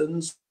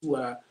persons who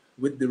are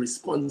with the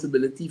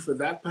responsibility for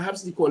that.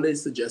 Perhaps the caller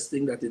is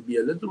suggesting that it be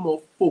a little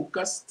more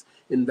focused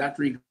in that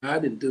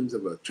regard in terms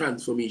of a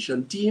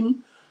transformation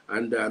team.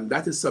 And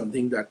that is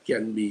something that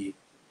can be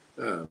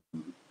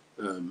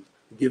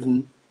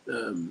given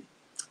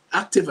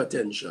active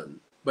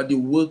attention. But the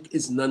work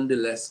is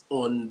nonetheless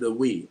on the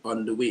way.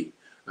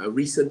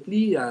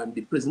 Recently,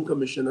 the prison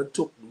commissioner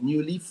took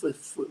newly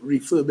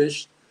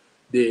refurbished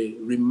the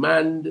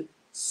remand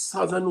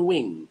southern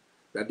wing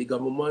that the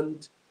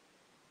government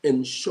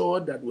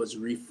ensured that was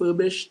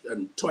refurbished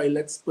and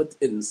toilets put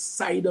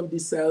inside of the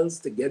cells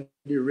to get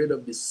rid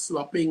of the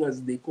slopping,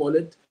 as they call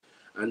it.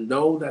 And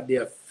now that they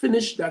have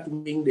finished that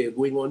wing, they're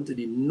going on to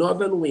the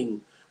northern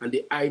wing. And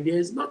the idea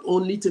is not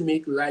only to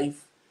make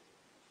life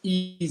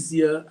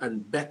easier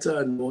and better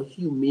and more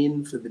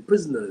humane for the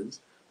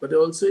prisoners, but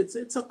also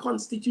it's a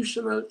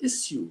constitutional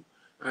issue,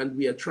 and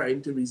we are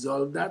trying to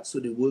resolve that. So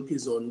the work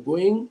is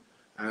ongoing.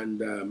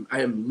 And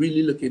I am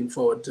really looking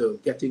forward to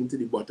getting to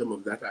the bottom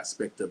of that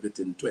aspect of it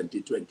in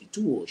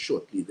 2022 or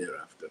shortly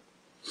thereafter.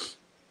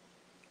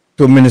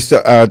 So,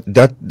 Minister,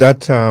 that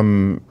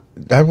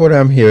what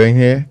I'm hearing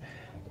here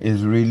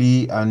is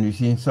really, and you've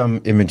seen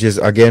some images.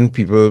 Again,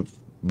 people,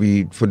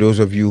 for those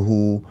of you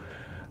who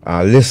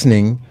are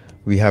listening,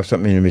 we have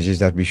some images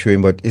that we're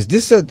showing. But is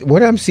this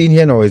what I'm seeing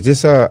here now? Is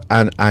this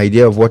an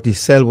idea of what the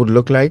cell would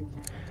look like?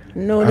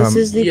 No, this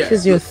is the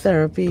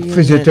physiotherapy unit.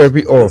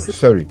 Physiotherapy. Oh,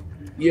 sorry.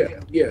 Yeah.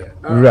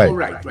 Right. Oh,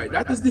 right.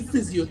 That is the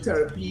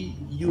physiotherapy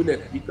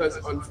unit, because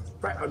on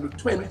the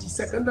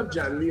 22nd of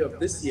January of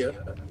this year,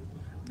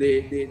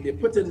 they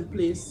put in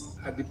place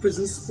at the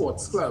Prison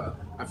Sports Club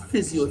a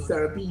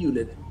physiotherapy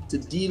unit to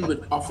deal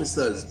with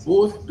officers,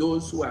 both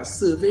those who are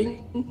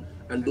serving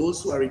and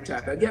those who are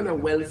retired. Again, a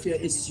welfare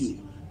issue,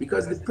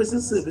 because the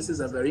prison service is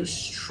a very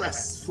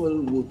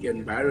stressful work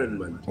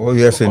environment. Oh,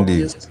 yes, for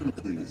indeed.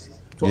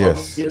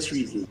 Obvious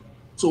reasons.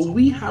 So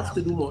we have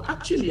to do more.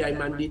 Actually, I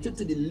mandated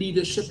to the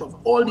leadership of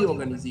all the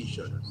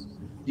organizations,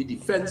 the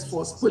Defense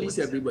Force, police,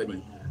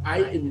 everybody.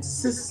 I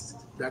insist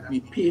that we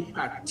pay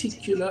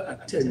particular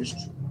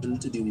attention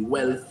to the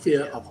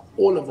welfare of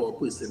all of our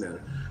personnel.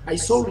 I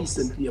saw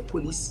recently a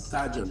police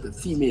sergeant, a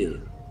female,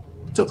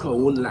 took her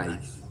own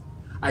life.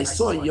 I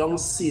saw a young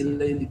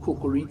sailor in the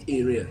Cocorite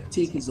area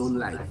take his own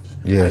life.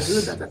 Yes.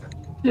 I heard that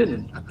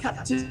a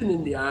captain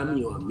in the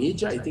army, or a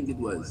major, I think it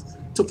was,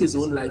 took his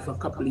own life a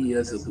couple of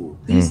years ago.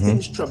 These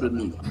things trouble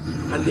me.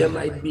 And there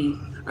might be,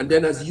 and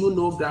then as you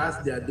know,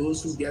 Garth, there are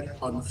those who get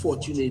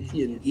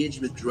unfortunately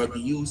engaged with drug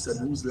use and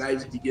whose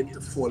lives begin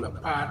to fall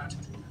apart.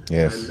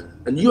 Yes.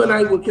 And you and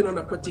I are working on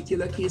a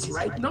particular case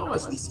right now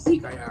as we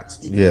speak. I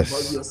asked you Yes.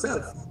 about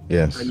yourself.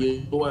 Yes. And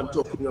you know what I'm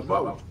talking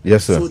about.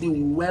 Yes, sir. So the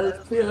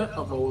welfare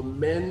of our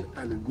men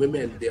and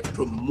women, their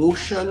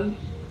promotion,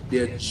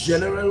 their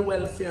general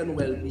welfare and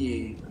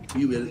well-being,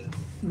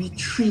 we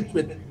treat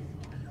with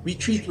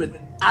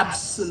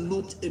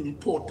absolute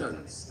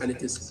importance. And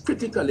it is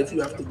critical if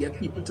you have to get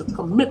people to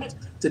commit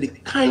to the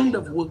kind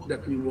of work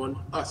that we want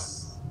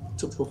us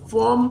to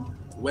perform.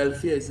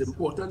 Welfare is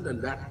important,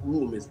 and that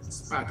room is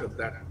part of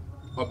that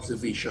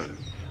observation.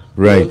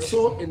 Right. We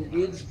also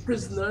engage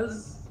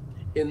prisoners,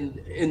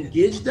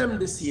 engage them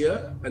this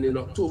year, and on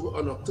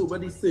October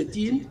the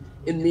 13th,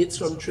 inmates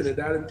from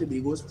Trinidad and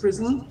Tobago's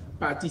prison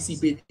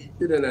participated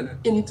in an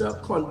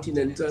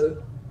intercontinental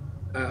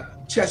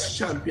chess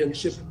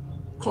championship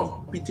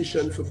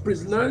competition for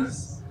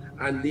prisoners,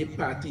 and they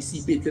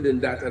participated in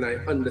that, and I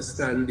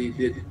understand they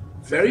did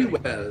very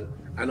well.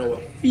 And our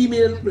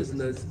female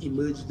prisoners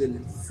emerged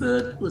in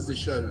 3rd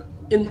position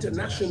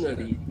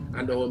internationally,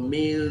 and our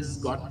males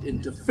got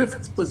into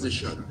 5th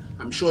position.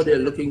 I'm sure they're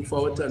looking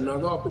forward to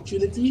another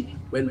opportunity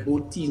when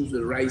both teams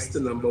will rise to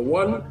number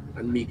 1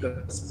 and make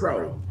us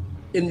proud.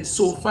 In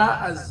so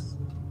far as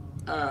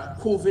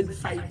COVID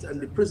fight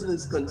and the prison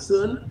is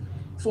concerned,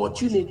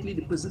 fortunately,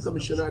 the prison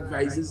commissioner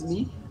advises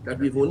me that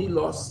we've only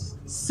lost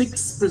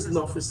 6 prison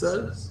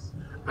officers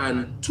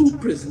and 2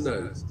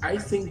 prisoners. I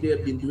think they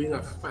have been doing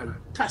a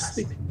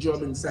fantastic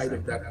job inside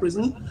of that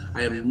prison.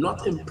 I am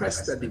not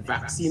impressed at the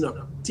vaccine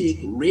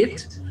uptake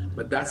rate,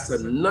 but that's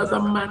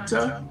another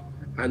matter.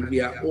 And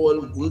we are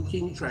all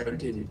working, trying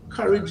to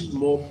encourage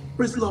more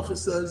prison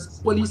officers,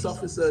 police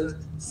officers,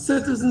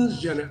 citizens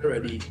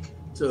generally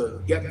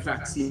to get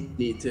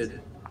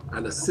vaccinated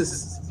and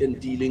assist in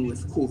dealing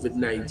with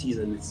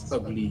COVID-19 and its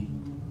ugly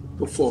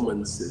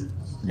performances.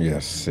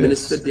 Yes.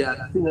 Minister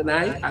Diating and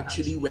I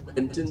actually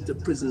went into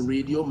prison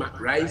radio,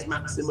 Rise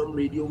Maximum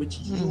Radio, which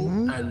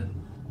you and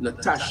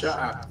Natasha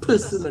are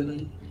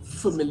personally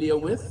familiar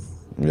with.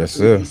 Yes,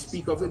 sir. We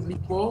speak of it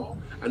before,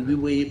 and we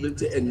were able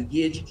to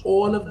engage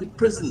all of the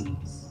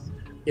prisons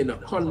in a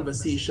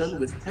conversation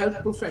with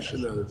health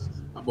professionals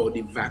about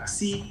the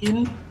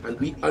vaccine, and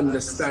we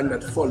understand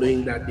that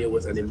following that there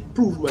was an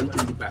improvement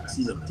in the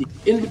vaccine uptake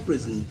in the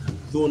prison,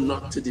 though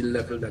not to the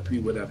level that we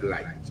would have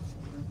liked.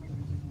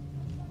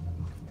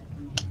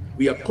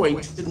 We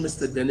appointed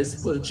Mr.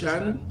 Dennis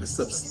Pulchan, a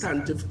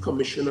substantive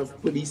commissioner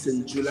of police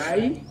in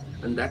July,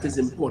 and that is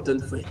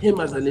important for him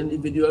as an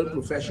individual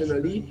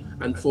professionally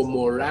and for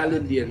morale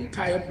in the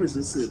entire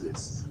prison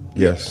service.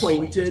 Yes. We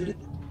appointed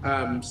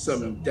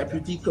some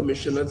deputy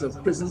commissioners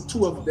of prison,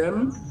 2 of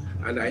them,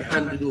 and I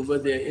handed over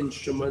their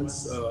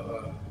instruments,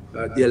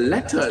 their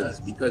letters,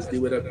 because they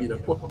would have been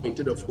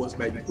appointed, of course,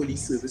 by the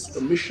Police Service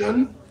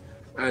Commission,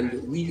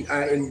 and we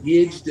are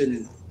engaged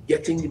in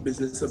getting the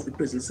business of the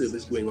prison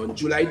service going. On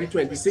July the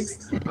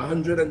 26th,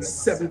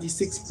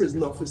 176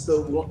 prison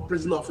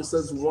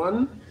officers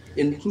won,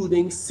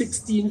 including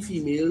 16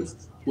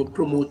 females, were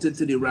promoted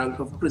to the rank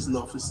of prison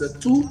officer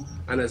 2.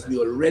 And as we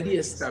already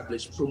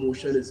established,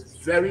 promotion is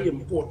very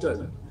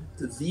important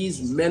to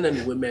these men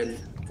and women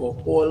for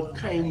all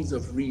kinds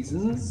of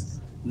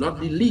reasons,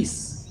 not the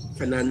least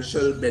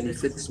financial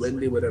benefits. When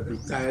they would have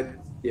retired,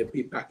 their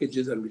pay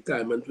packages and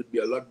retirement would be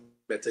a lot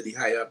better the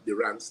higher up the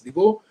ranks they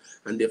go,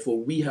 and therefore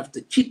we have to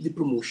keep the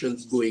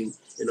promotions going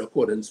in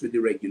accordance with the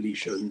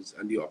regulations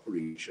and the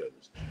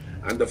operations.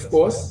 And of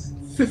course,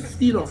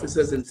 15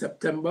 officers in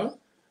September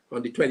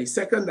On the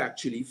 22nd,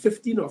 actually,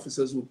 15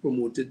 officers were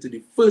promoted to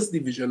the first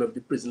division of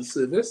the prison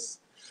service.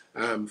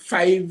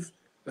 5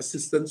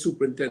 assistant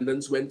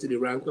superintendents went to the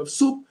rank of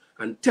soup,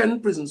 and 10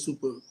 prison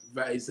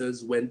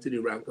supervisors went to the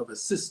rank of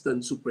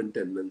assistant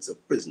superintendents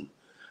of prison.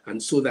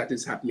 And so that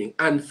is happening.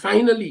 And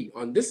finally,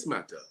 on this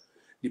matter,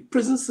 the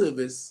prison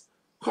service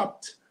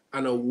copped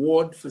an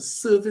award for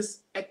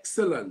service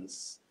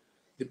excellence,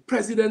 the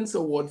President's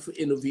Award for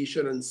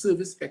Innovation and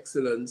Service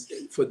Excellence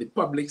for the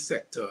public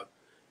sector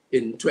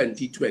in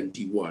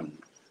 2021.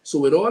 So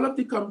with all of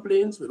the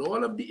complaints, with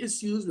all of the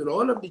issues, with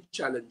all of the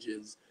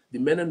challenges, the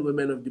men and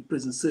women of the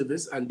prison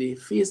service, and they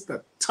faced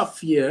a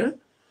tough year.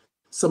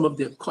 Some of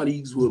their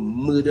colleagues were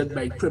murdered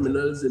by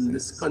criminals in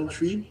this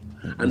country,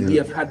 and we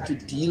have had to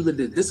deal with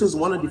it. This was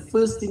one of the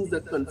first things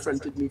that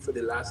confronted me for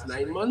the last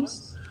 9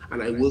 months,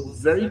 and I work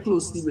very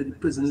closely with the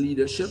prison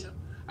leadership.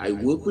 I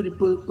work with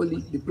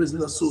the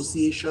Prison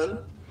Association.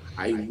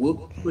 I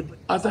work with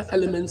other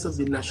elements of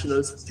the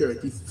national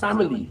security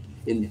family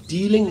in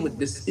dealing with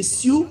this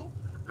issue,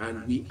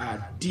 and we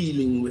are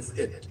dealing with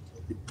it.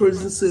 The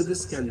prison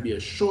service can be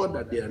assured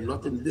that they are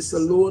not in this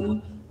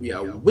alone. We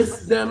are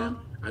with them,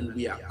 and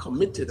we are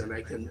committed. And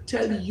I can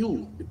tell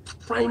you, the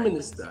Prime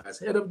Minister, as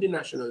head of the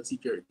National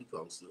Security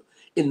Council,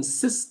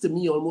 insists to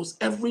me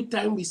almost every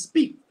time we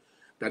speak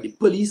that the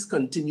police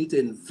continue to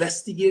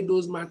investigate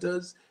those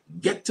matters,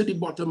 get to the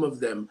bottom of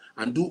them,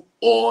 and do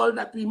all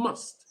that we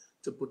must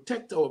to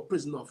protect our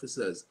prison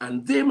officers.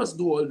 And they must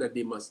do all that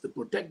they must to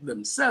protect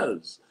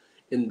themselves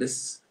in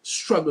this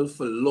struggle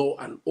for law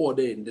and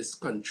order in this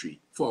country,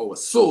 for our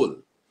soul.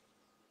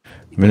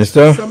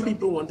 Minister? Some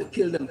people want to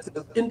kill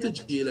themselves into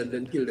jail and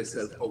then kill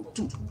themselves out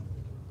too.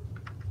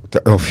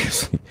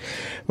 Obviously.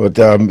 But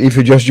if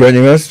you're just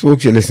joining us,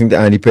 folks, you're listening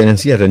to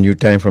Dependency at a new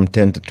time from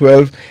 10 to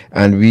 12.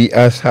 And we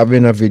are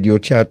having a video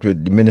chat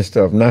with the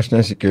Minister of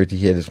National Security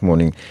here this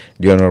morning,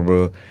 the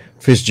Honorable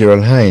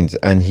Fitzgerald Hines.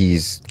 And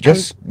he's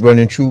just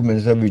running through,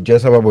 Minister. We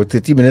just have about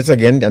 30 minutes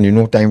again, and you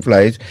know time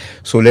flies.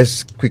 So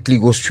let's quickly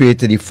go straight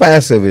to the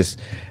fire service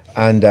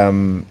and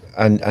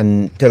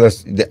tell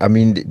us, I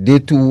mean, they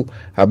too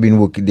have been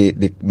working,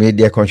 they made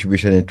their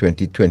contribution in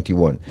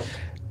 2021.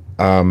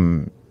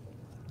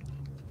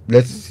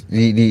 Let's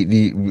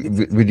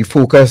with the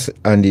focus,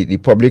 and the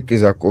public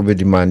is a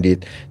COVID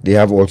mandate. They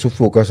have also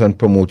focused on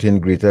promoting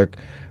greater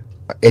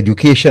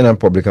education and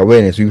public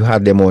awareness. We've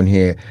had them on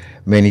here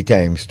many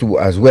times too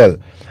as well.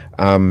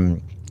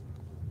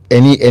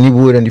 Any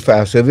word on the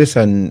fire service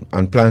and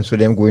plans for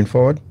them going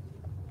forward?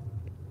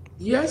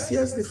 Yes,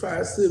 the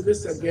fire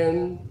service,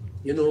 again,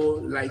 you know,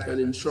 like an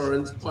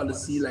insurance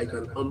policy, like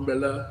an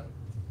umbrella,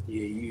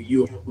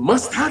 you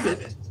must have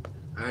it.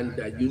 And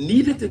you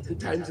need it in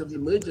times of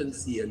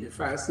emergency. And the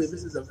fire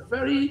service is a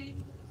very,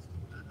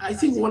 I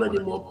think, one of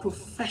the more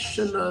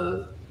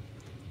professional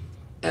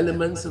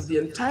elements of the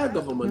entire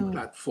government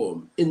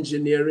platform.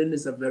 Engineering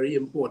is a very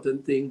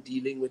important thing,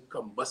 dealing with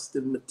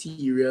combustive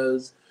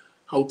materials,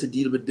 how to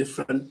deal with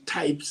different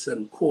types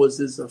and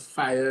causes of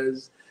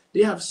fires.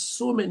 They have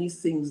so many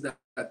things that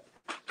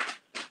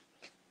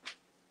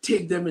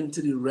take them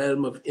into the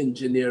realm of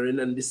engineering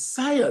and the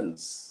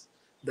science.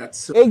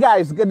 Hey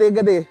guys, good day,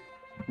 good day.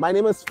 My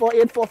name is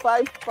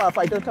 4845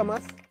 Firefighter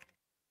Thomas.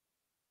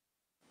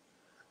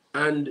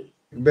 And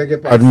beg your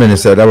pardon,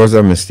 Minister, that was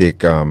a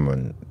mistake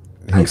on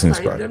Hickson's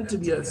part.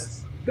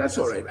 That's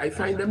all right. I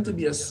find them to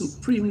be a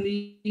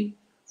supremely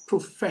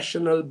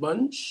professional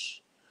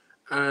bunch,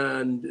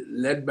 and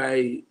led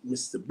by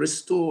Mr.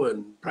 Bristow,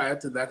 and prior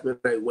to that, when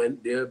I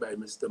went there, by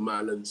Mr.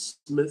 Marlon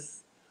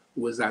Smith,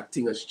 who was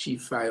acting as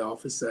Chief Fire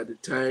Officer at the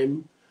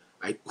time.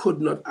 I could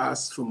not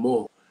ask for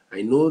more.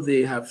 I know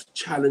they have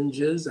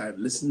challenges. I've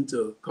listened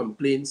to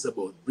complaints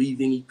about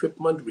breathing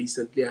equipment.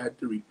 Recently, I had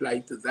to reply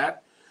to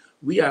that.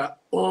 We are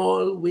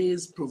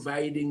always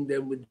providing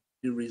them with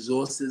the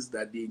resources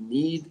that they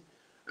need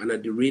and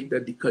at the rate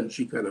that the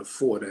country can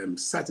afford. I'm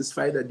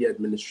satisfied that the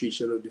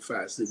administration of the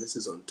fire service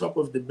is on top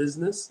of the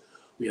business.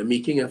 We are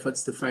making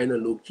efforts to find a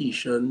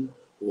location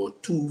or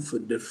two for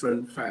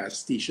different fire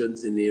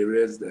stations in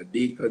areas that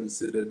they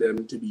consider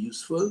them to be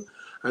useful.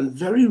 And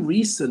very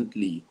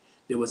recently,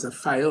 there was a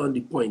fire on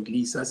the Point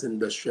Lisa's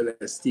industrial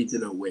estate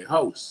in a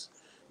warehouse.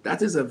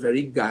 That is a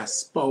very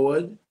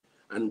gas-powered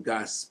and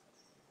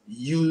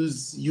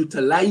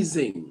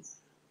gas-utilizing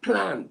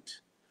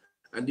plant.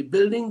 And the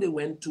building they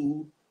went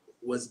to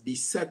was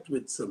beset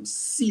with some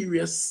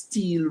serious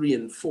steel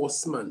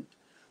reinforcement.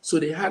 So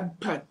they had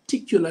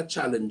particular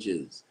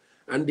challenges,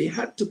 and they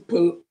had to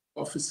pull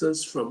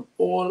officers from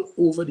all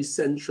over the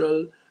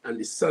central and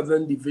the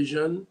southern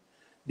division.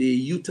 They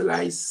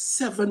utilized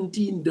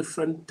 17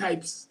 different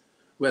types,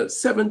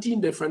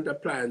 17 different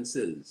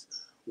appliances,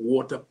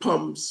 water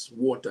pumps,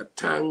 water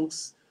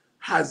tanks,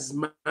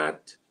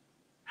 hazmat,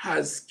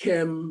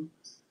 hazchem,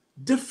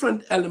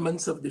 different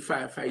elements of the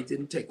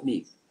firefighting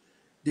technique.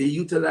 They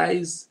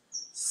utilize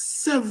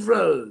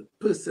several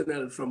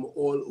personnel from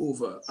all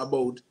over.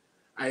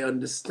 I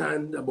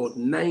understand, about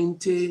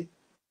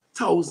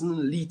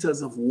 90,000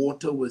 liters of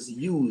water was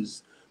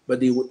used but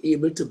they were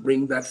able to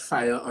bring that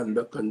fire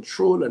under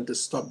control and to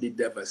stop the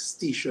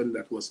devastation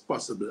that was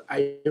possible.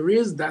 I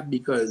raised that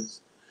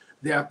because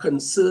there are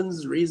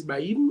concerns raised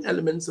by even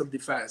elements of the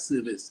fire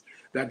service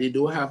that they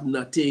don't have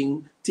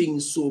nothing,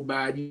 things so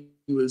bad, you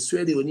will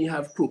swear they only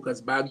have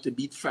crocus bag to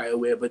beat fire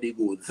wherever they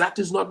go. That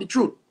is not the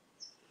truth.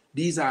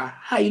 These are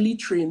highly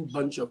trained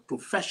bunch of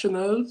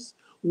professionals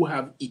who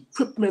have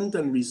equipment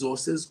and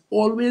resources,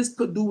 always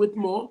could do with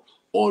more,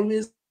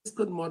 always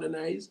could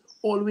modernize,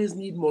 always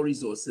need more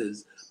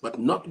resources, but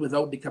not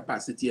without the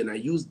capacity. And I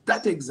use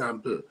that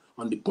example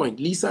on the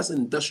Point Lisa's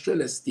industrial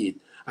estate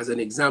as an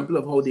example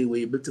of how they were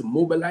able to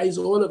mobilize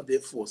all of their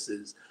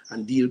forces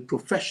and deal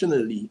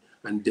professionally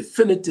and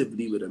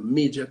definitively with a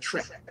major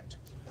threat.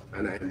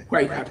 And I'm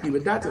quite happy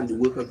with that, and the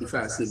work of the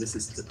fire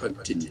services to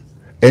continue.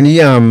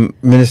 Any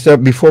Minister,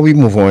 before we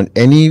move on,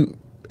 any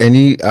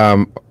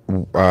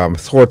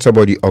thoughts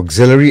about the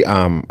auxiliary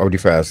arm of the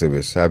fire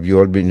service? Have you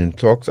all been in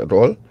talks at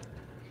all?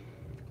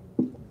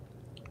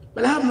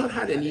 Well, I have not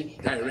had any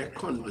direct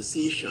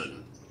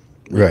conversation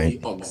with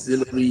Right. the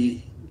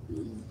auxiliary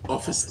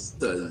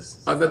officers,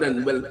 other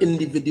than, well,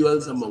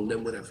 individuals among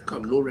them would have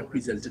come, no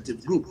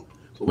representative group.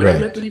 But when I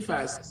met with the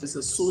Fire Service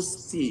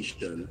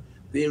Association,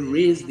 they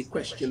raised the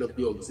question of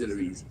the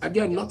auxiliaries.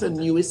 Again, not a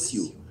new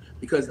issue,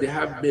 because there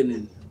have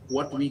been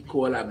what we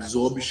call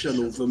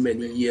absorption over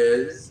many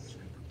years.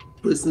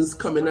 Persons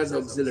come in as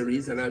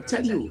auxiliaries, and I'll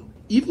tell you,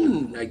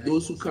 even like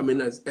those who come in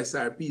as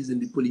SRPs in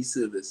the police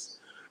service,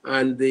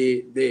 and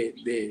they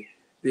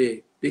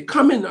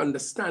come in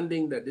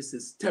understanding that this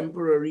is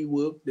temporary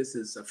work, this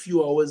is a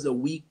few hours a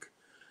week.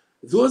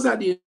 Those are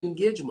the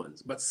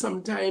engagements, but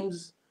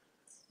sometimes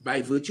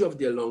by virtue of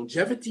their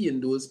longevity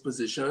in those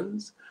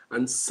positions,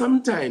 and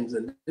sometimes,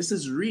 and this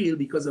is real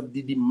because of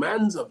the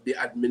demands of the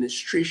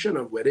administration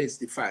of whether it's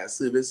the fire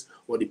service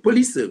or the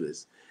police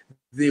service,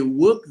 they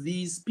work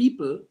these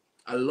people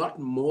a lot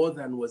more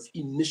than was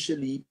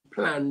initially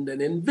planned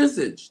and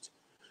envisaged.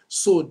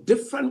 So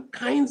different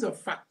kinds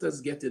of factors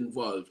get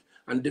involved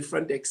and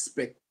different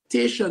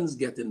expectations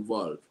get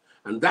involved.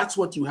 And that's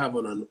what you have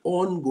on an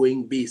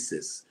ongoing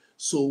basis.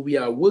 So we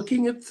are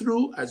working it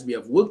through as we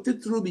have worked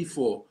it through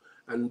before,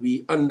 and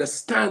we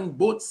understand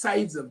both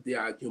sides of the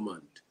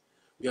argument.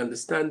 We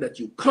understand that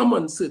you come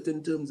on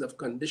certain terms of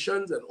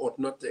conditions and ought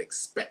not to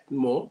expect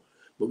more,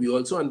 but we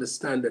also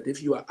understand that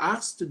if you are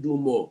asked to do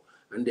more,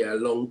 and there are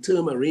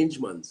long-term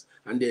arrangements,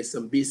 and there's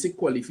some basic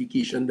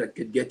qualification that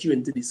could get you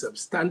into the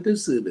substantive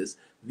service,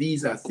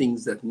 these are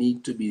things that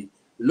need to be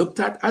looked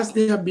at as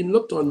they have been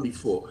looked on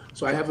before.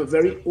 So I have a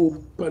very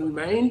open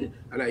mind,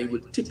 and I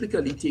would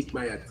typically take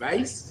my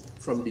advice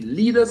from the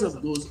leaders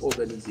of those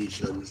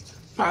organizations,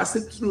 pass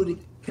it through the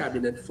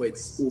cabinet for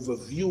its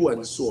overview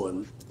and so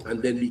on,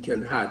 and then we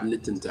can harden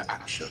it into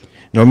action.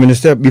 Now,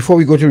 Minister, before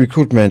we go to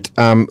recruitment,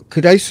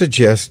 could I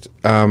suggest,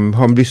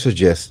 humbly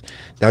suggest,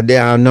 that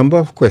there are a number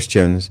of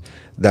questions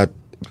that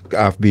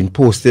have been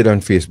posted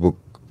on Facebook,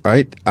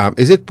 right?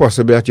 Is it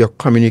possible that your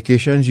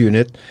communications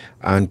unit,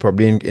 and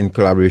probably in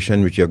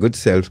collaboration with your good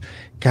self,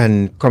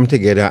 can come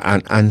together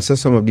and answer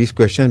some of these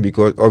questions?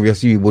 Because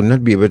obviously we would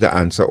not be able to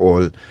answer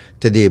all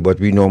today, but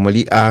we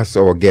normally ask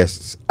our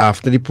guests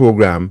after the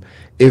program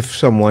if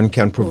someone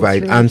can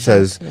provide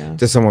answers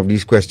to some of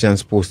these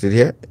questions posted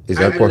here. Is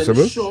that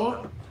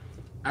possible?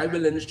 I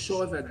will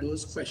ensure that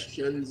those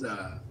questions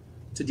are,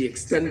 to the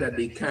extent that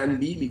they can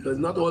be, because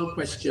not all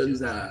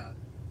questions are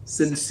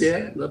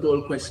sincere, not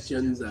all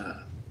questions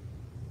are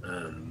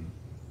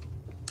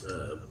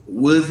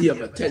worthy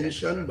of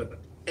attention, but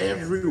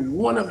every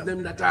one of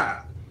them that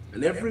are,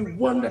 and every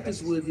one that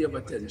is worthy of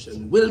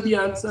attention will be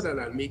answered, and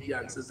I'll make the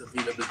answers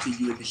available to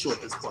you in the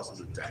shortest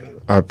possible time.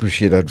 I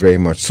appreciate that very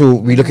much. So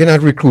we're looking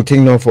at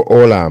recruiting now for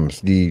all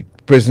arms, the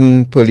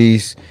prison,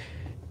 police,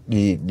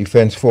 the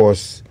defense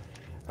force,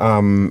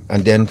 and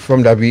then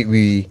from that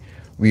we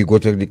go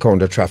to the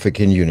counter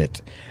trafficking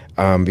unit,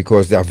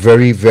 because they are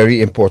very,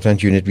 very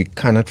important unit. We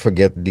cannot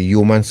forget the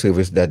human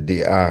service that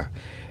they are.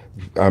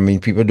 I mean,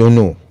 people don't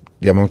know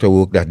the amount of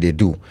work that they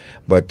do.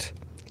 But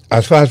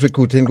as far as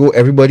recruiting go,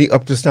 everybody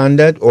up to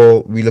standard,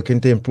 or we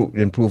looking to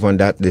improve on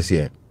that this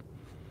year?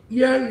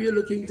 Yeah, we're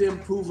looking to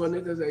improve on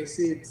it. As I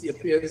say, it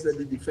appears that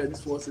the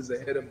defense force is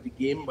ahead of the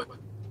game, but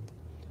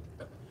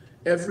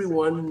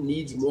everyone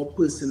needs more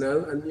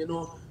personnel. And you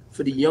know,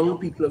 for the young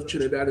people of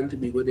Trinidad and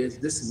Tobago, there's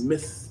this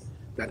myth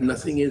that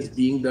nothing is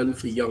being done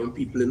for young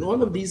people in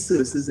all of these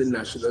services in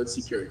national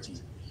security.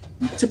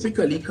 We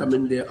typically come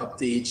in there up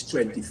to age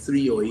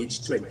 23 or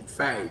age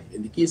 25.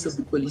 In the case of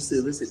the police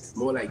service, it's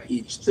more like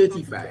age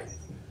 35.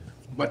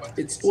 But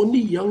it's only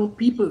young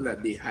people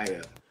that they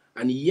hire.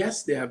 And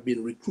yes, there have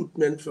been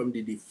recruitment from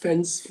the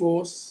defense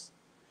force,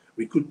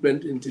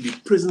 recruitment into the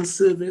prison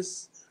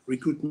service,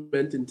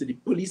 recruitment into the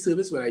police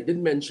service. Well, I did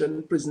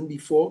mention prison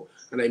before,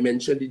 and I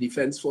mentioned the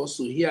defense force.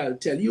 So here I'll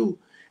tell you,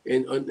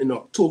 in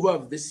October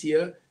of this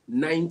year,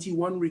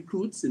 91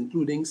 recruits,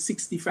 including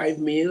 65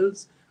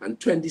 males and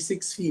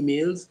 26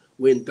 females,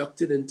 were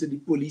inducted into the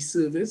police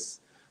service.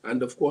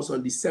 And of course,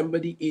 on December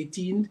the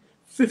 18th,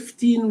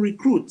 15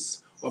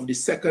 recruits of the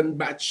second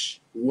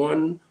batch,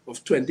 one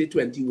of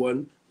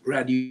 2021,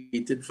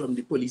 graduated from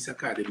the police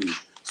academy.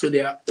 So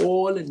they are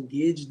all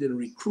engaged in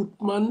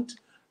recruitment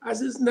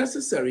as is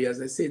necessary.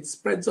 As I say, it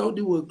spreads out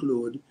the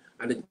workload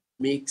and it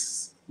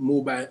makes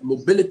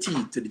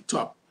mobility to the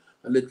top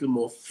a little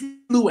more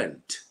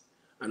fluent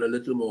and a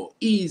little more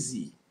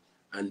easy.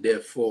 And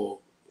therefore,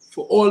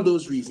 for all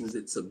those reasons,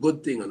 it's a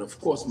good thing. And of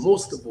course,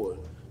 most of all,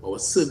 our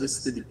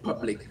service to the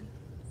public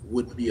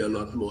would be a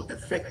lot more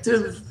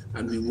effective,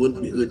 and we won't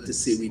be heard to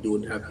say we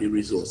don't have the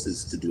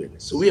resources to do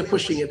it. So we are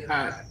pushing it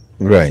hard.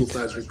 Right. So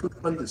far as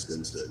recruitment is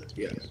concerned.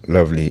 Yes.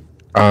 Lovely.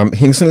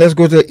 Hinkson, let's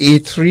go to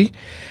A3,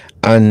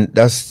 and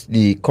that's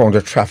the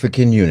counter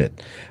trafficking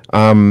unit.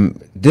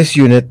 This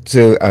unit,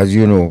 as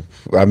you know,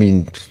 I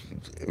mean,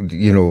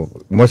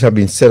 much have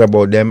been said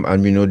about them,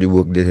 and we know the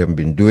work they have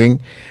been doing.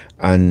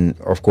 And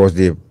of course,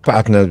 they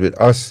partnered with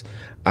us,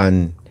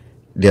 and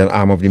they're an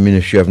arm of the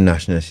Ministry of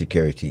National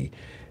Security.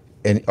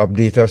 And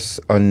update us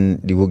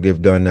on the work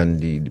they've done and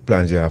the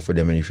plans you have for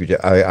them in the future.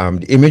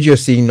 The image you're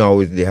seeing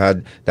now is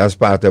that's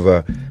part of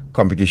a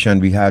competition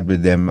we had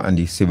with them and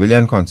the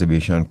Civilian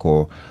Conservation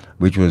Corps,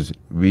 which was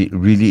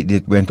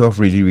it went off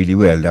really, really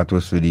well. That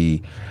was for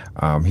the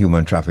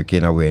Human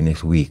Trafficking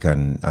Awareness Week,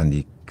 and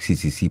the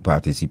CCC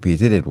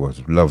participated. It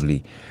was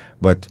lovely.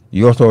 But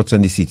your thoughts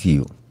on the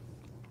CTU?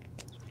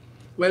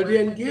 Well, we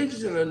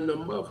engaged in a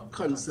number of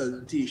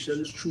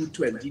consultations through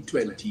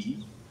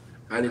 2020,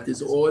 and it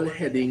is all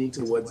heading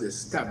towards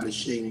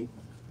establishing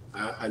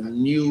a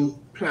new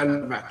plan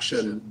of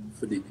action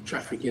for the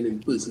trafficking in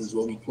persons,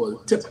 what we call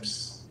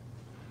TIPS.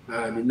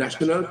 The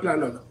National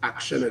Plan of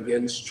Action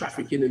Against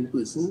Trafficking in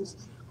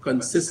Persons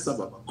consists of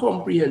a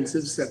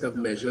comprehensive set of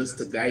measures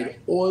to guide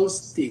all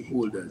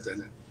stakeholders.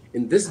 And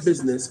in this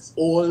business,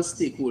 all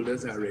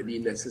stakeholders are really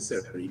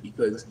necessary,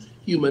 because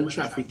human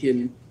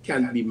trafficking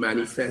can be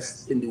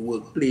manifest in the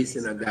workplace,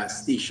 in a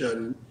gas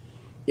station,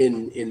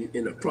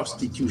 in a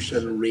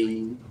prostitution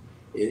ring,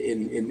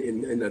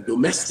 in a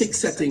domestic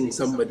setting,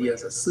 somebody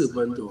as a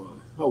servant or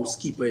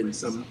housekeeper in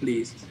some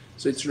place.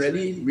 So it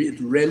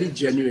really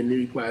genuinely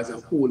requires a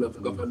whole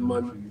of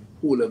government,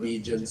 whole of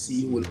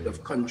agency, whole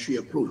of country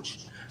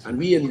approach. And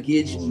we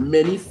engage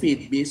many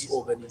faith-based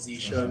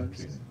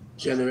organizations,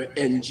 general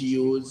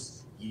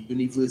NGOs,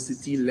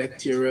 university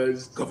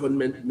lecturers,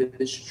 government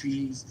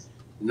ministries,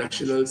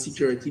 national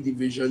security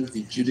divisions,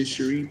 the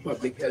judiciary,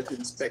 public health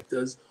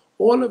inspectors.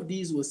 All of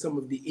these were some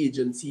of the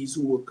agencies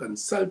who were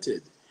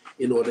consulted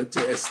in order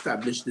to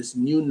establish this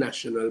new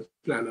national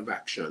plan of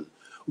action.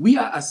 We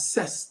are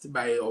assessed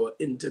by our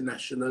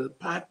international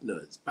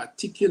partners,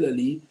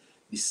 particularly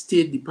the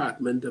State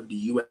Department of the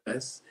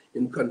US,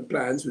 in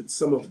compliance with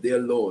some of their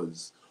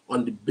laws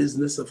on the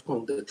business of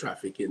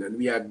counter-trafficking, and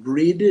we are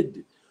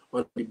graded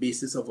on the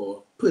basis of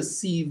our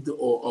perceived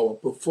or our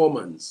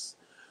performance.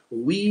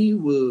 We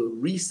were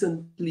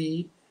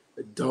recently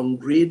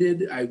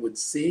downgraded, I would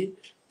say,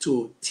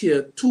 to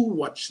Tier 2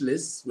 watch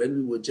lists when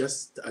we were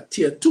just a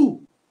Tier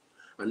 2.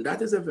 And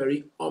that is a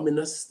very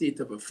ominous state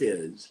of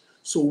affairs.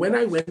 So when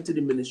I went to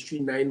the ministry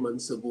 9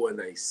 months ago, and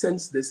I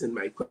sensed this in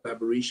my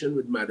collaboration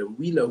with Madam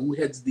Wheeler, who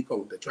heads the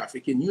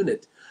counter-trafficking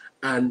unit,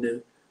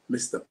 and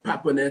Mr.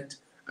 Paponet,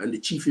 and the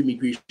Chief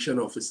Immigration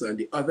Officer, and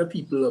the other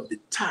people of the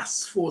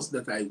task force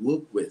that I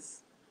work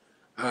with,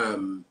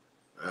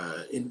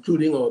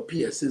 including our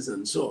PSs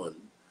and so on,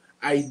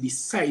 I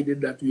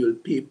decided that we will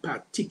pay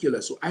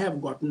particular. So I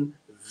have gotten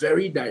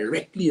very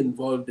directly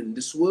involved in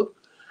this work,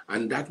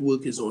 and that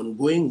work is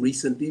ongoing.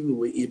 Recently, we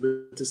were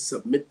able to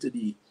submit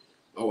to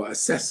our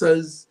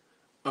assessors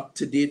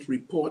up-to-date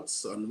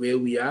reports on where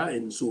we are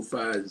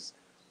insofar as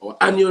our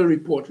annual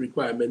report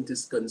requirement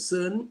is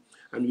concerned,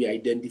 and we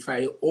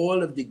identify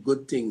all of the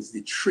good things,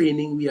 the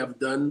training we have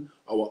done,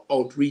 our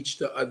outreach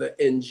to other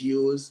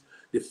NGOs,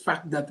 the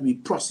fact that we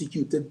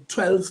prosecuted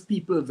 12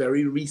 people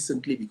very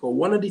recently, because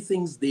one of the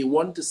things they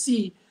want to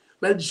see,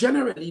 well,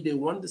 generally they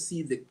want to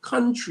see the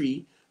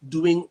country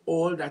doing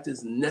all that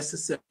is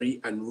necessary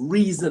and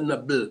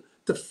reasonable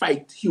to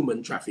fight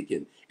human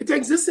trafficking. It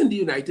exists in the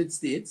United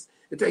States,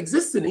 it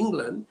exists in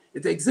England,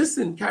 it exists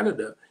in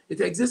Canada, it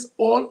exists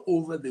all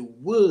over the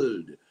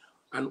world.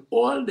 And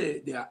all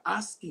they are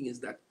asking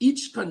is that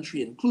each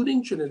country,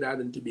 including Trinidad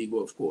and Tobago,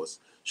 of course,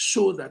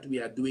 show that we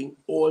are doing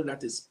all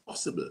that is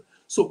possible.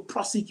 So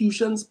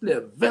prosecutions play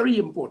a very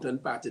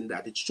important part in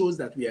that. It shows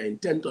that we are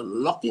intent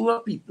on locking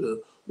up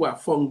people who are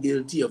found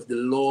guilty of the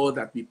law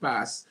that we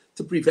pass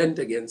to prevent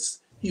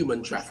against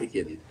human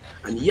trafficking.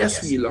 And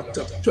yes, we locked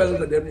up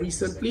 12 of them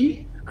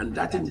recently, and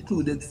that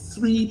included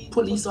 3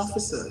 police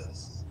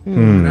officers.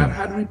 And I've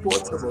had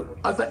reports about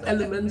other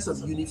elements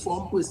of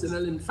uniformed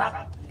personnel. In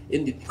fact,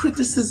 in the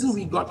criticism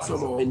we got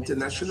from our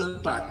international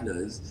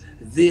partners,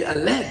 they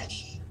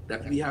allege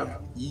that we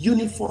have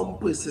uniformed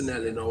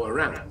personnel in our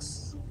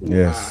ranks who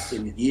are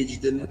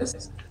engaged in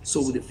this.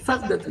 So the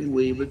fact that we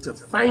were able to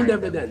find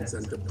evidence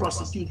and to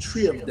prosecute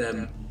 3 of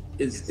them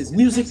is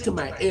music to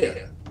my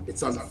ear.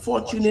 It's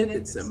unfortunate,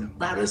 it's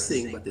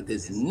embarrassing, but it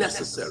is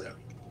necessary.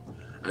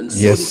 And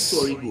so the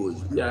story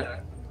goes. We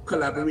are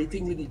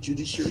collaborating with the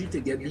judiciary to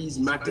get these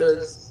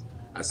matters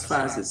as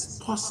far as is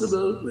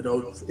possible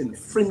without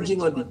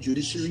infringing on the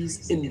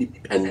judiciary's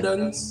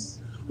independence,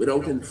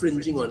 without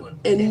infringing on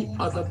any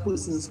other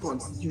person's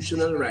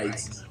constitutional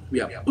rights. We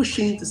are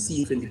pushing to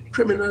see if in the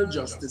criminal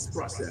justice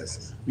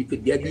process we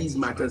could get these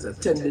matters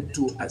attended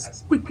to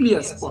as quickly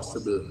as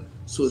possible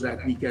so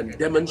that we can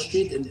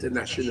demonstrate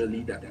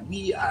internationally that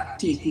we are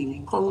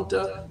taking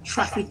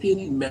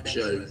counter-trafficking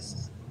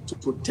measures to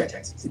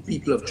protect the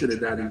people of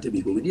Trinidad and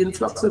Tobago. With the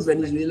influx of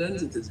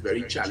Venezuelans, it is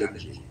very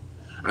challenging.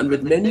 And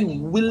with many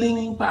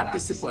willing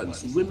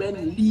participants,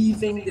 women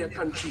leaving their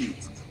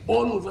countries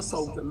all over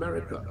South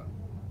America,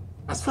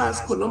 as far as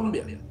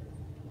Colombia,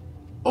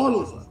 all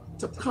over,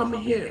 to come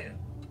here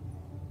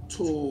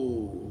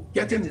to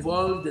get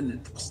involved in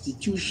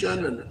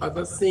prostitution and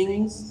other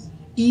things,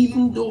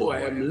 even though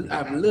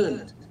I've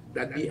learned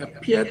that they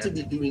appear to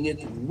be doing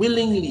it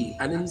willingly,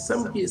 and in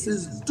some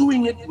cases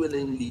doing it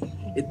willingly,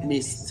 it may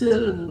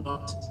still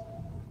not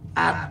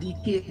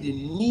abdicate the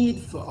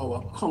need for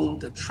our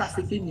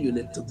counter-trafficking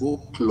unit to go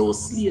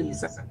closely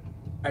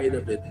inside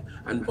of it,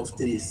 and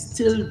often they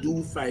still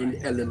do find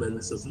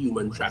elements of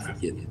human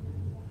trafficking.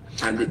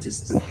 And it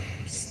is to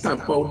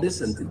stamp out this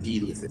and to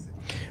deal with it.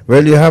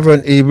 Well, you have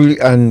an able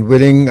and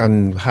willing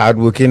and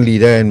hard-working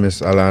leader in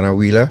Miss Alana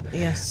Wheeler.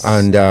 Yes.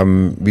 And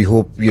we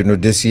hope,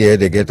 this year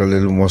they get a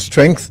little more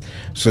strength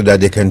so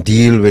that they can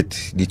deal with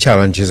the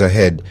challenges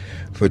ahead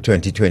for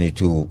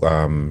 2022.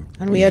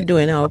 And we are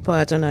doing our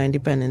part on our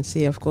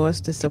independency, of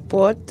course, to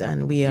support.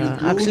 And we are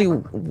actually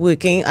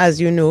working, as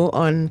you know,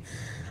 on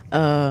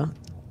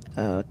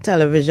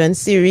television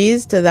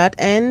series to that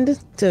end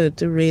to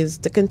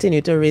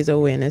continue to raise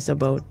awareness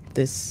about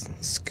this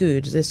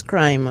scourge, this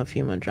crime of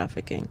human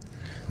trafficking.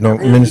 No,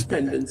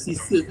 Dependency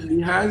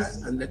certainly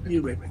has, and let me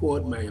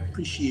record my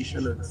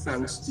appreciation and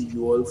thanks to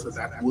you all for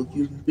that work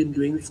you've been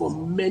doing for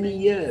many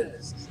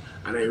years.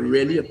 And I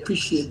really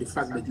appreciate the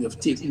fact that you have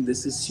taken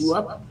this issue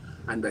up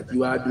and that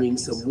you are doing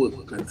some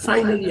work. And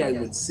finally, I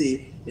would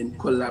say, in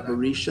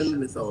collaboration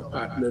with our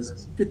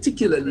partners,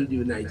 particularly the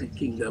United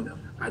Kingdom,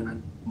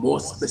 and more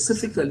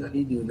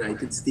specifically the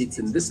United States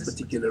in this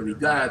particular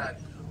regard,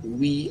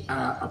 we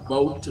are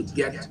about to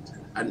get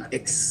an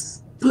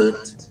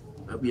expert.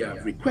 We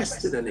have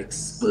requested an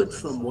expert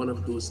from one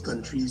of those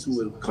countries who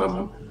will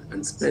come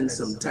and spend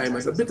some time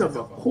as a bit of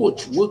a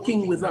coach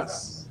working with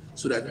us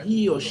so that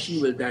he or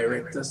she will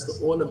direct us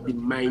to all of the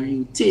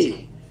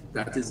minutiae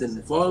that is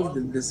involved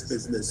in this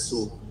business.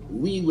 So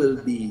we will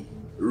be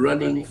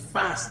running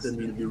fast and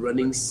we'll be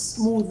running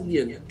smoothly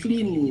and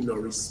cleanly in our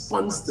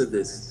response to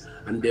this,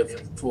 and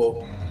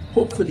therefore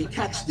hopefully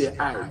catch their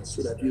eye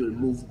so that we will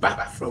move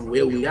back from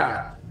where we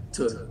are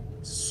to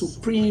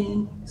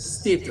supreme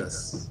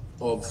status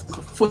of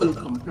full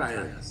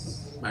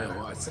compliance by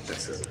our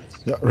successors.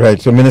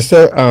 Right. So,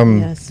 Minister,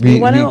 yes, we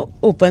want to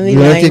open the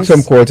lines. Take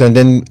some calls, and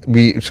then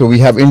we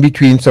have in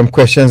between some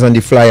questions on the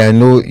fly. I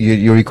know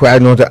you're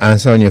required not to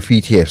answer on your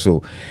feet here,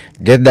 so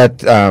get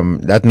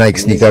that Nike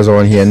sneakers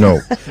on here now.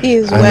 He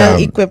is well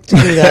equipped to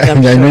do that.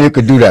 I know you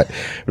could do that.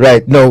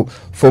 Right now,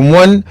 from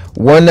one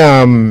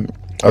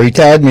a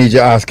retired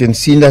major asking,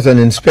 seeing that an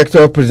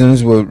inspector of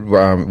prisons was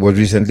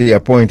recently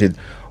appointed,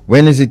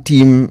 when is the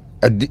team?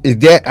 Is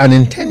there an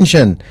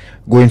intention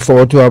going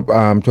forward to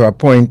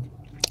appoint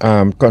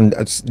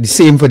the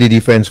same for the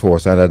Defense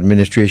Force, and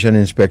administration,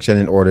 inspection,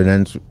 and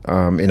ordinance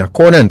in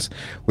accordance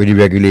with the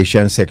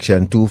regulation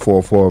section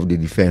 244 of the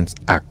Defense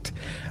Act?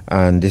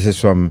 And this is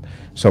from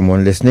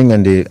someone listening,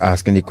 and they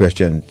asking the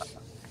question: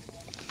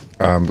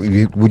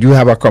 would you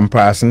have a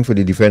comparison for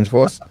the Defense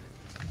Force?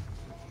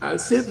 I'll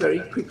say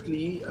very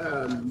quickly.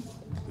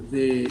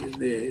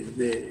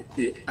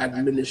 The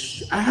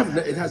administration,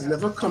 it has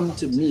never come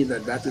to me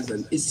that is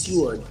an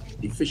issue or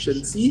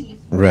deficiency.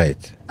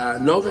 Right.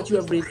 Now that you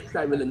have raised it,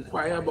 I will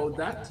inquire about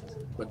that.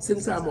 But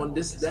since I'm on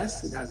this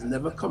desk, it has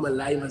never come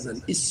alive as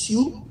an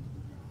issue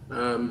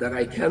that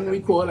I can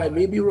recall. I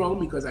may be wrong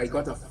because I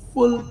got a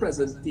full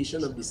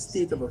presentation of the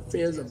state of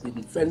affairs of the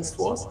Defense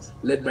Force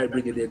led by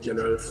Brigadier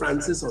General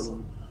Francis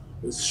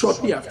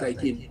shortly after I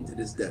came into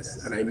this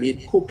desk, and I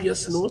made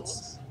copious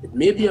notes. It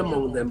may be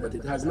among them, but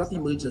it has not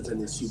emerged as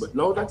an issue. But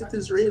now that it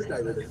is raised, I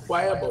will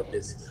inquire about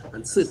this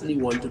and certainly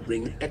want to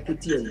bring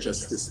equity and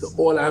justice to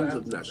all arms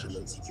of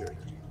national security.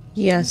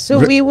 Yes, so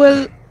we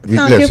will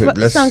thank you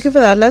for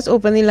that. Let's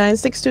open the line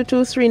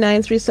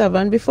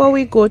 622-3937. Before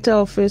we go to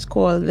our first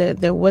call,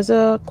 there was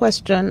a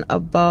question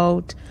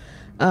about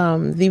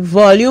the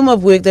volume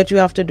of work that you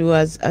have to do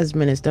as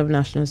Minister of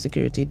National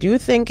Security. Do you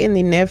think in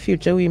the near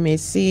future we may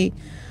see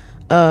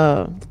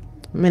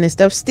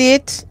Minister of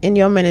State in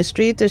your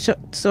ministry to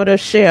sort of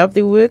share up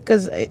the work,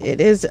 because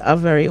it is a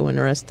very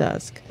onerous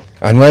task?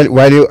 And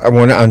while I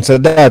want to answer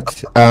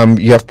that,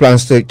 you have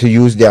plans to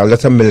use, there are a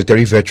lot of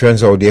military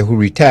veterans out there who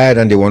retired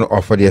and they want to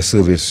offer their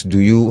service. Do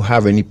you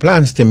have any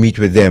plans to meet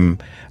with them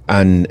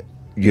and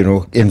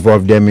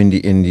involve them in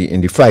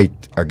the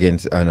fight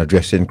against and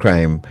addressing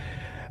crime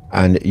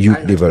and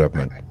youth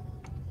development?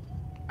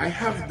 I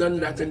have done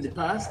that in the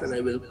past, and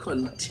I will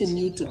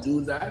continue to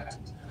do that.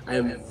 I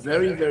am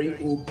very, very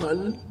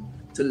open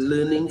to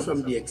learning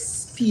from the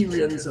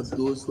experience of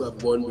those who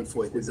have gone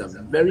before. It is a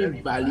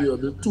very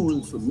valuable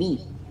tool for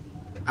me.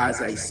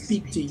 As I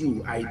speak to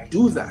you, I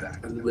do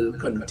that and will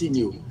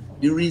continue.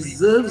 The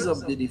reserves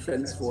of the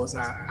Defense Force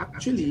are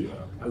actually,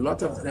 a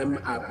lot of them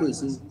are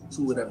persons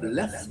who would have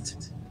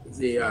left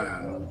the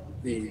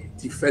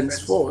Defense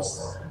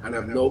Force and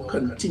have now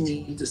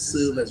continued to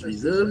serve as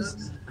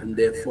reserves, and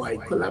therefore I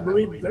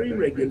collaborate very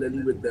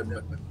regularly with them.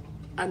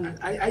 And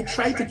I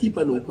try to keep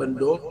an open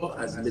door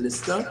as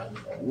minister.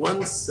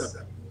 Once a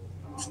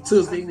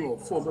serving or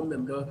former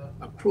member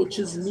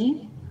approaches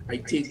me, I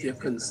take their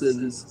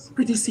concerns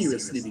pretty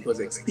seriously because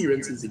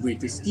experience is the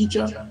greatest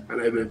teacher,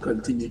 and I will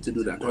continue to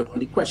do that. On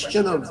the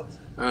question of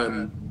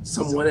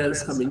someone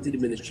else coming to the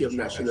Ministry of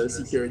National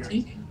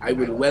Security, I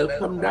would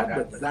welcome that,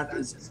 but that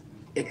is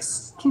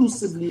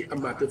exclusively a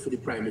matter for the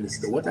Prime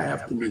Minister. What I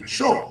have to make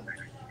sure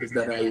is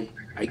that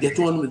I get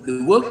on with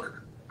the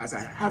work as I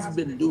have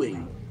been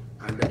doing,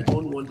 and I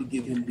don't want to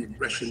give him the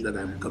impression that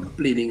I'm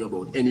complaining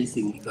about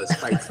anything, because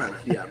quite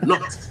frankly, I'm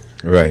not.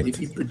 Right. If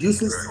he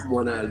produces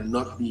someone, I'll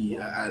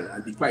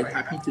be quite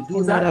happy to do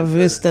You're that. not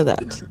averse to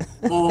that.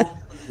 The more,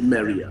 the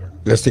merrier.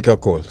 Let's take a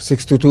call.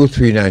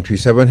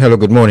 622-3937. Hello,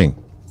 good morning.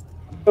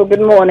 So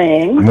good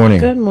morning. Good morning.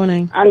 Good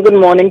morning. And good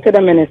morning to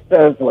the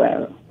minister as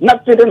well.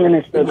 Not to the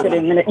minister, to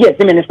the yes,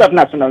 the Minister of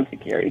National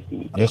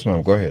Security. Yes,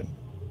 ma'am, go ahead.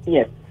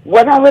 Yes.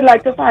 What I would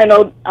like to find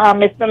out,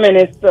 Mr.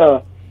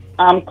 Minister,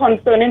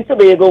 concerning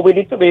Tobago, with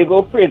the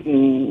Tobago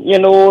prison,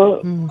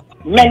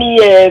 many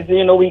years,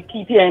 we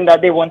keep hearing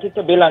that they wanted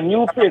to build a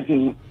new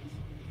prison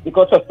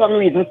because for some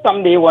reason,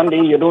 one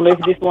day, you don't know if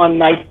this one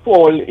might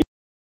fall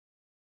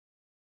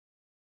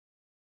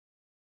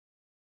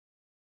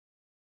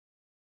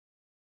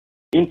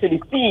into the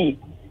sea.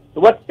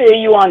 So what say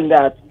you on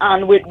that?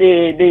 And with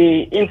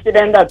the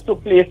incident that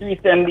took place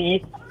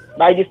recently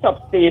by the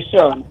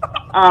substation,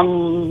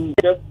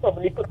 just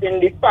probably put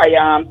in the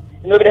fire.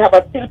 They have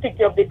a still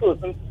picture of the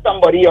person,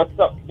 somebody or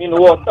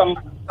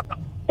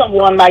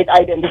someone might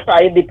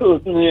identify the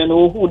person,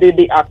 who did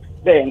the act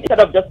then. Instead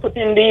of just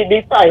putting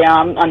the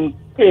fire and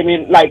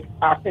claiming, like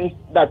asking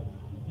that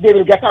they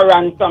will get a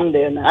ransom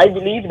then. I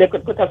believe they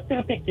could put a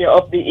still picture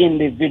of the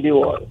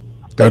individual.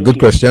 Good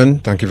question.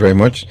 Thank you very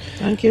much.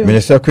 Thank you.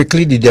 Minister,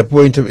 quickly, the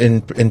depot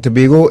in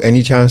Tobago,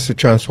 any chance to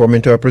transform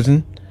into a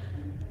prison?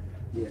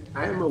 Yeah,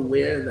 I am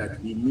aware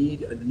that we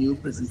need a new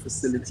prison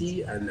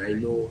facility, and I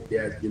know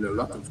there has been a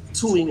lot of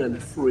toing and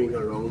froing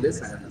around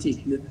this. I have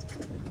taken it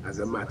as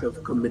a matter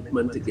of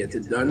commitment to get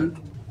it done.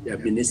 There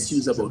have been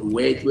issues about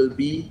where it will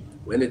be.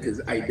 When it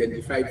is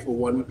identified for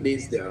one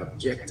place, there are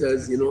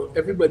objectors.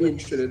 Everybody in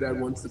Trinidad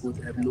wants to go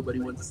to heaven. Nobody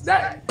wants to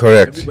die.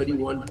 Correct. Everybody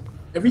wants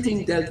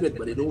everything dealt with,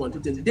 but they don't want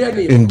it in their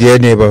neighborhood. In their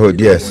neighborhood,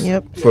 yes.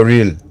 Yep. For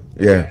real.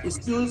 Yeah.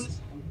 Issues,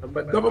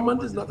 but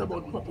government is not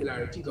about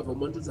popularity.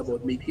 Government is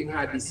about making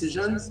hard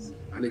decisions,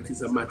 and it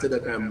is a matter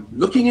that I'm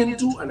looking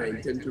into, and I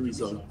intend to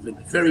resolve it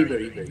very,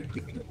 very, very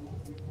quickly.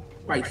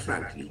 Quite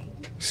frankly.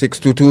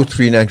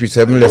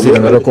 622-3937. Let's take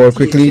another call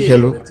quickly.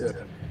 Hello.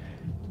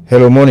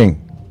 Hello, morning.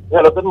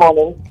 Hello, good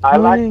morning. I'd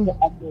like to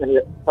ask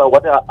you, so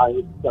what are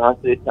you trying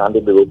to say on the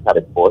Bureau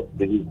Cadet Force?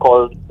 Did you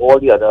call all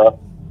the other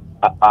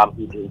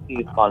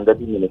agencies under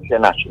the Ministry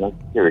of National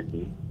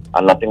Security,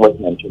 and nothing was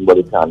mentioned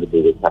about the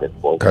Bureau Cadet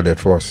Force? Cadet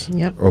Force.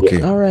 Yep.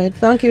 Okay. All right.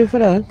 Thank you for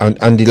that.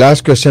 And the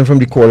last question from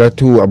the caller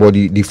too about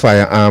the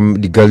firearm,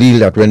 the Galil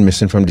that went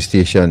missing from the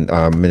station.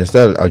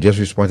 Minister, I'll just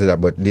respond to that.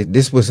 But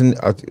this person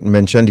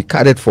mentioned the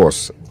Cadet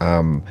Force.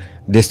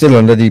 They're still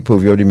under the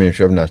purview of the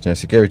Ministry of National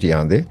Security,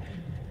 aren't they?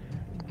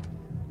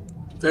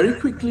 Very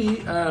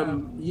quickly,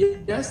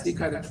 yes, the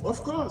Cadet,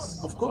 of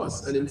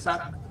course. And in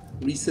fact,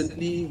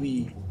 recently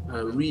we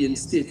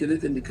reinstated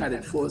it in the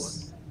Cadet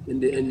Force in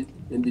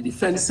the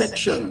defense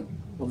section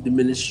of the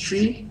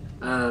ministry.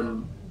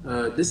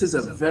 This is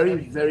a very,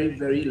 very,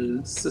 very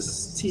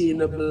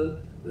sustainable,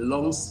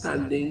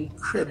 long-standing,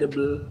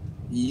 credible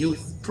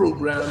youth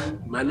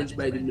program managed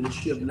by the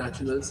Ministry of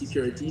National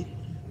Security.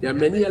 There are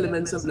many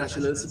elements of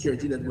national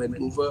security that went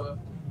over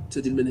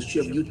to the Ministry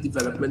of Youth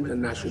Development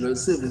and National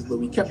Service, but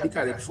we kept the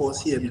Cadet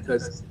Force here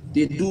because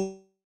they do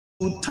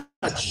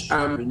touch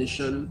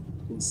ammunition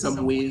in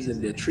some ways in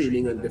their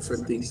training and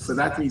different things. For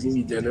that reason,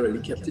 we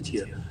generally kept it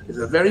here. It's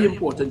a very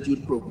important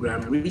youth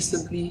program.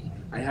 Recently,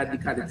 I had the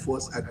Cadet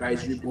Force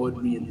Advisory Board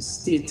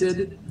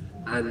reinstated,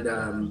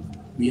 and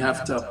we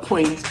have to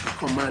appoint a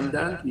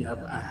commandant.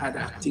 I had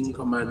acting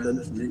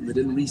commandant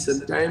within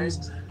recent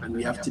times, and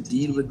we have to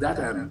deal with that.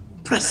 I'm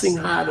pressing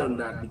hard on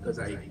that because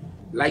I,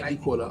 like the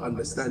caller,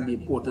 understand the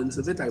importance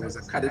of it. I was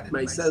a cadet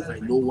myself. I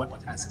know what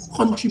it has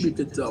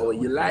contributed to our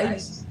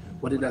lives,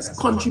 what it has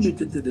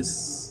contributed to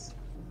this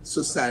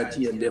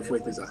society, and therefore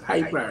it is a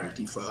high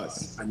priority for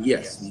us. And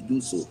yes, we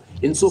do so.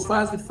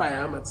 Insofar as the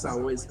firearm at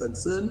Samoa is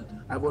concerned,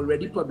 I've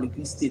already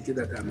publicly stated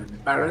that I'm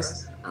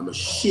embarrassed, I'm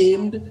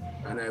ashamed,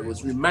 and I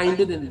was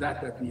reminded in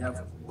that we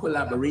have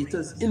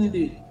collaborators in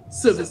the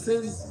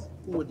services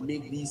who would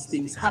make these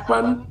things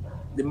happen.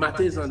 The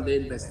matter is under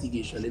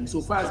investigation.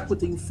 Insofar as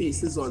putting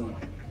faces on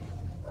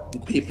the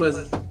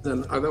papers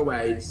and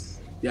otherwise,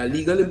 There are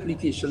legal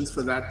implications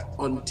for that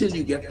until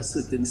you get a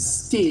certain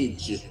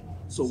stage.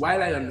 So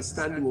while I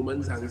understand the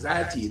woman's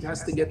anxiety, it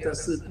has to get to a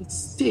certain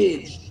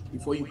stage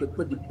before you could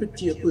put the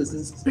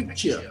person's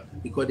picture,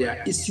 because there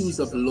are issues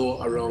of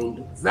law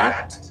around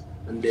that,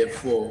 and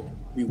therefore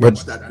we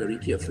watch that very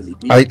carefully.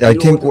 We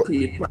don't want to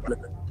create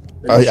problems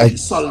when we should be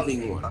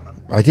solving one.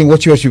 I think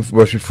what you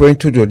was referring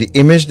to, though, the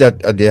image that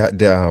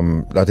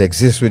that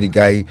exists with the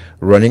guy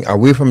running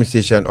away from the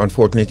station.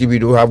 Unfortunately, we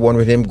do have one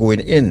with him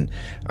going in,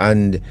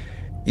 and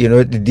you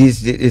know,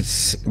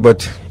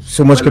 but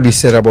so much could be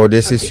said about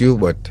this issue,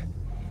 but.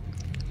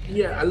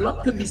 Yeah, a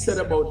lot could be said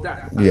about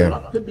that. A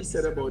lot could be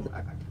said about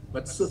that.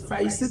 But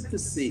suffice it to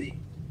say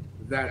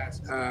that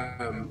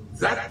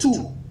that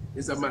too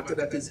is a matter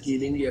that is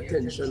gaining the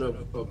attention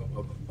of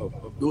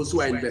those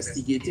who are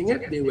investigating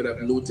it. They would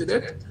have noted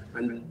it,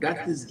 and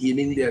that is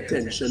gaining their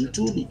attention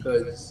too,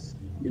 because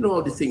you know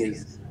how the thing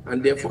is.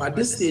 And therefore, at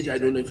this stage, I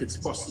don't know if it's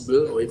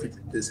possible or if it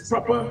is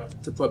proper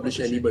to publish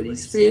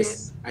anybody's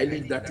face. I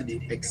leave that to the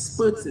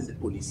experts in the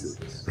police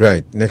service.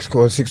 Right. Next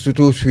call,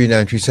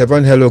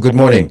 622-3937. Hello, good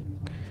morning.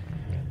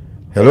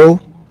 Hello?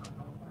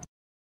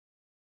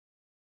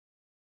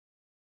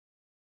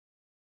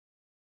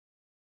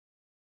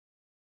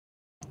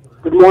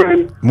 Good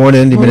morning.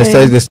 Morning. The minister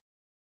is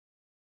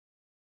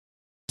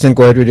listening.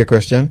 Go ahead with your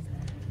question.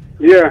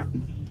 Yeah.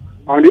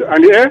 On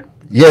the air?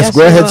 Yes,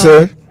 go ahead,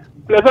 sir.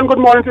 Pleasant good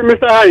morning to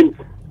Mr. Hines.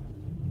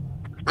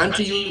 And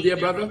to you, dear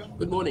brother.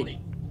 Good morning.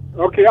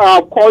 Okay,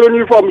 I'm calling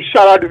you from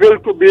Charlottesville,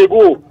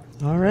 Tobago.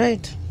 All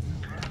right.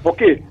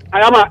 Okay,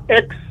 I am an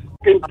ex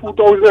in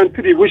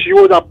 2003, which you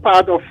was a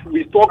part of.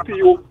 We talked to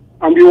you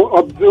and we were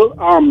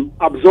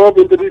absorbed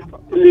into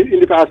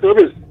the fire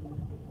service.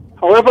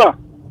 However,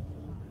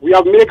 we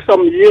have made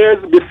some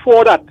years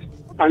before that,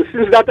 and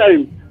since that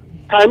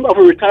time of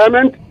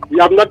retirement, we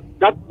have not,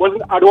 that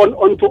wasn't added on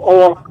onto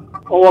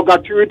our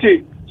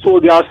gratuity. So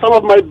there are some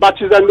of my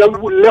batches and them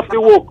who left the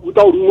work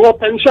without no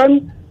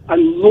pension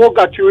and no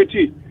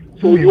gratuity.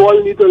 So you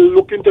all need to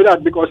look into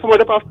that, because some of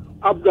them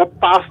have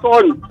passed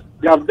on,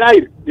 they have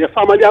died, their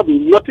family have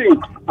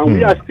nothing, and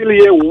we are still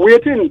here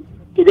waiting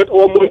to get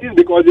our monies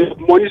because the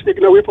money is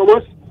taken away from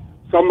us.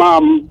 Some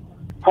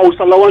house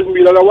allowance,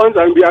 meal allowance,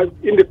 and we are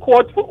in the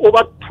court for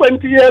over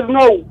 20 years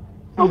now,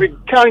 and we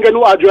can't get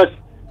no address.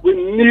 We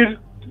need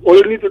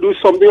to do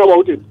something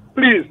about it.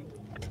 Please.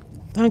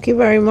 Thank you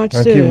very much,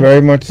 sir. Thank you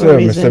very much, sir.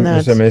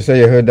 Mr. Minister,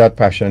 you heard that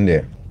passion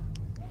there.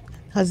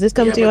 Has this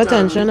come to your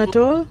attention at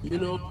all?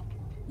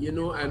 You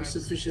know, I'm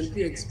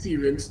sufficiently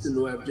experienced to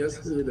know I've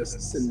just heard a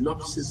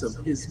synopsis of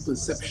his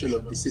perception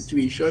of the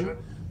situation,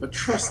 but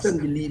trust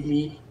and believe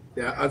me,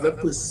 there are other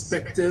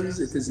perspectives.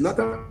 It is not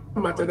a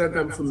matter that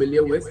I'm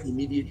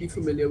immediately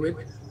familiar with.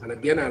 And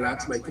again, I'll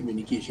ask my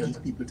communications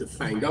people to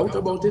find out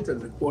about it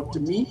and report to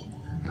me.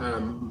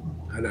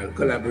 And I'll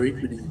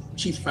collaborate with the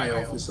Chief Fire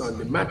Officer on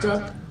the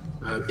matter,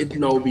 it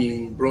now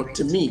being brought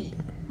to me.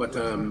 But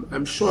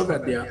I'm sure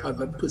that there are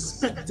other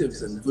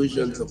perspectives and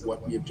versions of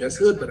what we have just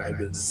heard, but I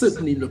will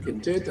certainly look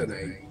into it, and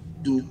I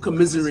do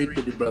commiserate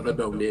with the brother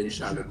down there in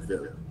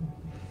Charlottesville.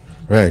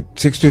 Right.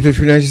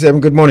 622-397,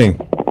 good morning.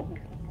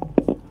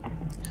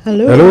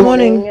 Hello. Good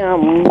morning.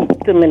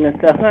 To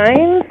Minister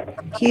Hines.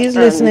 He is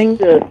listening.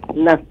 To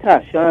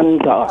Natasha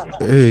and God.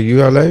 Hey,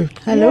 you are live?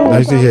 Hello.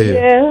 Nice to hear you.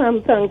 Yeah,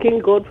 I'm thanking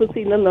God for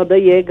seeing another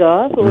year,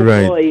 God. Oh,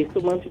 right. Boy, so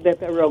much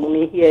better around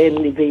me here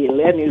in the Vale.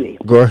 Anyway.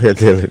 Go ahead,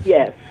 tell it.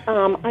 Yes.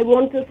 I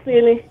want to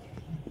say,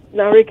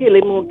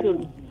 Narikelimu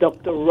to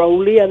Dr.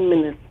 Rowley and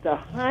Minister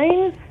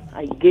Hines.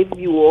 I give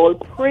you all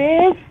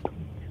praise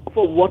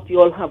for what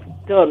you all have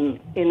done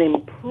in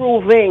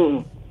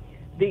improving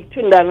the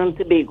Trinidad and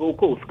Tobago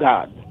Coast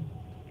Guard.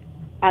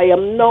 I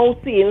am now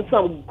seeing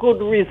some good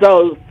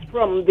results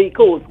from the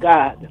Coast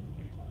Guard.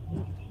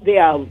 They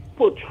are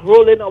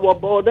patrolling our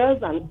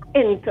borders and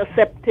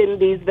intercepting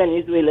these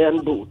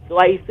Venezuelan boats. So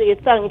I say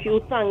thank you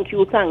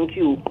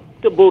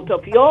to both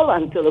of y'all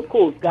and to the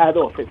Coast Guard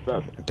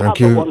officers. Thank Have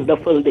you. a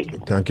wonderful day.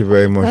 Thank you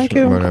very much, Thank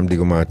you. Madam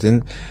Digo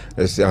Martin.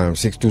 That's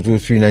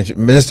 622-390.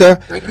 Minister,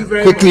 Thank you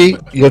very quickly,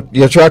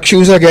 your track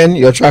shoes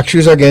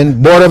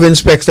again. Board of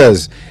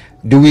Inspectors.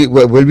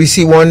 Will we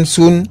see one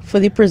soon? For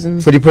the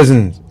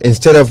prison.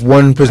 Instead of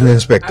one prison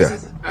inspector.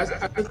 As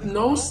it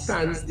now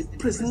stands, the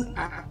Prison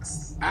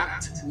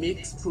Act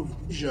makes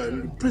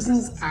provision. The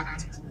Prisons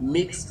Act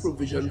makes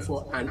provision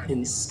for an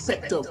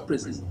inspector of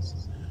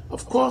prisons.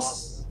 Of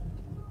course,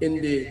 in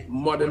the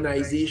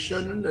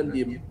modernization and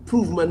the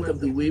improvement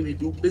of the way we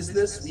do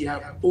business, we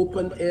have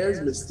open airs.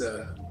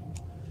 Mr.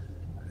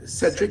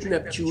 Cedric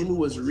Neptune, who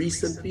was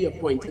recently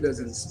appointed as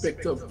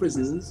Inspector of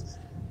Prisons,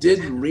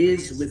 did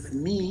raise with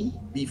me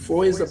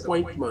before his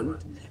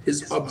appointment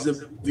his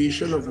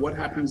observation of what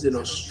happens in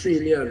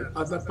Australia and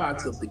other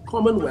parts of the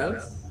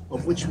Commonwealth,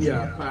 of which we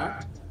are a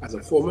part as a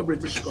former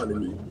British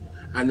colony.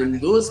 And in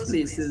those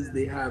places,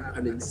 they have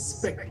an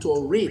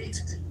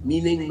inspectorate,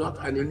 meaning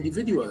not an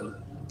individual,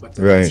 but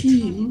a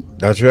team,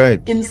 That's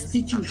right.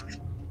 institution.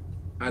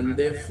 And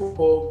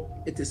therefore,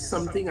 it is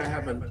something I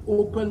have an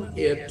open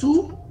ear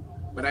to,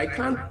 But I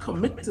can't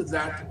commit to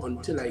that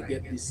until I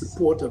get the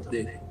support of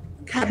the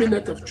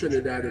Cabinet of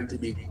Trinidad and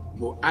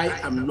Tobago. I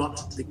am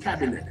not the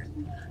cabinet.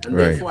 And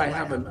therefore I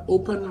have an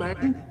open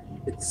mind.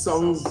 It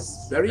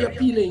sounds very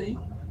appealing,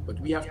 but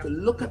we have to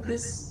look at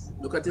this,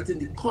 look at it in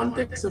the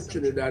context of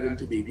Trinidad and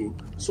Tobago.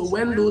 So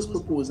when those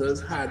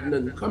proposals had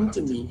none come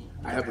to me,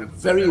 I have a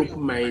very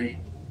open mind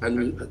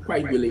and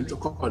quite willing to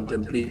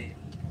contemplate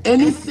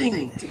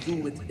anything to do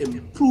with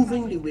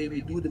improving the way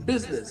we do the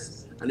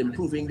business and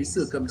improving the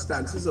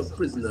circumstances of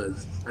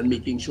prisoners and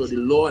making sure the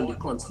law and the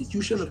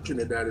constitution of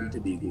Trinidad and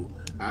Tobago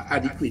are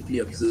adequately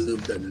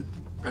observed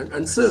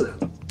and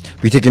served.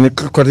 We're taking it,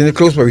 cutting it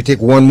close, but we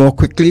take one more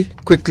quickly.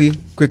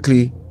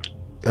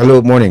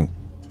 Hello, morning.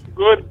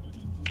 Good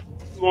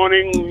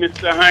morning,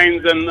 Mr.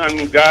 Hines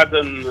and Gad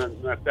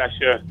and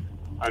Natasha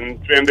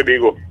and Trin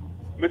Tobago.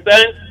 Mr.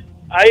 Hines,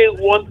 I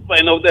want to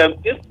find out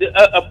if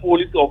a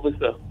police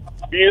officer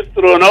being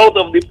thrown out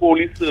of the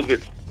police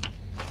service,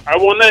 I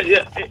wonder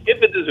if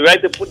it is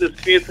right to put his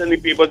face in the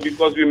papers,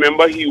 because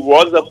remember he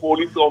was a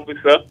police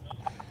officer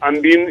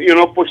and being,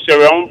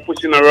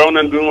 pushing around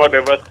and doing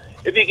whatever.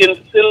 If he can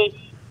still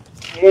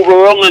move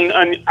around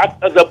and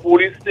act as a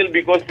police still,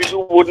 because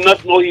people would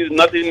not know he's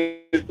not in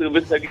the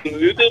service again.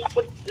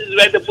 It's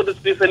right to put his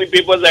face in the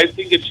papers. I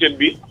think it should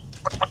be.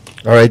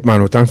 All right,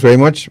 Manu, thanks very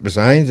much.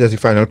 Besides, there's a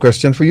final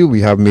question for you.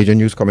 We have major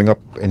news coming up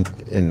in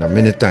a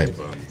minute time.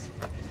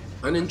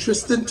 An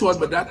interesting thought,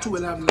 but that too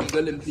will have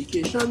legal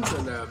implications,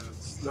 and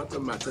it's not a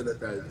matter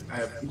that I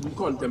have been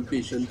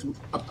contemplation to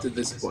up to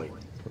this point.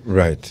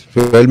 Right.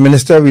 Well,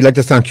 Minister, we'd like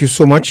to thank you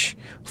so much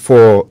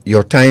for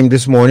your time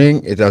this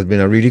morning. It has been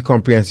a really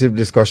comprehensive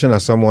discussion.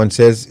 As someone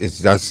says,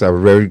 that's a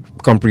very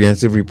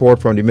comprehensive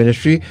report from the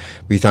ministry.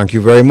 We thank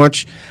you very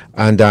much.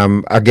 And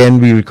again,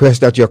 we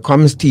request that your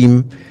comms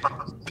team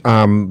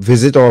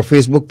visit our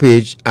Facebook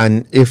page,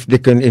 and if they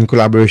can, in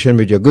collaboration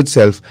with your good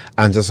self,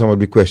 answer some of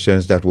the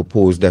questions that were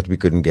posed that we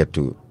couldn't get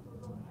to.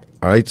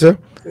 All right, sir?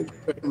 Thank you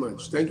very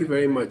much. Thank you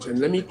very much. And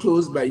let me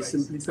close by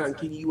simply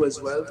thanking you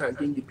as well,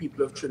 thanking the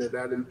people of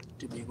Trinidad and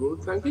Tobago,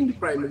 thanking the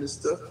Prime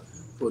Minister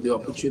for the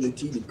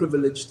opportunity, the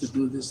privilege to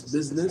do this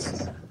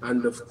business,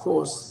 and of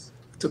course,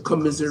 to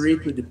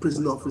commiserate with the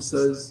prison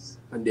officers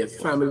and their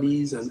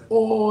families and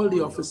all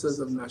the officers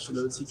of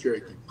national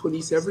security,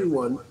 police,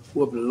 everyone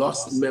who have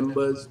lost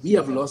members. We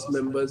have lost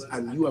members,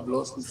 and you have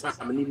lost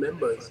family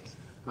members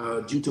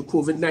due to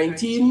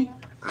COVID-19,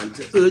 and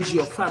to urge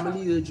your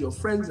family, urge your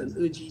friends, and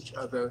urge each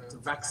other to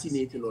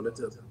vaccinate in order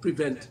to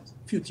prevent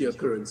future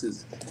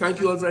occurrences. Thank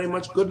you all very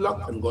much. Good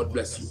luck, and God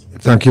bless you.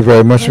 Thank you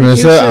very much,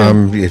 Minister.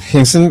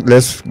 Kingston,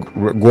 let's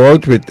go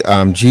out with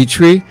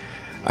G3.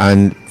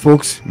 And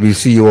folks, we'll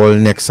see you all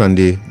next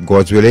Sunday,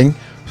 God's willing.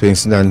 So,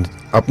 and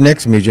up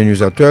next, Major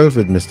News at 12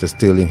 with Mr.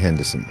 Sterling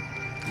Henderson.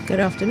 Good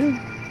afternoon.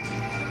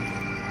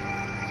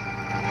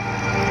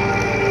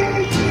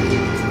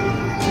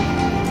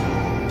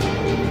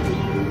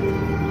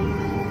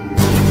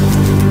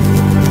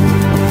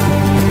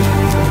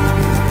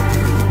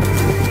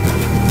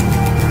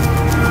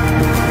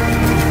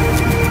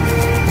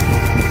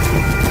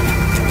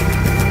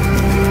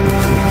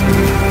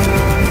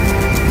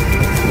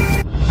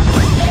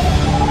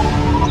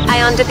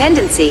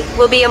 Dependency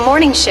will be a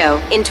morning show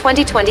in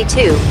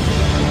 2022.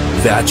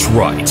 That's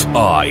right.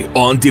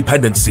 On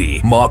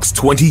Dependency marks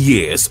 20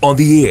 years on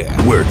the air.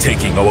 We're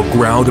taking our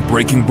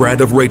groundbreaking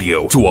brand of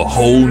radio to a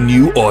whole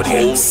new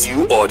audience.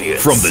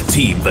 From the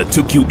team that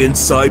took you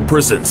inside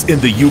prisons in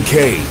the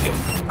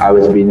UK. I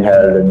was being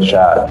held and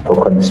charged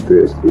for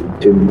conspiracy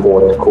to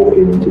import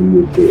cocaine into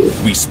the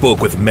UK. We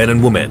spoke with men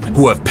and women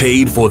who have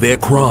paid for their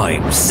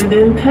crimes. They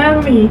didn't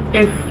tell me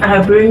if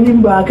I bring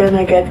him back and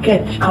I get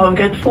catch, I'll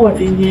get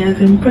 14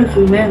 years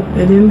imprisonment.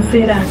 They didn't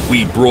say that.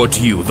 We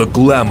brought you the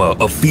glamour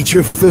of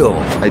feature film.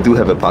 I do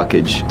have a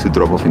package to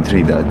drop off in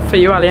Trinidad. For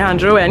you,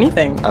 Alejandro,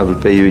 anything. I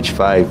will pay you each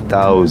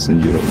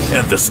 5,000 euros.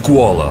 And the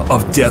squalor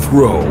of death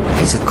row.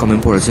 I said come in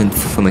person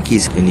for my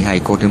case in the High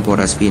Court in Port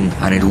of Spain,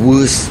 and it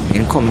was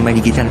in come my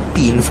get and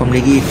pin from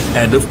the gate.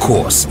 And of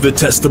course, the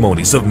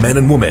testimonies of men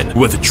and women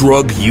with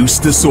drug use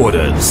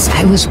disorders.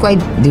 I was quite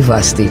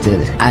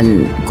devastated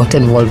and got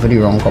involved with the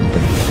wrong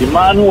company. The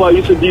man who I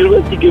used to deal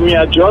with, he gave me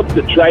a job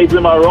to drive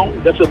him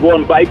around, just to go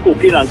and buy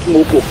cocaine and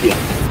smoke cocaine.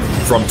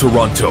 From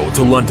Toronto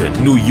to London,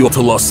 New York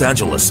to Los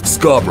Angeles,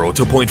 Scarborough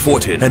to Point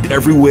Fortin, and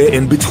everywhere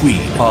in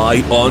between,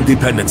 On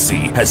Dependency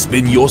has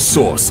been your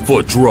source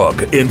for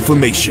drug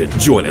information.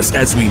 Join us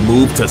as we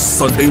move to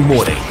Sunday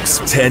mornings,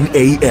 10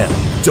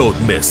 a.m.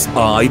 Don't miss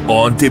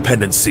On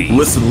Dependency.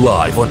 Listen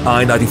live on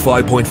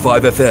I-95.5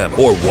 FM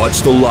or watch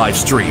the live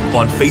stream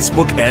on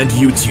Facebook and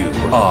YouTube.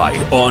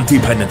 On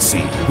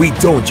Dependency. We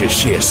don't just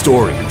share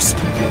stories.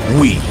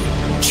 We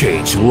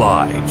change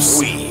lives.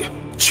 We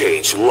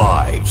change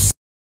lives.